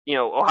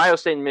 Ohio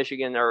State and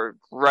Michigan are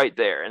right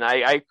there, and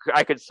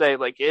I could say,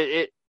 like,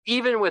 it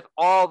even with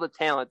all the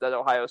talent that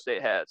Ohio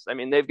State has. I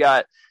mean, they've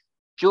got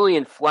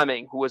Julian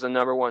Fleming, who was a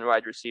number 1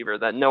 wide receiver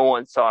that no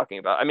one's talking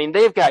about. I mean,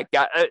 they've got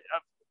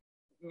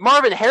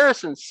Marvin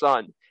Harrison's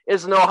son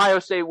is an Ohio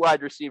State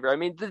wide receiver. I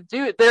mean,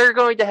 they're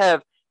going to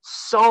have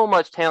so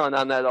much talent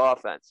on that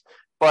offense.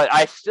 But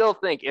I still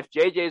think if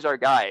JJ's our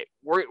guy,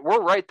 we're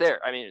right there.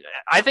 I mean,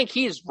 I think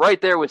he's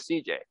right there with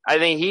CJ. I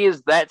think he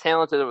is that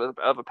talented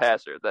of a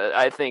passer that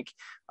I think,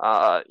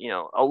 a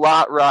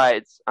lot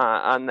rides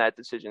on that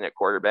decision at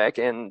quarterback.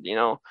 And,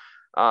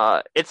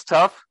 it's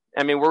tough.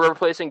 I mean, we're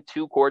replacing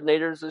 2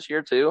 coordinators this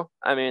year too.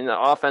 I mean, the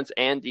offense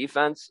and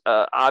defense.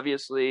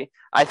 Obviously,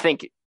 I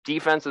think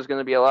defense is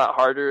going to be a lot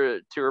harder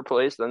to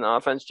replace than the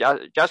offense. Josh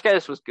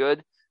Gattis was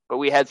good, but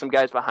we had some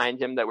guys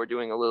behind him that were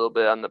doing a little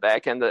bit on the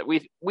back end that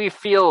we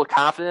feel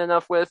confident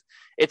enough with.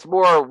 It's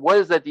more, what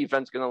is that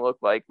defense going to look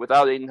like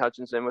without Aiden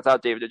Hutchinson,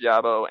 without David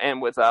Ojabo,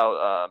 and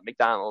without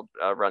McDonald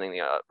running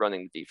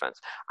the defense?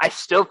 I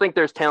still think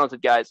there's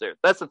talented guys there.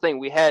 That's the thing.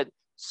 We had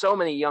so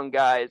many young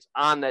guys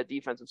on that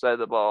defensive side of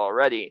the ball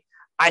already.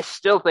 I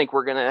still think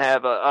we're going to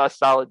have a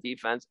solid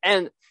defense.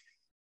 And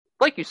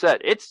like you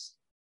said, it's,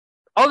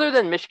 other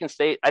than Michigan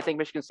State, I think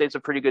Michigan State's a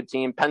pretty good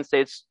team. Penn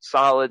State's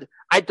solid.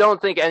 I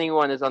don't think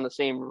anyone is on the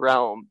same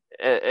realm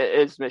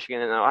as Michigan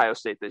and Ohio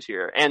State this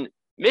year. And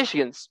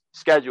Michigan's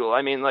schedule,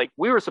 I mean, like,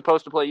 we were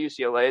supposed to play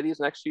UCLA these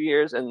next 2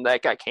 years, and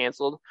that got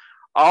canceled.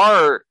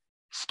 Our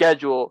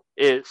schedule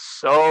is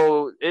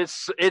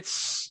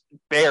it's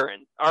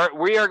barren.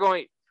 We are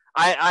going.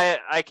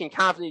 I can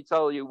confidently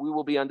tell you we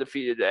will be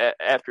undefeated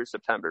after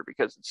September,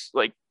 because it's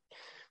like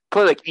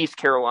play like East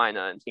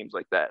Carolina and teams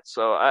like that.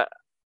 So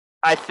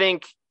I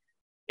think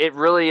it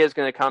really is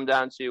going to come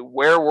down to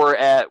where we're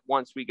at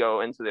once we go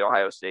into the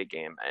Ohio State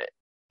game.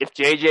 If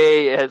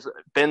JJ has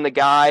been the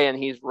guy and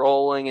he's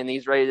rolling and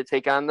he's ready to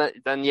take on that,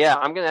 then yeah,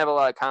 I'm going to have a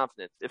lot of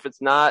confidence. If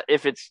it's not,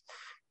 if it's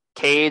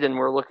Cade and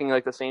we're looking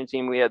like the same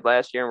team we had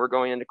last year and we're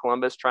going into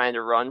Columbus trying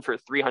to run for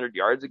 300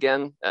 yards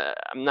again,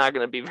 I'm not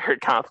going to be very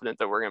confident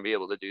that we're going to be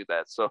able to do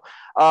that. So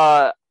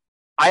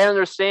I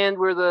understand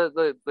where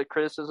the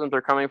criticisms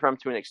are coming from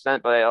to an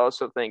extent, but I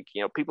also think,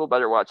 people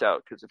better watch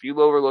out because if you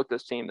overlook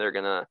this team, they're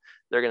gonna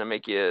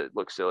make you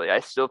look silly. I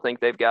still think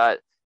they've got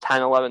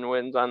 10, 11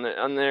 wins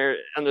under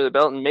the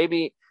belt, and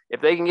maybe if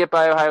they can get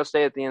by Ohio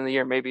State at the end of the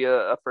year, maybe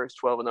a first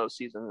 12-0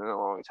 season in a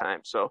long time.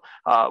 So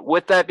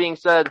with that being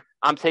said,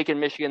 I'm taking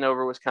Michigan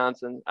over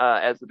Wisconsin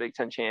as the Big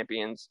Ten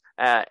champions,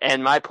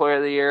 and my player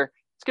of the year,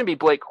 it's gonna be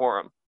Blake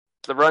Corum.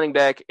 The running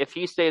back, if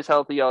he stays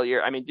healthy all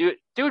year, I mean,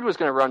 dude was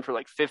going to run for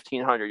like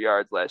 1,500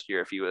 yards last year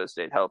if he would have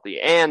stayed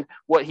healthy. And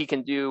what he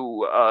can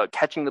do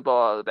catching the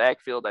ball out of the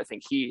backfield, I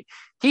think he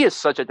is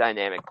such a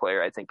dynamic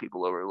player. I think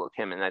people overlook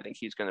him, and I think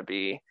he's going to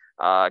be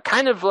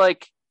kind of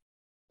like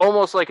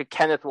almost like a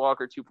Kenneth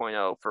Walker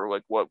 2.0 for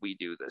like what we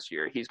do this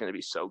year. He's going to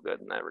be so good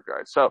in that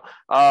regard. So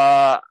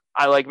I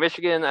like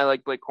Michigan. I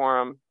like Blake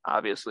Corum,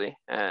 obviously,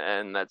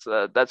 and that's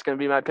going to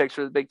be my picks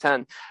for the Big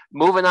Ten.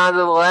 Moving on to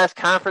the last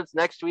conference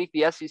next week,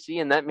 the SEC,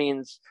 and that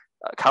means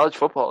college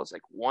football is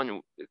like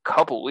a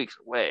couple weeks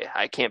away.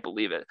 I can't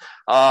believe it.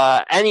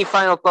 Any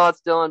final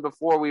thoughts, Dylan,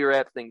 before we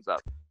wrap things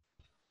up?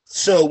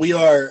 So we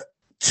are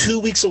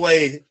 2 weeks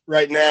away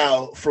right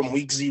now from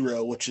week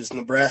 0, which is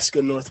Nebraska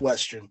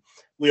Northwestern.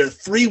 We are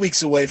 3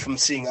 weeks away from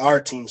seeing our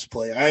teams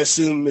play. I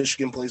assume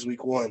Michigan plays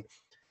week 1.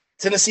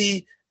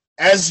 Tennessee,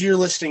 as you're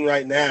listening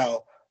right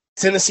now,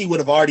 Tennessee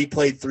would have already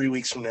played 3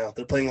 weeks from now.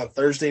 They're playing on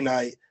Thursday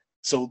night.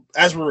 So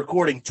as we're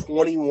recording,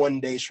 21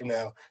 days from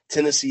now,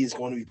 Tennessee is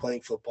going to be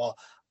playing football.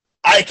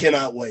 I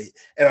cannot wait.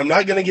 And I'm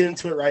not going to get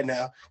into it right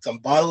now because I'm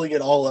bottling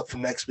it all up for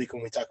next week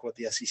when we talk about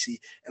the SEC.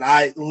 And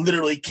I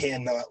literally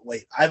cannot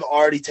wait. I've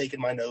already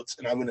taken my notes,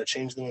 and I'm going to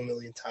change them a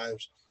million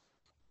times.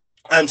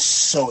 I'm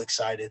so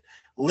excited.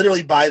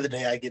 Literally by the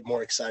day I get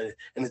more excited,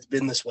 and it's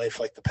been this way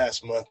for like the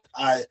past month.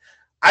 I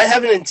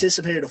haven't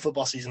anticipated a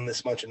football season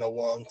this much in a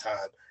long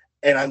time,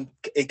 and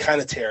it kind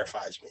of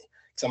terrifies me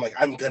because I'm like,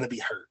 I'm gonna be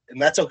hurt, and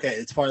that's okay.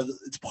 It's part of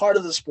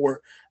the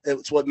sport.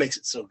 It's what makes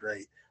it so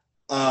great.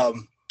 I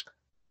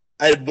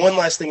had one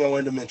last thing I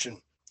wanted to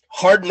mention.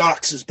 Hard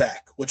Knocks is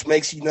back, which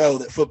makes you know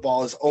that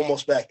football is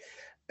almost back.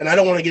 And I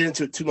don't want to get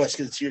into it too much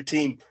because it's your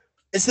team.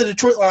 It's the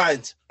Detroit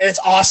Lions, and it's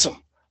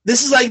awesome.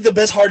 This is like the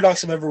best Hard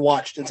Knocks I've ever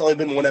watched. It's only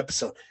been one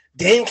episode.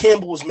 Dan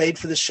Campbell was made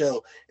for the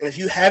show. And if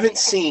you haven't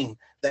seen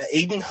the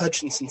Aiden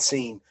Hutchinson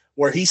scene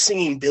where he's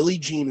singing Billie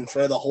Jean in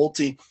front of the whole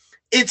team,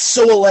 it's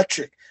so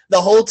electric. The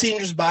whole team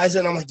just buys it.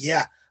 And I'm like,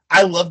 yeah,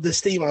 I love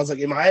this team. I was like,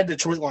 am I a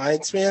Detroit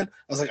Lions fan?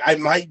 I was like, I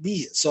might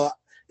be. So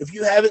if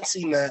you haven't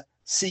seen that,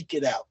 seek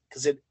it out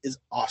because it is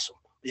awesome.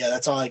 Yeah,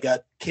 that's all I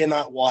got.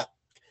 Cannot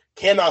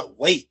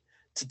wait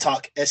to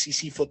talk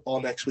SEC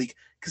football next week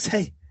because,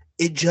 hey,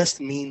 it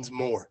just means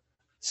more.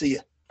 See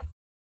ya.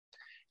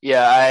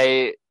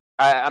 Yeah,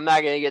 I'm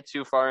not going to get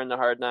too far into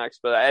Hard Knocks,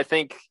 but I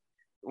think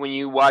when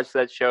you watch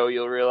that show,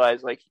 you'll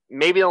realize like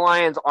maybe the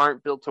Lions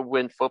aren't built to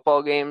win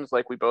football games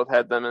like we both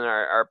had them in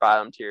our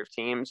bottom tier of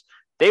teams.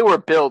 They were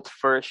built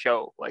for a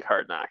show like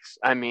Hard Knocks.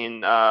 I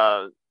mean,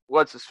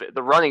 what's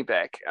the running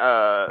back?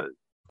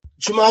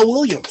 Jamal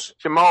Williams.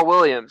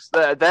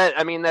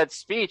 That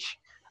speech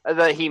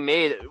that he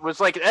made was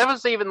like, that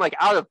was even like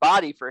out of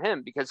body for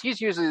him because he's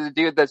usually the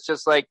dude that's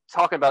just like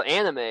talking about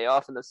anime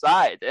off on the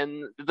side.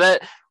 And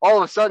that all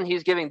of a sudden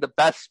he's giving the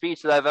best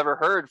speech that I've ever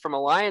heard from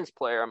a Lions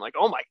player. I'm like,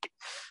 oh my,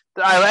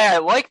 I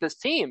like this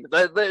team.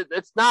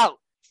 It's not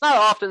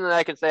often that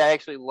I can say I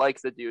actually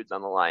like the dudes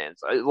on the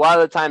Lions. A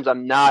lot of the times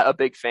I'm not a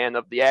big fan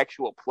of the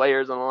actual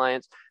players on the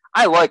Lions.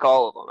 I like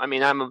all of them. I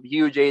mean, I'm a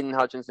huge Aiden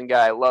Hutchinson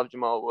guy. I love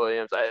Jamal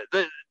Williams.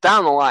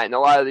 Down the line, a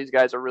lot of these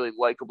guys are really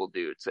likable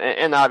dudes.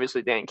 And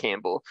obviously Dan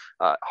Campbell,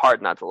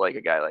 hard not to like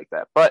a guy like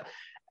that. But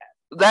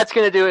that's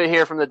going to do it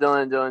here from the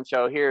Dylan and Dylan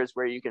Show. Here's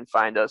where you can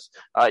find us.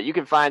 You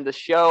can find the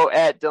show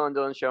at Dylan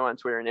Dylan Show on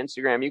Twitter and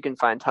Instagram. You can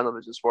find Tunnel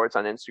Vision Sports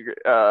on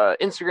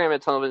Instagram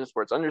at Tunnel Vision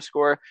Sports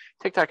 _,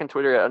 TikTok and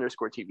Twitter at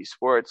 _TV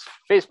Sports,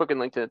 Facebook and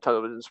LinkedIn at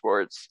Tunnel Vision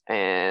Sports,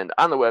 and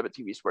on the web at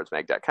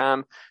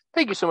tvsportsmag.com.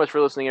 Thank you so much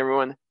for listening,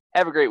 everyone.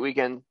 Have a great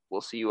weekend.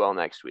 We'll see you all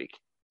next week.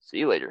 See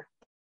you later.